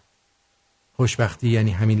نمیشکنه. خوشبختی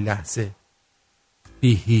یعنی همین لحظه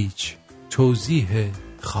بی هیچ توضیح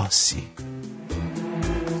خاصی.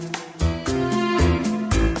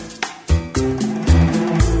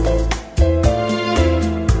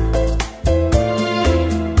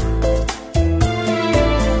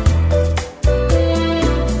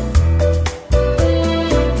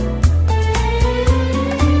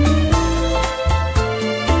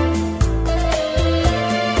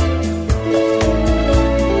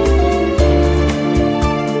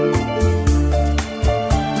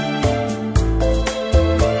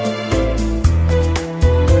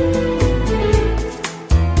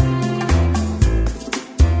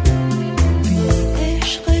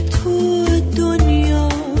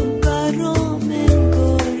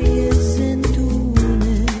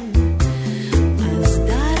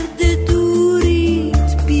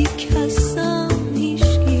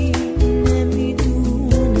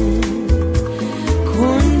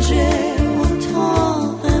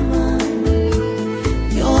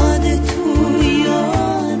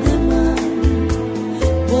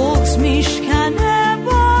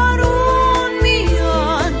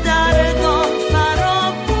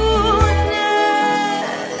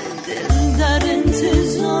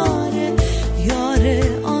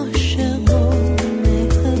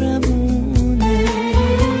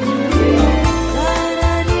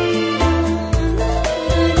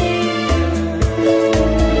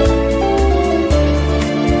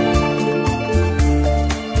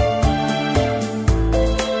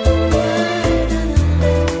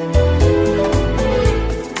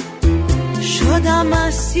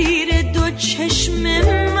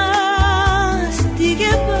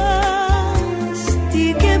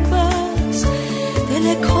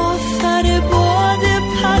 دل کافر باد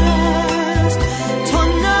پرست تا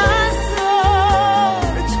نزار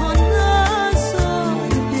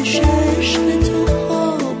بشه عشق تو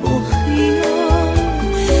خواب و خیال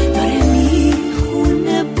داره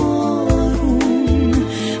میخونه بارون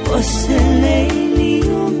واسه لیلی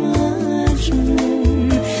و مجنون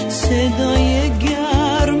صدای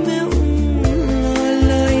گرم اون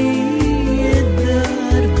لالایی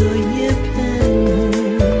دردای پنهون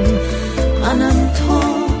منم تا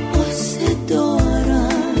آسه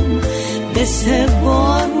دارم مثل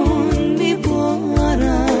بارون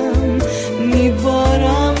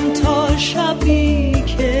میبارم تا شبی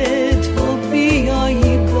که تو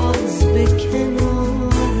بیایی باز به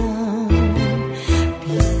کنارم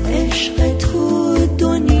بی عشق تو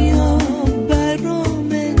دنیا برام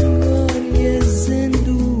انگار یه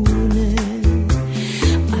زندونه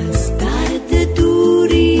از درد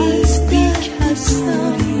دوری بی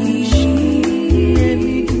کسم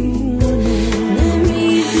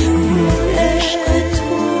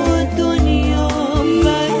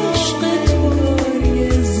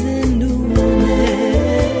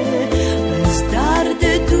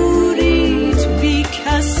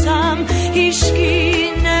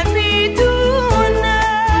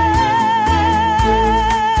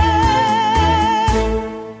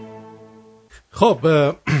خب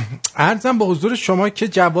عرضم به حضور شما که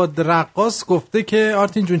جواد رقاص گفته که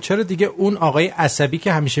آرتین جون چرا دیگه اون آقای عصبی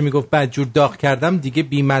که همیشه میگفت بدجور داغ کردم دیگه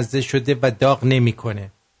بیمزه شده و داغ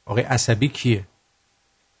نمیکنه. آقای عصبی کیه؟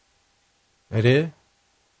 آره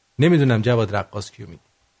نمیدونم جواد رقاص کیو میگه.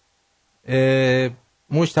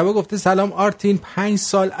 مجتبی گفته سلام آرتین 5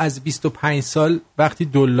 سال از 25 سال وقتی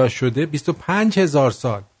دلا شده 25,000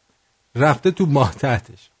 سال رفته تو ماه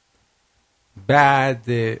تحتش. بعد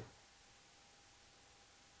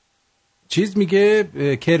چیز میگه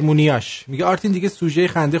کرمونیاش میگه آرتین دیگه سوژه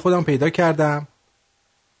خنده خودم پیدا کردم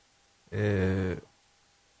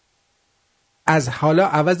از حالا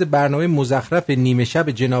عوض برنامه مزخرف نیمه شب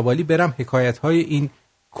جنابالی برم حکایت‌های این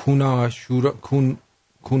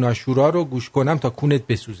کوناشورا رو گوش کنم تا کونت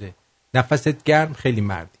بسوزه نفست گرم خیلی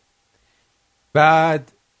مردی.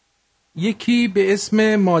 بعد یکی به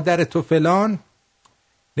اسم مادر تو فلان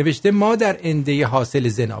نوشته مادر انده حاصل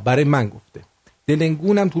زنا برای من گفته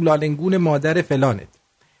دلنگونم تو لالنگون مادر فلانت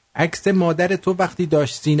عکس مادر تو وقتی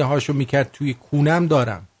داشت سینه هاشو میکرد توی کونم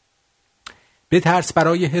دارم بترس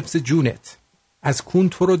برای حفظ جونت از کون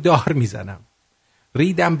تو رو دار میزنم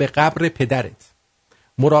ریدم به قبر پدرت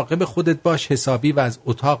مراقب خودت باش حسابی و از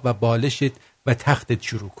اتاق و بالشت و تختت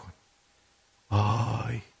شروع کن.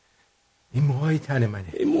 آی این موهای تن منه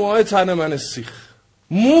این موهای تن منه سیخ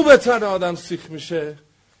مو به تن آدم سیخ میشه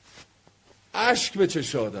اشک به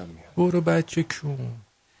چش آدم میاد. برو بچه کون.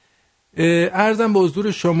 عرضم به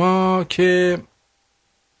حضور شما که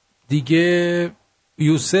دیگه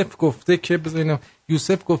یوسف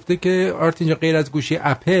گفته که آرتین جا غیر از گوشی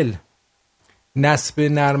اپل نصب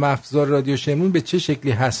نرم افزار رادیو شمرون به چه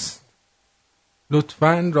شکلی هست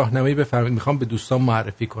لطفاً راهنمایی بفرمایید میخوام به دوستان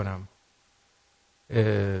معرفی کنم.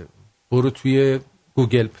 برو توی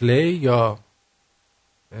گوگل پلی یا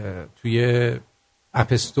توی اپ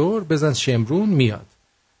استور بزن شمرون میاد.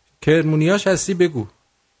 کرمونیاش هستی بگو.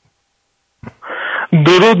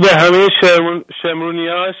 درود به همه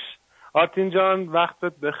شمرونیاش. آرتین جان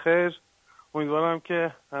وقتت بخیر. امیدوارم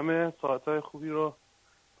که همه ساعتهای خوبی رو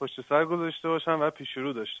پشت سر گذاشته باشن و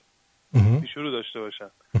پیشرو داشته باشن.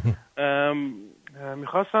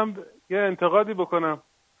 میخواستم یه انتقادی بکنم.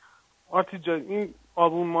 آرتین جان این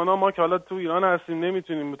آبونمانا ما که حالا تو ایران هستیم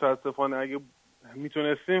نمیتونیم متاسفانه اگه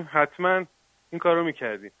میتونستیم حتما این کار رو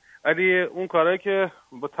میکردیم ولی اون کارهایی که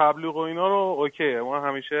با تبلیغ و اینا رو اوکیه ما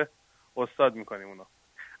همیشه استاد میکنیم اونا.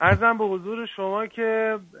 عرضم به حضور شما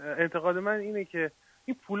که انتقاد من اینه که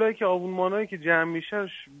این پولایی که آبونمانایی که جمع میشه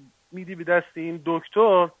میدی به دست این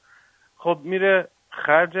دکتر خب میره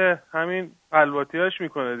خرج همین الواتیاش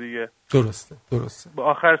میکنه دیگه. درسته با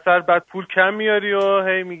آخر سر بعد پول کم میاری و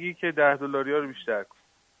هی میگی که $10 رو بیشتر کن.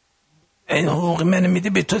 این حقوق منو میده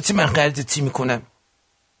به تو چی من خرج چی میکنم؟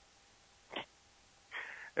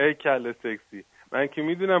 ای کله سکسی من که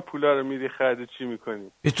میدونم پولا رو میدی خرج چی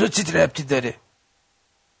میکنی. به تو چی ربطی داره؟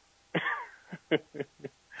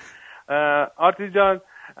 آرتی جان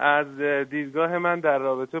از دیدگاه من در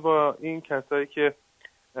رابطه با این کسایی که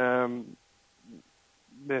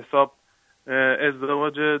به حساب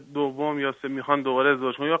ازدواج دوم یا میخوان دوباره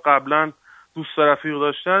ازدواج کنن یا قبلا دوست و رفیق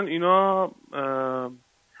داشتن اینا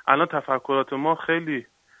الان تفکرات ما خیلی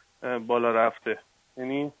بالا رفته.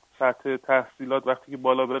 یعنی سطح تحصیلات وقتی که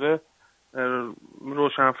بالا بره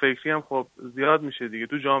روشنفکری هم خب زیاد میشه دیگه.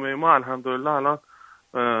 تو جامعه ما الحمدلله الان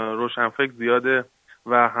روشنفکر زیاده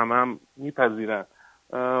و هم میپذیرن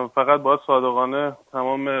فقط باید صادقانه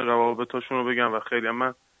تمام روابطاشون رو بگم و خیلی هم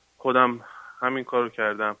من خودم همین کارو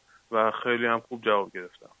کردم و خیلی هم خوب جواب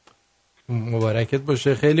گرفتم. مبارکت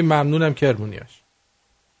باشه. خیلی ممنونم کرمونیاش.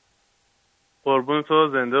 قربون تو،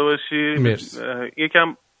 زنده باشی. مرسی.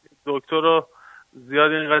 یکم دکتر رو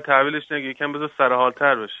زیاد اینقدر تحویلش نگی، یکم بذار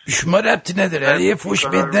سرحال‌تر بشه. شما ربطی نداره. یه فوش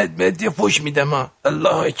بد، یه فوش میدم ها.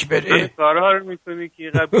 الله اکبر. کارها رو میکنی که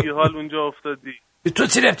اینقدر بی حال اونجا افتادی. به تو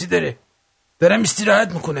چی ربطی داره؟ دارم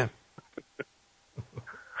استراحت میکنم.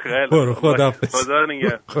 خیلی برو خداحافظ. خدا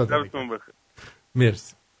نگهدارتون بخیر.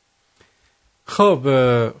 مرسی. خب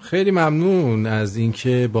خیلی ممنون از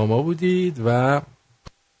اینکه با ما بودید و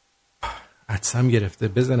عطسم گرفته.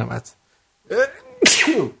 بزنم عطس.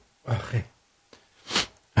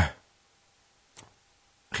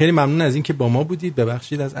 خیلی ممنون از اینکه با ما بودید.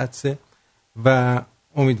 ببخشید از عطسه و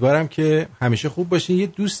امیدوارم که همیشه خوب باشین. یه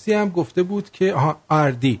دوستی هم گفته بود که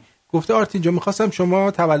آردی گفته آرتین جا میخواستم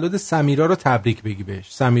شما تولد سمیرا رو تبریک بگی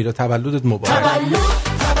بهش. سمیرا تولدت مبارک.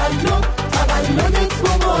 تولدت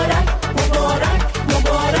مبارک مبارک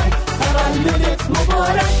مبارک تولدت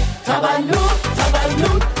مبارک تولدت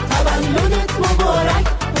مبارک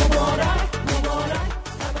مبارک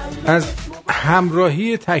از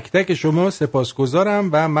همراهی تک تک شما سپاسگزارم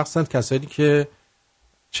و مخصوصا کسانی که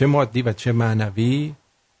چه مادی و چه معنوی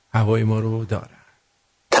هوای ما رو دارن.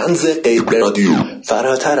 طنز غیر رادیو،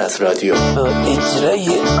 فراتر از رادیو.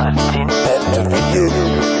 اجرای آرتین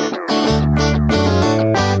پرتویان.